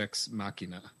Deus Ex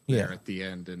Machina there at the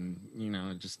end. And,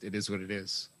 it is what it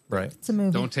is. Right. It's a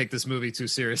movie. Don't take this movie too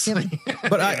seriously. Yep.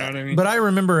 But you know what I mean? But I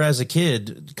remember as a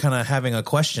kid kind of having a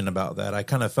question about that. I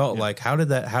kind of felt like, how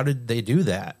did they do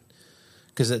that?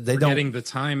 Because they Forgetting the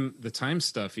time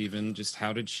stuff. Even just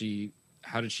how did she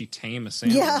tame a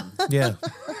sandworm?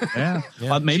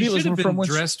 Yeah. Maybe it was have from been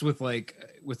dressed with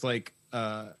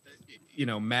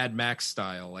Mad Max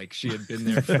style, like she had been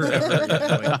there forever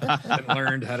and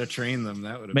learned how to train them.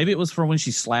 That would have maybe it was from when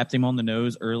she slapped him on the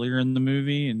nose earlier in the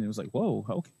movie, and it was like, "Whoa,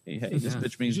 okay, hey, this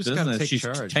bitch means business." She's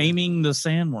taming the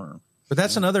sandworm. But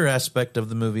that's another aspect of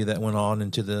the movie that went on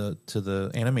into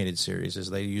the animated series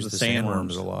is they used the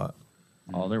sandworms a lot.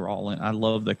 Oh, they were all in. I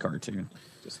love the cartoon.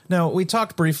 Now, we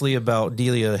talked briefly about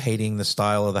Delia hating the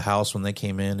style of the house when they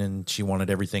came in, and she wanted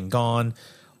everything gone.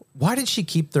 Why did she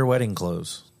keep their wedding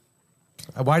clothes?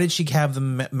 Why did she have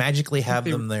them magically have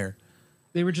them there?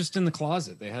 They were just in the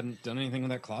closet. They hadn't done anything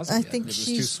with that closet. I think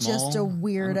she's just a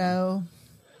weirdo.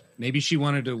 Maybe she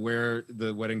wanted to wear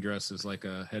the wedding dress as like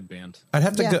a headband. I'd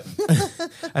have to go.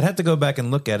 I'd have to go back and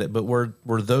look at it. But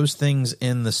were those things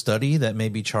in the study that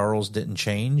maybe Charles didn't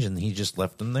change and he just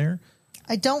left them there?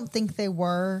 I don't think they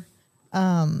were.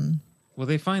 Well,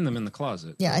 they find them in the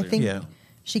closet. Yeah, I think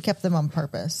she kept them on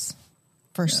purpose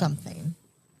for something.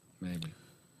 Maybe.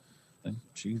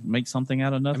 She makes something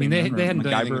out of nothing. I mean, they hadn't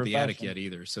done anything with the attic yet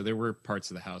either, so there were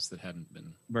parts of the house that hadn't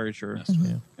been very true.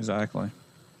 Yeah. Exactly.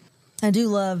 I do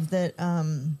love that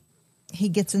he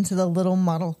gets into the little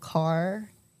model car.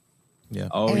 Yeah.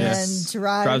 Oh, and yes.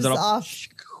 drives off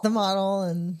the model,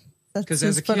 and because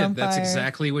as a kid, that's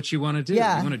exactly what you want to do.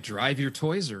 Yeah. You want to drive your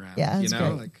toys around. Yeah, you it's know,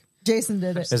 great. like Jason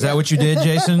did it. Is that what you did,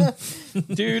 Jason?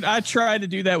 Dude, I tried to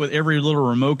do that with every little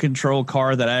remote control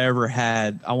car that I ever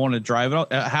had. I want to drive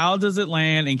it. How does it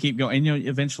land and keep going? And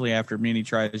eventually, after many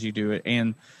tries, you do it.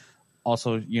 And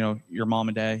also, your mom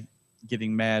and dad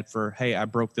getting mad for, hey, I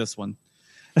broke this one.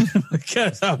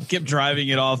 Because I kept driving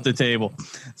it off the table.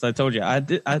 So I told you,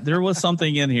 there was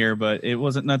something in here, but it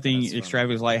wasn't nothing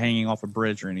extravagant like hanging off a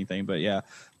bridge or anything. But yeah,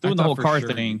 doing the whole car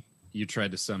thing. You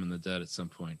tried to summon the dead at some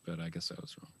point, but I guess I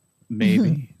was wrong.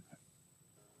 Maybe.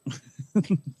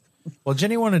 Well,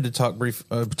 Jenny wanted to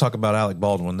talk about Alec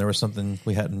Baldwin. There was something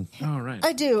we hadn't. Oh, right.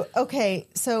 I do. Okay,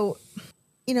 so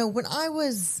when I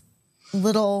was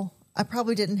little, I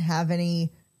probably didn't have any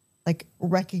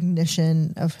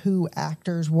recognition of who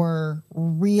actors were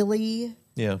really.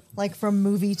 Yeah. Like from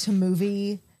movie to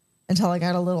movie until I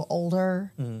got a little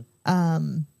older.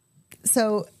 Mm-hmm.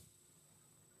 So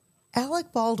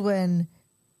Alec Baldwin,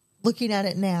 looking at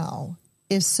it now,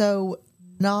 is so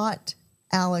not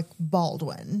Alec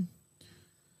Baldwin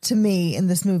to me in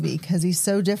this movie because he's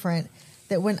so different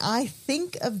that when I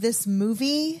think of this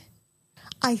movie,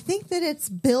 I think that it's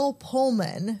Bill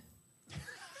Pullman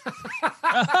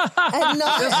and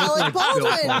not Alec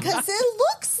Baldwin because it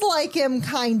looks like him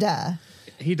kinda.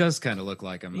 He does kind of look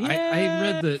like him. Yeah. I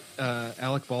read that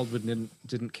Alec Baldwin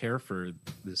didn't care for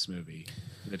this movie,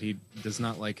 that he does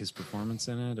not like his performance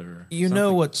in it, or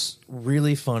know what's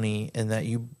really funny, and that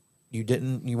you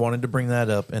wanted to bring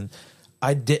that up, and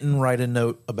I didn't write a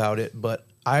note about it, but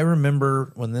I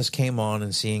remember when this came on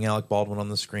and seeing Alec Baldwin on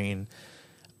the screen.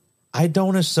 I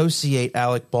don't associate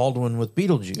Alec Baldwin with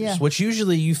Beetlejuice, which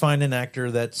usually you find an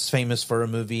actor that's famous for a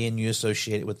movie and you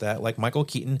associate it with that, like Michael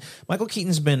Keaton. Michael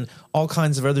Keaton's been all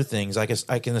kinds of other things. I guess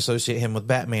I can associate him with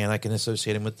Batman. I can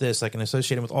associate him with this. I can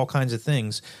associate him with all kinds of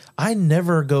things. I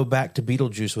never go back to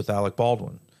Beetlejuice with Alec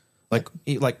Baldwin. Like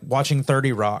watching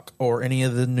 30 Rock or any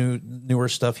of the newer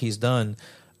stuff he's done.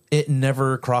 It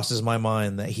never crosses my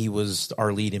mind that he was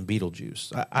our lead in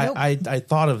Beetlejuice. I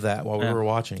thought of that while we were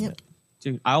watching it.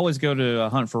 Dude, I always go to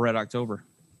Hunt for Red October.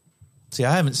 See,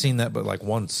 I haven't seen that, but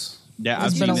once. Yeah,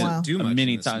 It's I've been seen a while. it do much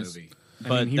many in this times. movie.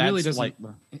 But he that's really doesn't.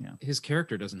 yeah. His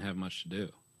character doesn't have much to do.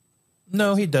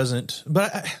 No, he doesn't.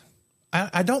 But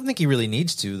I don't think he really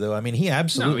needs to, though. I mean, he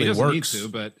absolutely he doesn't works. need to,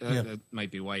 but that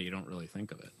might be why you don't really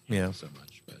think of it. So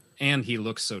much. But and he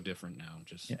looks so different now.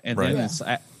 Just And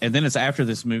then it's after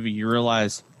this movie you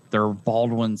realize there are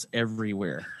Baldwins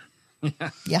everywhere.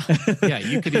 Yeah. Yeah,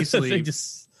 you could easily They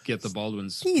just get the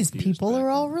Baldwins. These confused people back are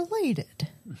then. all related.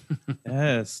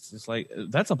 Yes, it's like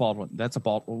that's a Baldwin. That's a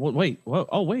Baldwin. Wait, whoa,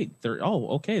 oh wait, they're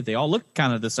okay. They all look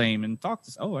kind of the same and talk.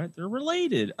 Right, they're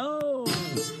related. Oh,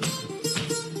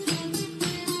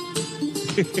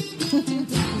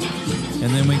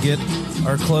 And then we get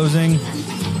our closing.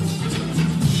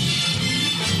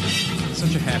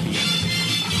 Such a happy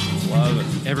ending. Love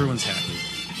it. Everyone's happy.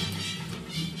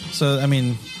 So, I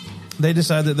mean, they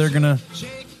decide that they're going to,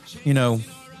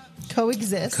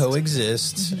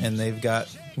 Coexist. and they've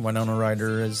got Winona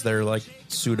Ryder as their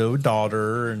pseudo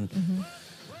daughter, and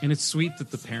And it's sweet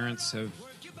that the parents have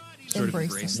sort of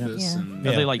embraced this. And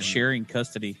Are they sharing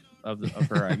custody of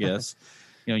her? I guess.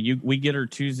 We get her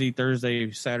Tuesday,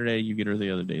 Thursday, Saturday. You get her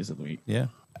the other days of the week. yeah.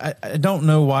 I don't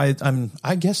know why.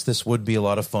 I guess this would be a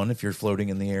lot of fun if you're floating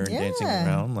in the air and dancing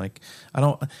around.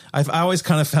 I always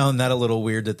kind of found that a little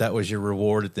weird that was your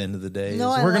reward at the end of the day. No,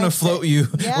 we're going to float you.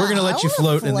 Yeah, we're going to let you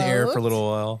float in the air float. for a little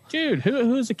while. Dude,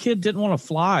 who as a kid didn't want to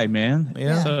fly, man?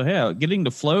 Yeah. So getting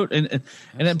to float and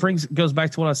it goes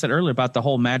back to what I said earlier about the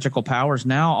whole magical powers.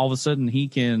 Now all of a sudden he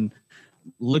can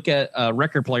look at a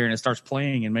record player and it starts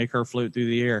playing and make her float through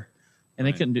the air. And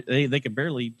they couldn't they could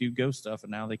barely do ghost stuff,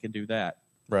 and now they can do that.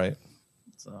 Right.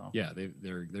 So yeah,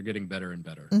 they're getting better and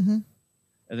better. Mm-hmm.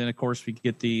 And then of course we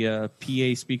get the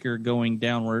PA speaker going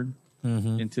downward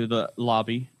into the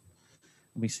lobby.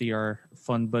 We see our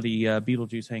fun buddy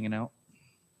Beetlejuice hanging out.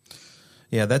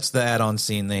 Yeah, that's the add-on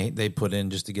scene they put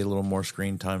in just to get a little more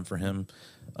screen time for him.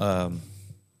 I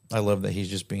love that he's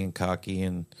just being cocky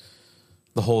and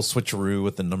the whole switcheroo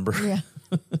with the number. Yeah.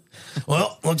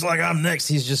 Well, looks like I'm next.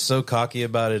 He's just so cocky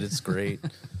about it. It's great.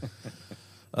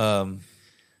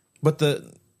 But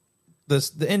the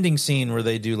ending scene where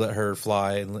they do let her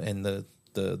fly and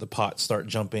the pots start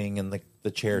jumping and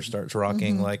the chair starts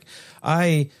rocking,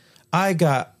 I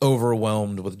got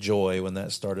overwhelmed with joy when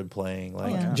that started playing.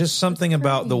 Just something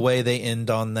about the way they end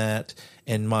on that,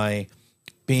 and my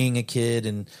being a kid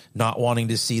and not wanting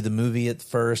to see the movie at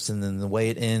first, and then the way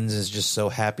it ends is just so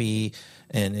happy,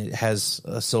 and it has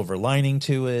a silver lining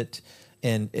to it.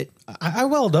 And I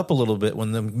welled up a little bit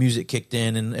when the music kicked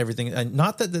in and everything. And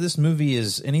not that this movie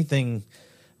is anything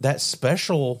that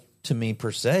special to me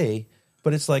per se,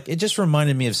 but it's like it just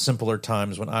reminded me of simpler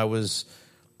times when I was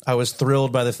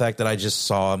thrilled by the fact that I just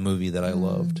saw a movie that I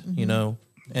loved, you know,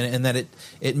 and that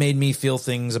it made me feel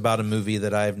things about a movie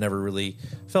that I've never really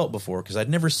felt before, because I'd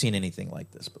never seen anything like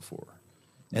this before.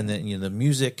 And then, you know, the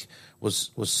music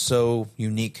was so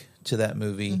unique to that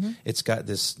movie. It's got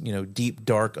this, you know, deep,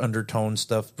 dark undertone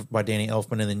stuff by Danny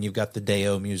Elfman, and then you've got the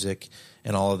Deo music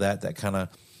and all of that kind of,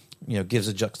 you know, gives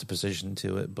a juxtaposition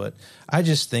to it. But I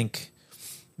just think,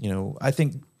 you know, I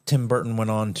think Tim Burton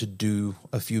went on to do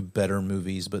a few better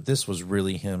movies, but this was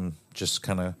really him just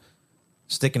kind of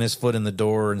sticking his foot in the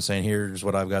door and saying, here's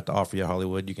what I've got to offer you,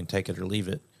 Hollywood. You can take it or leave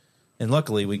it. And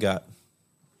luckily we got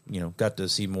to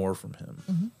see more from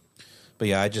him. But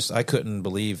yeah, I couldn't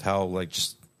believe how like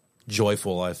just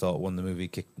joyful I felt when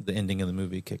the ending of the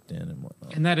movie kicked in and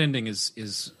whatnot. And that ending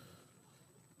is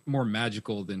more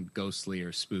magical than ghostly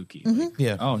or spooky. Like,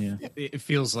 yeah. Oh yeah. It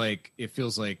feels like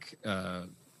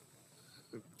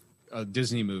a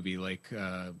Disney movie, like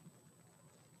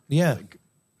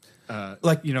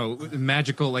you know,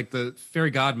 magical, like the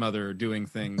fairy godmother doing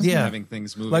things, having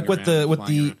things moving, like with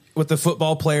the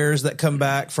football players that come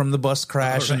back from the bus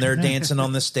crash and they're dancing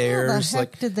on the stairs. How the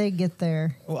heck did they get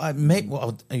there?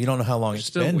 Well, you don't know how long it's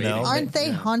been now. Aren't they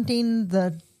haunting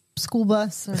the school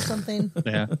bus or something?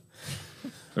 Yeah.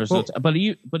 But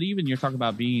even you're talking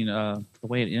about being the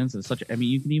way it ends is such. I mean,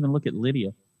 you can even look at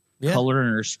Lydia. Color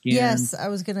in her skin. Yes, I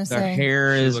was going to say. Her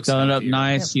hair is done up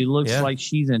nice. Yep. She looks like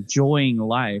she's enjoying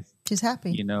life. She's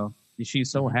happy. You know,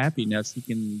 she's so happy now she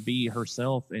can be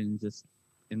herself and just.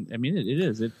 And I mean, it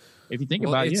is. If you think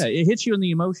about it, it hits you in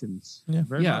the emotions. Yeah,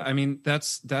 much. I mean,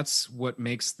 that's what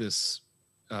makes this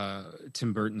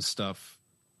Tim Burton stuff.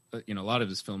 You know, a lot of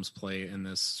his films play in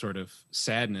this sort of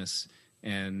sadness,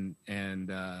 and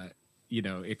you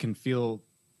know, it can feel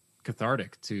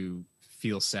cathartic to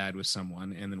feel sad with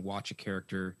someone and then watch a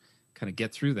character kind of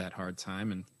get through that hard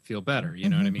time and feel better. You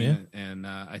know what I mean? Yeah. And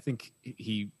I think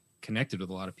he connected with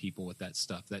a lot of people with that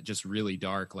stuff, that just really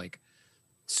dark, like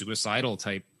suicidal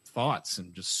type thoughts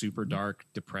and just super dark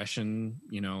depression,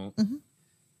 you know.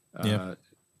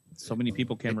 So many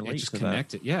people can relate just to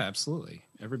connect that. It. Yeah, absolutely.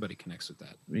 Everybody connects with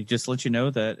that. It just lets you know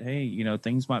that, hey, you know,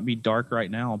 things might be dark right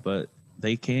now, but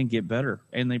they can get better,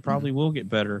 and they probably will get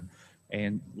better.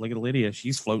 And look at Lydia;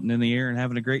 she's floating in the air and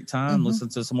having a great time. Listen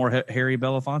to some more Harry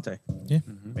Belafonte. Yeah,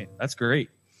 I mean, that's great.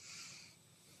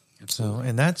 So,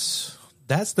 and that's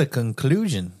the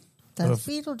conclusion. That's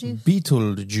Beetlejuice.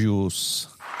 Beetlejuice.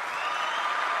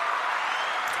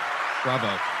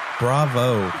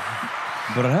 Bravo.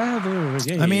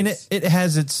 Yes. I mean, it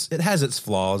has its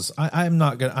flaws. I'm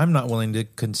not willing to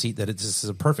concede that this is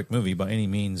a perfect movie by any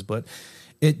means, but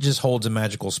it just holds a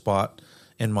magical spot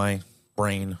in my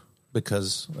brain.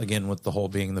 Because, again, with the whole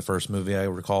being the first movie, I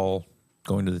recall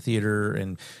going to the theater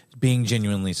and being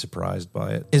genuinely surprised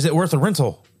by it. Is it worth a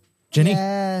rental, Jenny?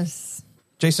 Yes.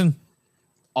 Jason?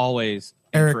 Always.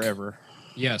 Eric? And forever.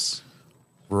 Yes.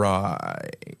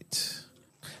 Right.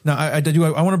 Now, I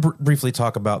want to briefly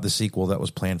talk about the sequel that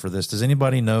was planned for this. Does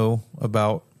anybody know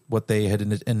about what they had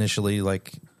initially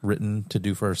written to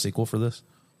do for a sequel for this?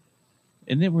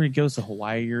 Isn't it where he goes to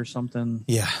Hawaii or something?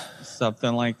 Yeah.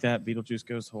 Something like that. Beetlejuice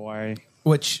goes to Hawaii.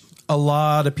 Which a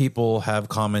lot of people have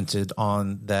commented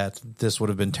on, that this would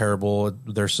have been terrible.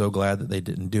 They're so glad that they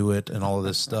didn't do it and all of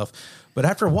this stuff. But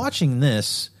after watching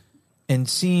this and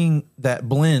seeing that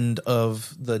blend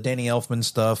of the Danny Elfman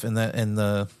stuff and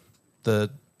the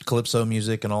Calypso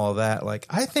music and all of that,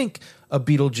 I think a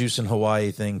Beetlejuice in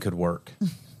Hawaii thing could work.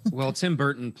 Well, Tim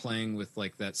Burton playing with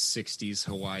that 60s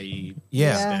Hawaii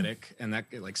aesthetic and that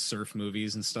surf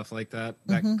movies and stuff like that,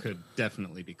 that could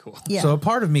definitely be cool. Yeah. So a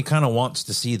part of me kind of wants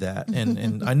to see that.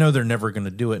 And I know they're never going to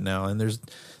do it now. And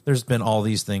there's been all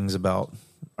these things about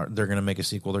they're going to make a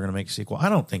sequel. They're going to make a sequel. I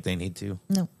don't think they need to.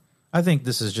 No. I think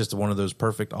this is just one of those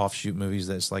perfect offshoot movies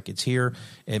that's it's here.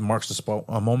 It marks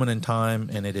a moment in time,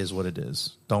 and it is what it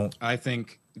is. I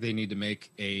think they need to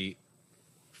make a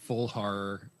full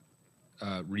horror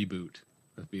reboot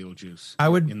of Beetlejuice. I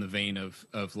would, in the vein of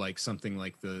something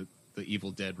like the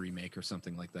Evil Dead remake or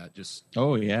something like that. Just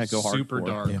go super hardcore.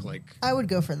 dark. Yeah. I would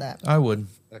go for that. I would.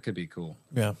 That could be cool.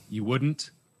 Yeah. You wouldn't?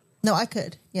 No, I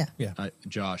could. Yeah. Yeah.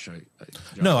 Josh,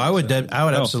 no, I would. I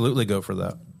would absolutely go for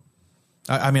that.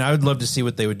 I mean, I would love to see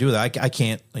what they would do with that. I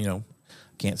can't,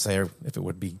 can't say if it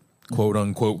would be quote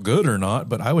unquote good or not,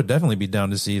 but I would definitely be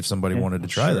down to see if somebody wanted to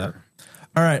try that.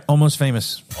 All right, Almost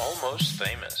Famous. Almost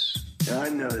Famous. I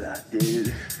know that,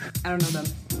 dude. I don't know them.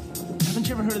 Haven't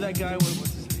you ever heard of that guy? What's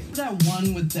his name? That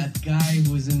one with that guy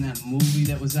who was in that movie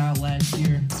that was out last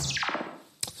year.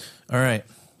 All right.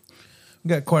 We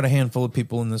got quite a handful of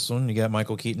people in this one. You got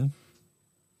Michael Keaton.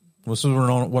 This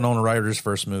was Winona Ryder's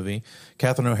first movie.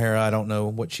 Catherine O'Hara, I don't know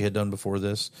what she had done before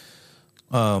this.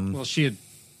 Well, she had...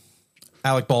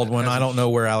 Alec Baldwin, I don't know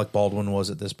where Alec Baldwin was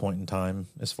at this point in time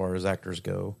as far as actors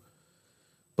go.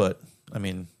 But, I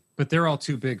mean... But they're all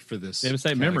too big for this. They would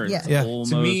say, remember, Yeah. Yeah.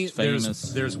 Almost To me,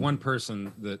 Famous. there's one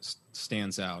person that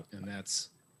stands out, and that's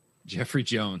Jeffrey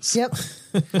Jones. Yep.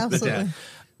 The Absolutely. dad.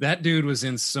 That dude was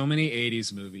in so many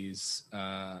 80s movies.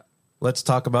 Let's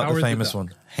talk about Howard the the famous Duck.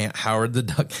 one. Howard the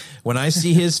Duck. When I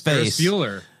see his face... Ferris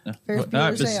Bueller. Ferris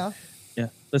Bueller's Day Off. Yeah.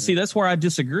 But see, that's where I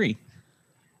disagree.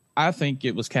 I think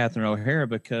it was Catherine O'Hara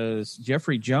because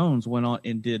Jeffrey Jones went on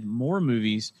and did more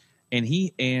movies,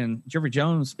 and Jeffrey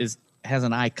Jones has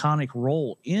an iconic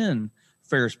role in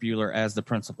Ferris Bueller as the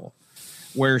principal,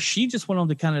 where she just went on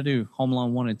to kind of do Home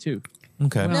Alone 1 and 2.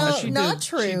 Okay. No, she not did-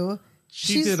 true.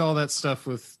 She did all that stuff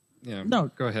with... Yeah, No.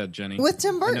 go ahead, Jenny. With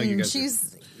Tim I know you Burton.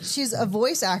 guys She's a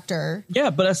voice actor. Yeah,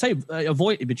 but I say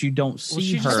avoid it, but you don't see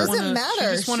she It her. doesn't matter.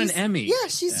 She just won an She's- Emmy. Yeah,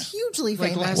 she's hugely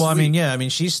Like famous. last Well, I mean, yeah, I mean,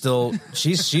 she's still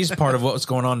she's part of what's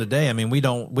going on today. I mean, we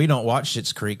don't watch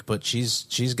Schitt's Creek, but she's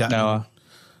gotten No.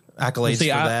 accolades See,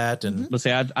 for I- that. And Let's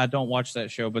say I don't watch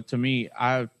that show, but to me,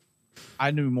 I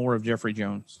knew more of Jeffrey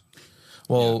Jones.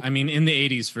 well, I mean, in the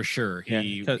 80s for sure.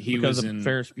 He because was of in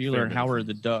Ferris fair Bueller and bit of Howard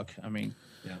things. the Duck. I mean,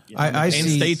 Yeah. I and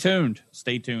see. stay tuned.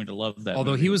 Stay tuned. I love that.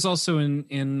 Although movie. he was also in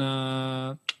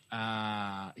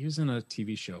he was in a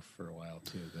TV show for a while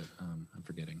too that I'm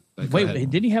forgetting. But go Wait, ahead.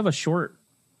 didn't he have a short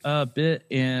bit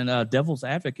in Devil's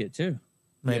Advocate too?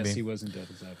 maybe. Yes, he was in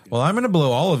Devil's Advocate. Well, I'm going to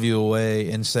blow all of you away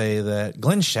and say that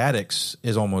Glenn Shaddix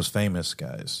is Almost Famous,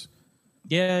 guys.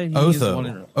 Yeah, he is one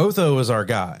Otho. of- Otho is our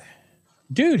guy.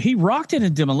 dude, he rocked it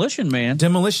in Demolition Man.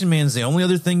 Demolition Man's the only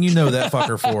other thing you know that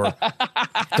fucker for.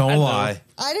 Don't lie.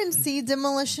 I didn't see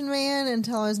Demolition Man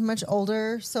until I was much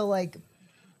older, so like,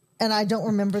 and I don't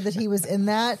remember that he was in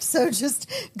that. So just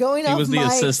going He off was the my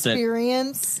assistant.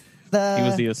 experience, He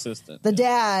was the assistant. the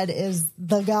dad is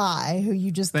the guy who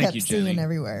you just Thank kept you, seeing Jenny.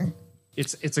 everywhere.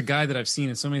 It's a guy that I've seen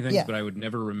in so many things, Yeah. but I would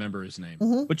never remember his name.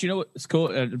 But you know what's cool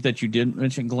that you did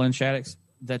mention Glenn Shaddix,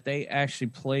 that they actually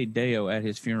played Deo at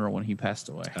his funeral when he passed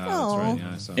away. That's right.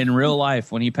 Yeah, I saw In real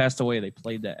life, when he passed away, they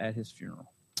played that at his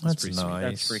funeral. That's pretty sweet.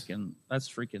 nice. That's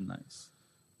freaking nice.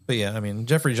 But yeah, I mean,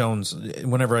 Jeffrey Jones,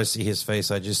 whenever I see his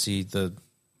face, I just see the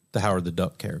Howard the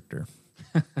Duck character.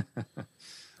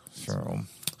 So,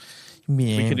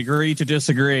 We can agree to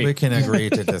disagree. We can agree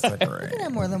to I disagree. can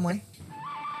have more than one.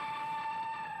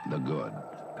 The good,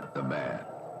 the bad,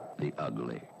 the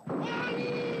ugly.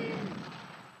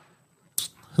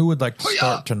 Who would like to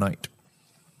start tonight?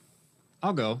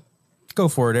 I'll go. Go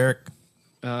for it, Eric.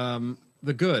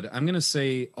 The good. I'm going to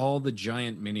say all the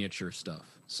giant miniature stuff.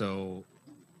 So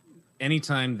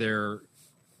anytime they're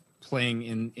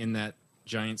playing in that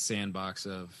giant sandbox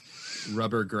of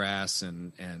rubber grass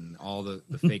and all the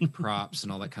fake props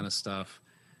and all that kind of stuff,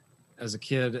 as a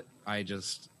kid, I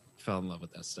just fell in love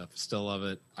with that stuff. Still love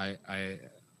it.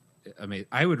 I mean,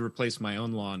 I would replace my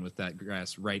own lawn with that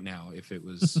grass right now if it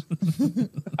was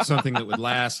something that would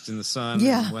last in the sun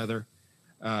Yeah. and weather.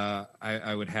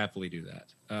 I would happily do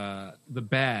that. The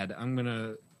bad, I'm going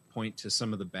to point to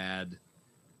some of the bad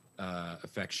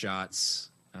effect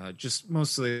shots, just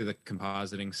mostly the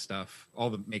compositing stuff. All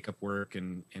the makeup work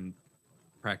and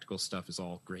practical stuff is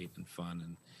all great and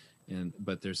fun,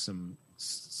 but there's some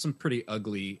pretty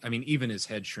ugly. I mean, even his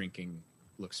head shrinking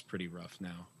looks pretty rough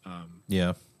now.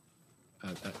 Yeah.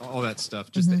 All that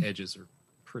stuff, just the edges are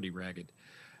pretty ragged.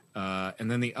 And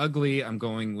then the ugly, I'm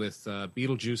going with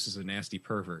Beetlejuice is a nasty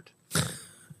pervert.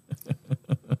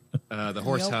 The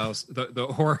horse house, the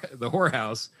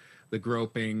whorehouse, the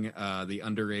groping, the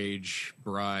underage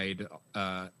bride.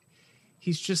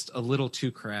 He's just a little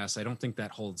too crass. I don't think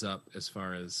that holds up as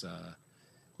far as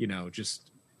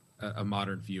just a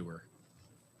modern viewer.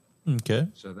 Okay.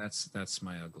 So that's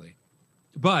my ugly.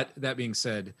 But that being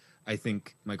said, I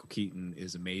think Michael Keaton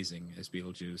is amazing as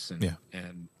Beetlejuice,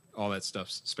 and all that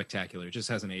stuff's spectacular. It just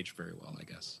hasn't aged very well, I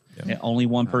guess. Yeah, only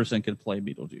one person could play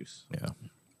Beetlejuice. Yeah.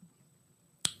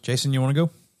 Jason, you want to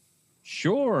go?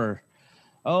 Sure.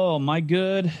 Oh, my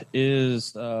good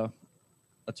is a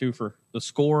twofer: the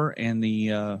score and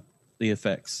the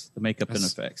effects, the makeup and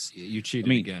effects. You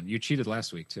cheated again. You cheated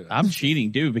last week too. I'm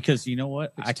cheating, dude, because you know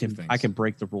what? It's I two can things. I can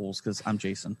break the rules because I'm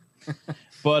Jason.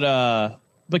 But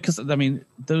because I mean,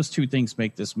 those two things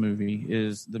make this movie: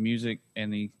 is the music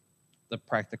and the the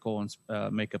practical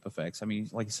and makeup effects. I mean,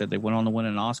 like you said, they went on to win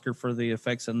an Oscar for the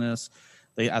effects in this.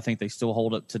 I think they still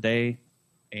hold up today.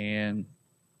 And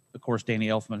of course, Danny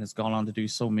Elfman has gone on to do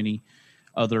so many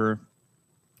other,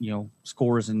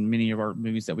 scores in many of our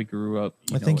movies that we grew up.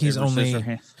 I think he's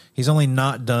only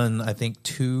not done, I think,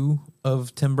 2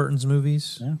 of Tim Burton's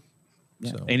movies. Yeah.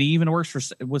 So. And he even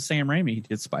works with Sam Raimi. He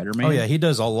did Spider-Man. Oh yeah, he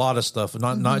does a lot of stuff,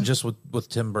 not just with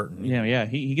Tim Burton. Yeah.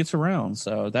 He gets around.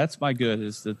 So that's my good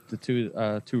is the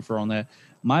twofer on that.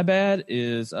 My bad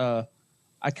is I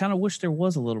kind of wish there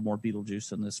was a little more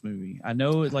Beetlejuice in this movie. I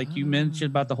know, like you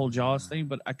mentioned about the whole Jaws thing,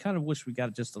 but I kind of wish we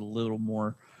got just a little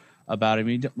more about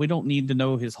him. We don't need to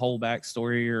know his whole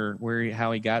backstory or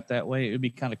how he got that way. It would be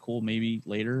kind of cool maybe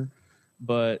later,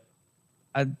 but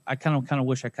I kind of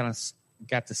wish I kind of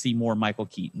got to see more Michael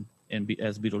Keaton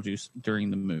as Beetlejuice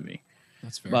during the movie.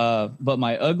 That's fair. But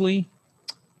my ugly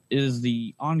is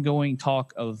the ongoing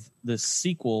talk of the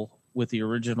sequel with the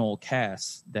original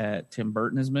cast that Tim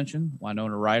Burton has mentioned,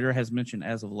 Winona Ryder has mentioned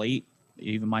as of late,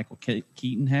 even Michael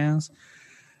Keaton has.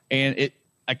 And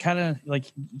I kind of, like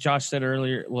Josh said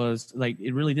earlier, was like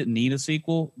it really didn't need a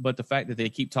sequel, but the fact that they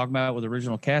keep talking about it with the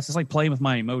original cast, it's like playing with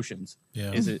my emotions.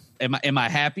 Yeah. Is it am I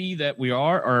happy that we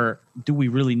are, or do we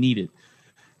really need it?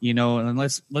 And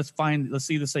let's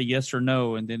either say yes or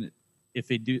no, and then if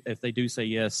they do say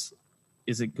yes,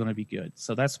 is it going to be good?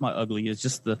 So that's my ugly, is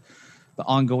just the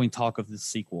ongoing talk of this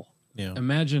sequel. Yeah.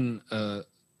 Imagine a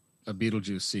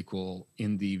Beetlejuice sequel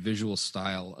in the visual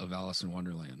style of Alice in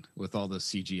Wonderland with all the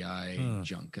CGI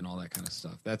junk and all that kind of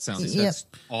stuff. That sounds that's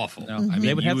awful. No, I mean,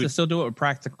 they would have to still do it with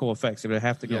practical effects. They would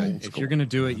have to go old school. If you're going to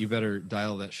do it, you better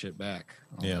dial that shit back.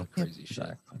 Yeah. Crazy shit.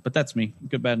 Exactly. But that's me.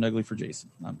 Good, bad, and ugly for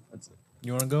Jason. That's it.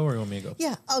 You want to go or you want me to go?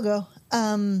 Yeah, I'll go.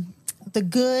 The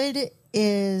good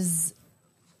is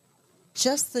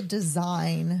just the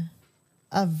design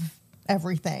of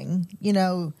everything.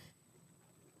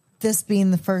 This being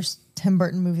the first Tim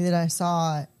Burton movie that I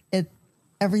saw,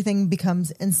 everything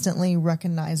becomes instantly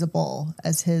recognizable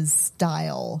as his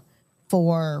style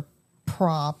for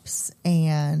props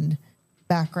and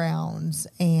backgrounds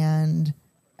and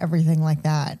everything like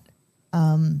that.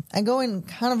 And going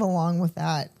kind of along with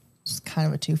that, just kind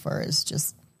of a twofer, is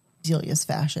just Delia's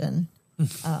fashion.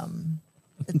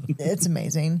 It's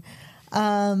amazing.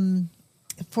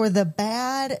 For the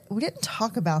bad, we didn't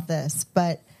talk about this,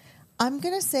 but I'm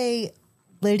going to say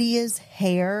Lydia's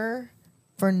hair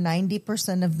for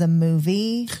 90% of the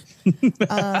movie.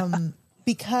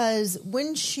 Because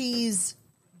when she's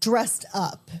dressed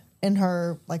up in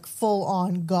her like full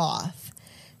on goth,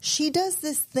 she does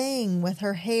this thing with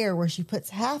her hair where she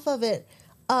puts half of it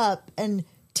up and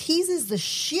teases the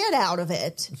shit out of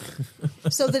it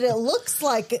so that it looks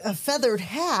like a feathered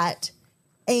hat.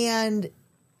 And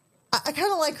I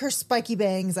kind of like her spiky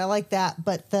bangs. I like that.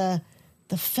 But the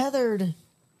feathered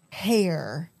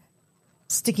hair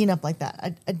sticking up like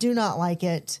that, I do not like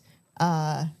it.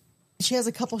 She has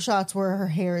a couple shots where her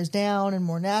hair is down and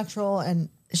more natural, and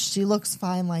she looks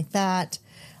fine like that.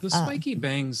 The spiky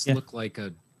bangs look like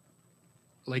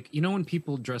when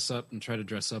people dress up and try to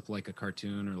dress up like a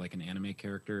cartoon or like an anime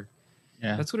character.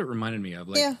 Yeah, that's what it reminded me of.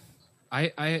 Like,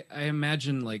 I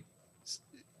imagine like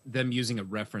them using a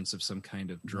reference of some kind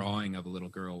of drawing of a little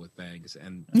girl with bangs,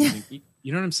 and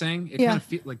you know what I'm saying? It kind of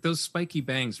feels like those spiky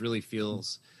bangs really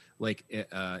feels like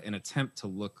an attempt to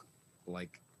look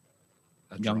like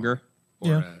a younger,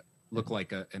 or look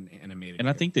like an animated. And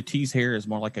I think the tease hair is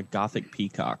more like a gothic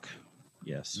peacock.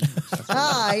 Yes.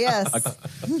 Yes.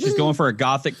 She's going for a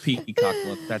gothic peacock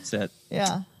look. That's it.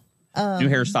 Yeah. New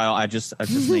hairstyle. I just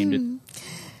named it.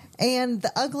 And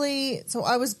the ugly. So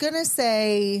I was gonna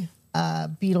say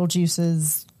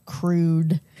Beetlejuice's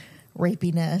crude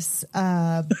rapiness,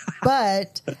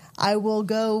 but I will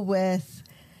go with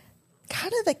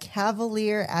kind of the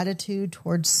cavalier attitude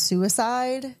towards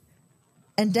suicide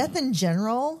and death in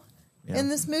general in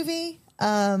this movie.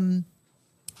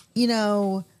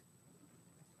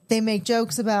 They make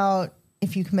jokes about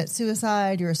if you commit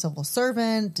suicide, you're a civil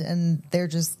servant, and they're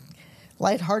just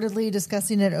lightheartedly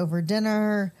discussing it over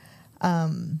dinner.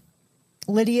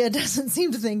 Lydia doesn't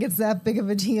seem to think it's that big of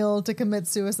a deal to commit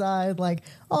suicide. Like,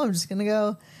 oh, I'm just going to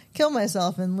go kill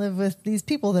myself and live with these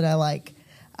people that I like.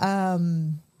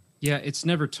 Yeah, it's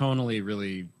never tonally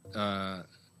really, no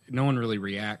one really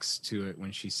reacts to it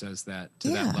when she says that to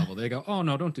that level. They go, oh,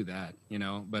 no, don't do that,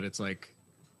 but it's like,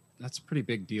 that's a pretty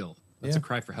big deal. That's a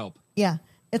cry for help. Yeah.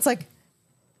 It's like,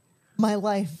 my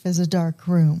life is a dark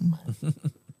room.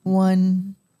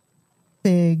 One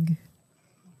big,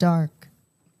 dark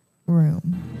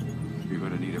room. You're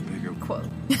going to need a bigger quote.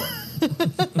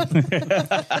 And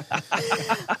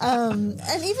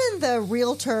even the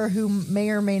realtor who may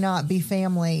or may not be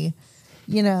family,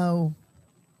 you know,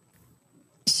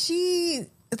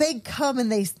 they come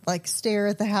and they like stare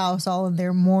at the house all in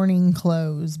their morning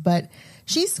clothes, but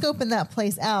she's scoping that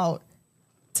place out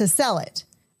to sell it.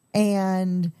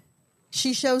 And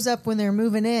she shows up when they're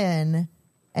moving in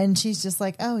and she's just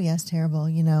like, oh yes, terrible,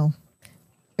 you know,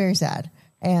 very sad.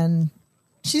 And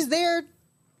she's there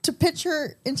to pitch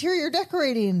her interior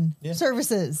decorating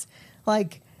services.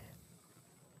 Like,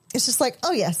 it's just like,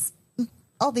 oh yes,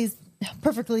 all these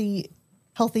perfectly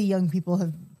healthy young people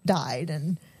have died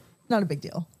and not a big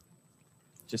deal.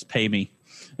 Just pay me.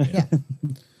 Yeah. So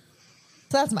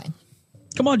that's mine.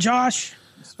 Come on, Josh.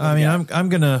 I mean, I'm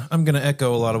gonna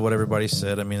echo a lot of what everybody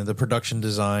said. I mean, the production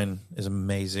design is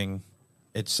amazing.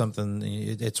 It's something.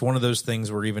 It's one of those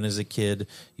things where even as a kid,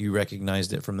 you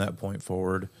recognized it from that point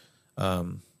forward.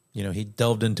 You know, he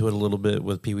delved into it a little bit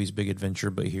with Pee-wee's Big Adventure,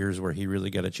 but here's where he really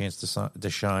got a chance to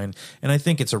shine. And I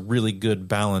think it's a really good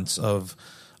balance of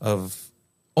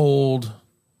old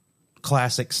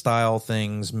classic style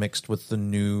things mixed with the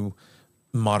new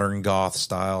modern goth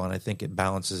style, and I think it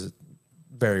balances it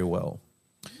very well.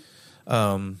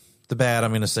 The bad, I'm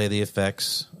going to say the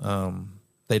effects.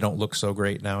 They don't look so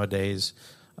great nowadays.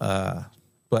 But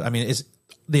I mean, it's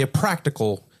the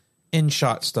practical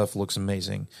in-shot stuff looks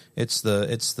amazing. It's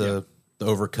the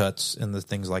overcuts and the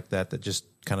things like that just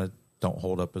kind of don't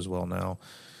hold up as well now.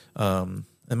 And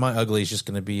my ugly is just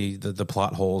going to be the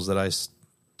plot holes that I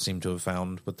seem to have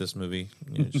found with this movie.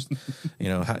 You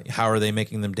know, how are they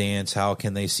making them dance? How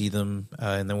can they see them?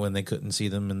 And then when they couldn't see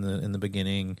them in the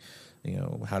beginning, you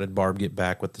know, how did Barb get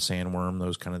back with the sandworm?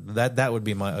 Those kind of that would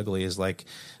be my ugly, is like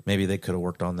maybe they could have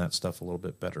worked on that stuff a little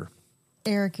bit better.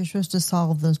 Eric, you're supposed to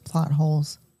solve those plot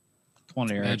holes. Come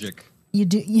on, Eric. Magic. You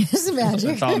do use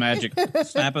magic. It's all magic.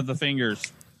 Snap of the fingers.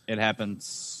 It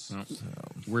happens. No.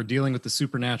 We're dealing with the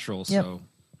supernatural, so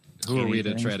who are we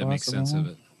to try to make sense of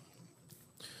it?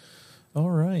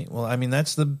 All right. Well, I mean,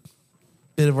 that's the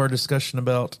bit of our discussion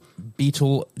about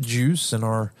Beetlejuice and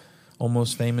our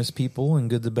almost famous people and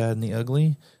good, the bad, and the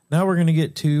ugly. Now we're going to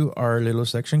get to our little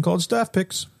section called Staff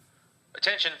Picks.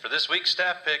 Attention for this week's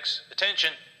Staff Picks.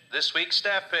 Attention, this week's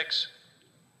Staff Picks.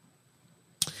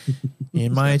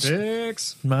 In my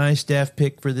staff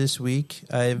pick for this week,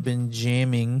 I have been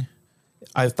jamming.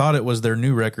 I thought it was their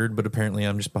new record, but apparently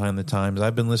I'm just behind the times.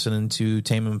 I've been listening to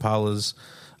Tame Impala's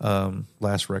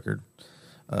last record.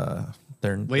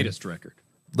 Their latest record.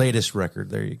 Latest record.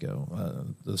 There you go.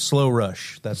 The Slow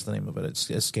Rush. That's the name of it. It's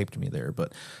escaped me there,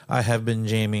 but I have been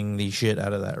jamming the shit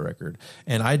out of that record.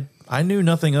 And I knew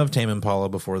nothing of Tame Impala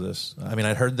before this. I mean,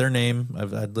 I'd heard their name.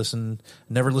 I'd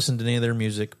never listened to any of their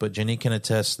music, but Jenny can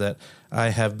attest that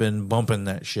I have been bumping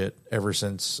that shit ever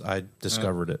since I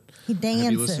discovered it. He dances.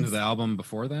 Have you listened to the album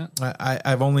before that?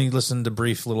 I've only listened to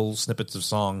brief little snippets of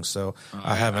songs, so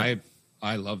I haven't.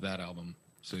 I love that album.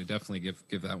 So you definitely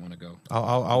give that one a go.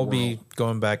 I'll be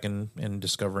going back and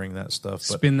discovering that stuff.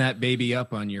 But spin that baby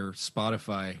up on your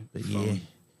Spotify phone. Yeah.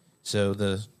 So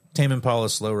the Tame Impala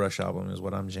Slow Rush album is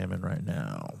what I'm jamming right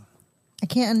now. I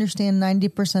can't understand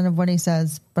 90% of what he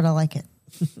says, but I like it.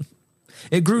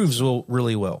 It grooves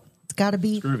really well. It's got a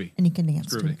beat, groovy, and you can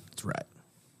dance to it. That's right.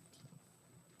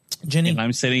 Jenny, and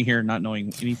I'm sitting here not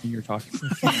knowing anything you're talking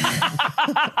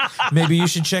about. Maybe you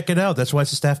should check it out. That's why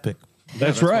it's a staff pick.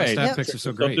 That's right. Staff picks are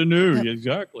so great. Something new,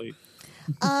 exactly.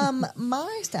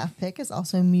 My staff pick is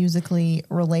also musically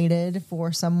related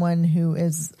for someone who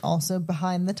is also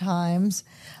behind the times.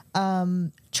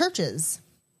 Churches,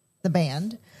 the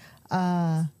band.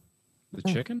 The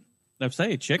Chicken? I'd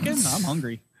say chicken. I'm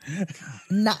hungry.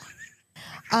 Nah.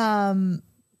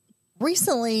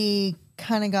 Recently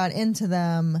kind of got into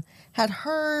them. Had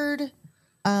heard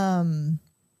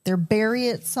their Bury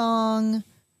It song,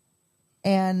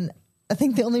 and I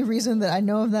think the only reason that I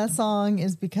know of that song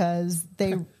is because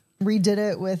they redid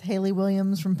it with Hayley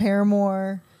Williams from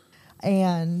Paramore,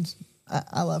 and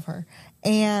I love her.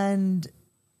 And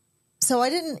so I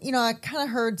didn't, I kind of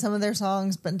heard some of their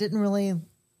songs, but didn't really,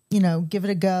 give it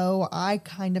a go. I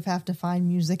kind of have to find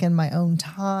music in my own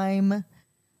time.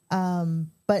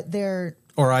 But they're...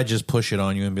 Or I just push it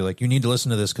on you and be like, you need to listen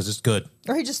to this because it's good.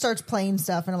 Or he just starts playing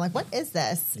stuff and I'm like, what is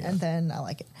this? Yeah. And then I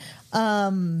like it.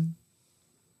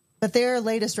 But their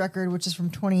latest record, which is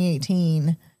from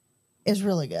 2018, is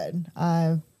really good.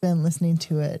 I've been listening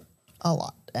to it a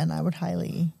lot, and I would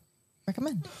highly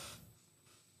recommend.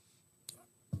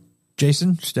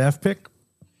 Jason, staff pick?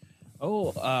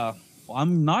 Well,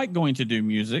 I'm not going to do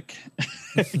music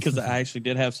because I actually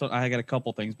did have some. I got a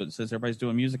couple things, but since everybody's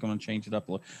doing music, I'm going to change it up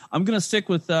a little. I'm going to stick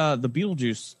with the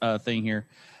Beetlejuice thing here.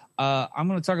 I'm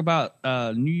going to talk about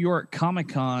New York Comic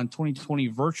Con 2020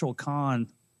 Virtual Con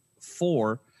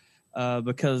 4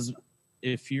 because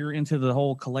if you're into the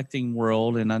whole collecting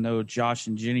world, and I know Josh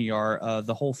and Jenny are,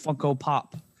 the whole Funko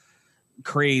Pop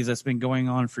craze that's been going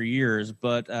on for years.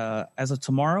 But as of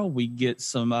tomorrow, we get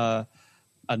some a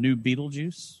new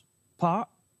Beetlejuice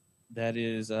pop that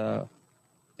is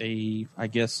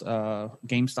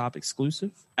GameStop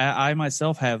exclusive. I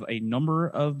myself have a number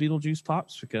of Beetlejuice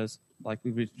pops because, like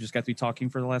we just got to be talking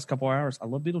for the last couple of hours, I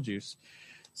love Beetlejuice.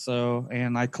 So,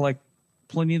 and I collect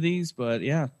plenty of these. But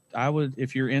yeah, I would,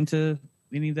 if you're into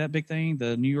any of that big thing,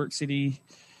 the New York City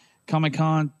Comic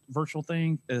Con virtual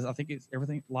thing is, I think it's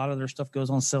everything. A lot of their stuff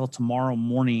goes on sale tomorrow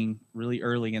morning, really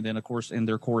early, and then of course in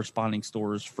their corresponding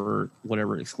stores for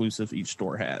whatever exclusive each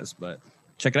store has. But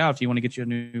check it out if you want to get you a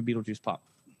new Beetlejuice pop.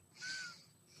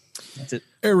 That's it.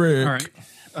 Eric.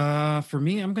 All right. For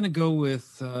me, I'm going to go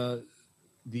with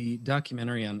the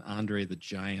documentary on Andre the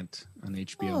Giant on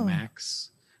HBO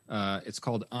Max. It's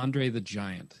called Andre the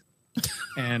Giant.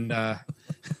 And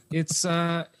it's,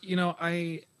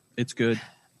 it's good.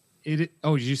 Did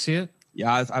you see it?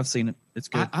 Yeah, I've seen it. It's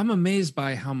good. I'm amazed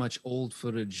by how much old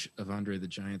footage of Andre the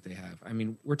Giant they have. I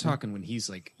mean, we're talking when he's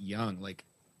like young, like,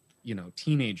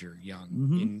 teenager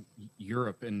young in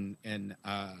Europe and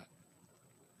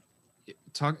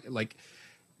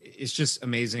it's just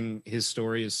amazing. His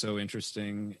story is so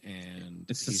interesting, and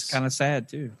it's just kind of sad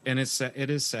too. And it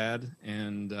is sad,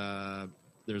 and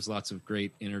there's lots of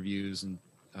great interviews and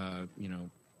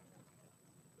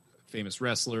famous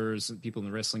wrestlers and people in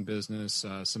the wrestling business.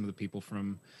 Some of the people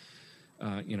from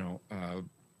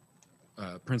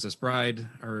Princess Bride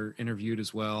are interviewed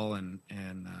as well, and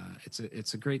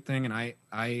it's a great thing. And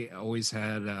I always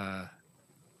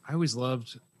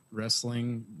loved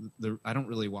wrestling. I don't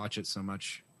really watch it so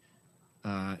much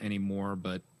anymore,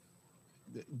 but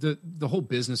the whole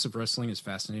business of wrestling is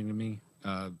fascinating to me,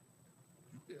 of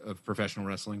professional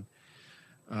wrestling,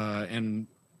 and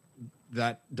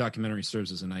that documentary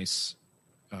serves as a nice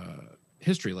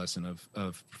history lesson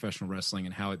of professional wrestling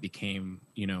and how it became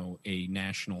a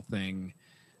national thing.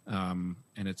 And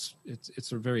it's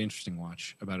a very interesting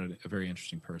watch about a very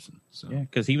interesting person. So yeah,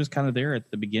 because he was kind of there at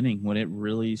the beginning when it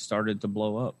really started to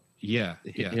blow up. Yeah.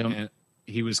 And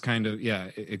he was kind of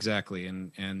exactly,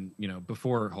 and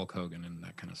before Hulk Hogan and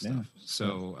that kind of stuff. Yeah.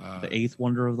 So the eighth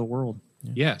wonder of the world.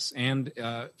 Yes, and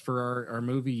for our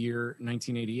movie year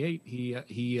 1988,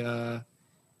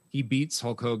 he beats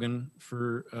Hulk Hogan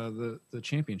for the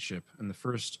championship in the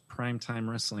first primetime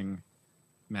wrestling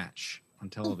match on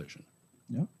television.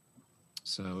 Yep.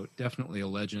 So definitely a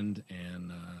legend,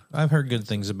 and I've heard good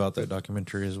things about that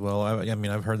documentary as well. I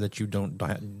mean, I've heard that you don't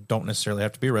necessarily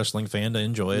have to be a wrestling fan to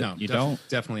enjoy it. No, you don't.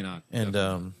 Definitely not. And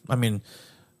I mean,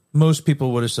 most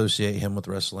people would associate him with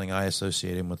wrestling. I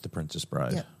associate him with The Princess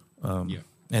Bride. Yeah.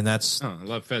 And that's I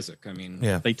love Fezzik. I mean,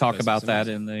 they talk Fezzik's about that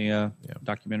amazing. in the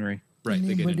documentary. Right.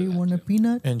 Anybody want a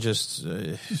peanut? And just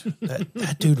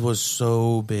that dude was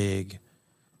so big.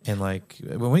 And like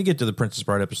when we get to the Princess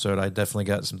Bride episode, I definitely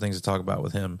got some things to talk about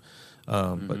with him.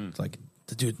 But like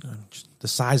the dude, just the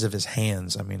size of his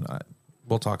hands. I mean,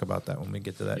 we'll talk about that when we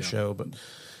get to that show. But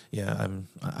yeah,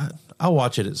 I'll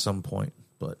watch it at some point.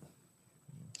 But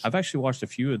I've actually watched a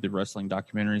few of the wrestling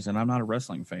documentaries, and I'm not a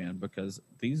wrestling fan because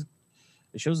it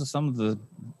shows us some of the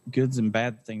goods and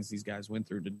bad things these guys went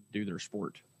through to do their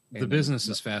sport. The business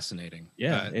is fascinating.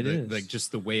 Yeah, it is. Like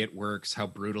just the way it works, how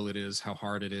brutal it is, how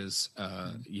hard it is.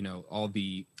 I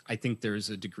think there's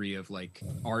a degree of like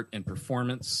art and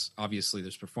performance. Obviously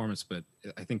there's performance, but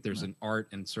I think there's an art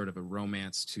and sort of a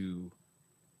romance to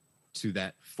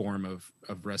that form of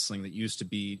wrestling that used to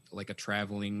be like a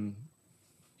traveling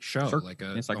show, like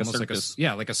a circus.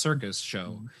 Like a circus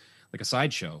show, like a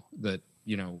sideshow that,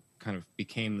 kind of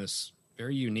became this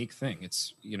very unique thing.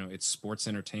 It's it's sports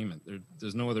entertainment.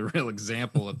 There's no other real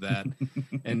example of that.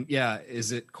 And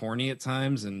is it corny at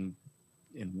times and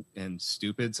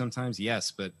stupid sometimes?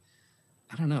 Yes, but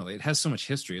I don't know. It has so much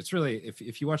history. It's really,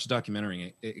 if you watch a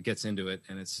documentary, it gets into it,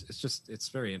 and it's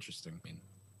very interesting. I mean,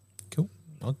 cool.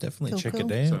 I'll definitely check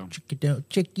it out. So, Check it out.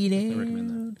 I recommend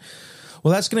that.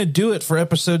 Well, that's going to do it for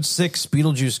episode 6,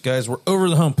 Beetlejuice, guys. We're over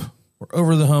the hump.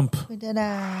 We did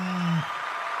it.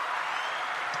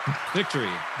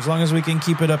 Victory. As long as we can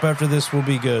keep it up after this, we'll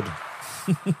be good.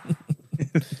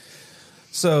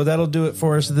 So that'll do it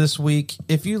for us this week.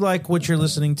 If you like what you're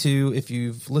listening to, if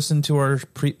you've listened to our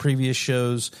previous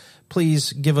shows,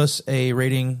 please give us a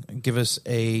rating, give us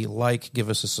a like, give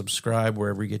us a subscribe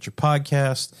wherever you get your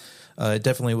podcast. It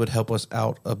definitely would help us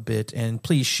out a bit. And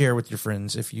please share with your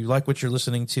friends. If you like what you're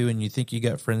listening to and you think you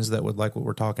got friends that would like what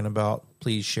we're talking about,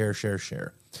 please share.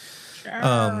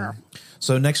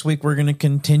 So next week we're going to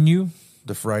continue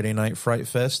the Friday Night Fright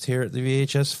Fest here at the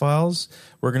VHS Files.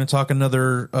 We're going to talk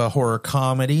another horror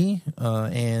comedy,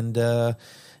 and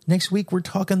next week we're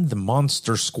talking the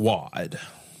Monster Squad.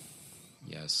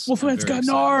 Yes, Wolfman's got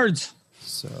nards.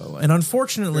 So, and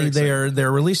unfortunately,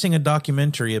 they're releasing a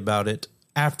documentary about it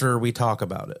after we talk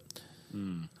about it.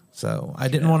 So I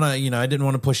didn't want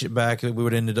to, push it back. We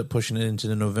would have ended up pushing it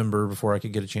into November before I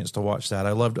could get a chance to watch that.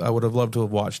 I would have loved to have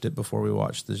watched it before we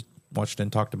watched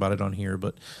and talked about it on here,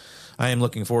 but I am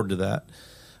looking forward to that.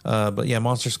 But yeah,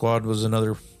 Monster Squad was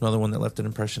another one that left an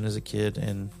impression as a kid,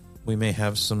 and we may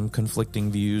have some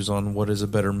conflicting views on what is a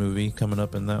better movie coming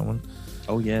up in that one.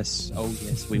 Oh yes,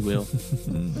 we will.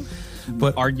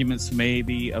 But arguments may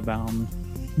be abound.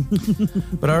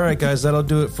 But all right, guys, that'll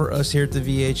do it for us here at the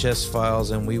VHS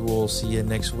Files, and we will see you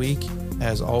next week.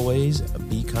 As always,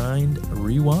 be kind,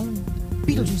 rewind.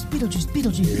 Beetlejuice, Beetlejuice,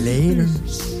 Beetlejuice. Later.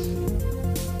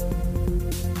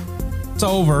 It's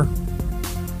over.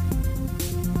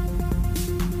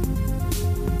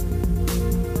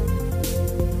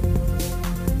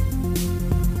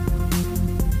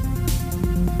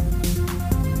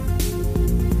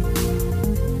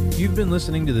 You've been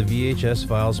listening to the VHS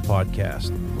Files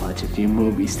podcast. Watch a few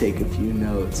movies, take a few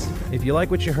notes. If you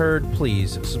like what you heard,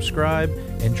 please subscribe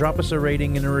and drop us a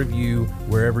rating and a review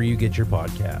wherever you get your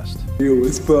podcast. It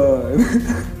was fun.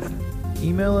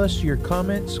 Email us your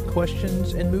comments,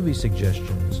 questions, and movie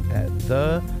suggestions at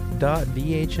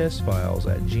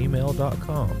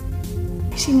the.vhsfiles@gmail.com.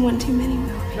 I've seen one too many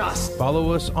movies.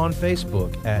 Follow us on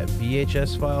Facebook at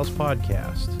VHS Files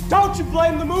Podcast. Don't you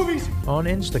blame the movies! On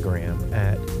Instagram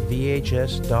at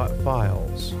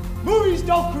VHS.files. Movies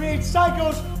don't create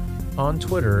psychos! On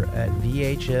Twitter at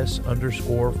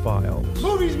VHS_files.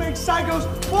 Movies make psychos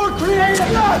more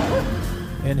creative!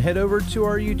 And head over to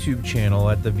our YouTube channel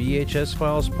at the VHS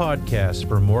Files Podcast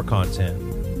for more content.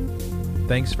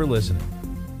 Thanks for listening.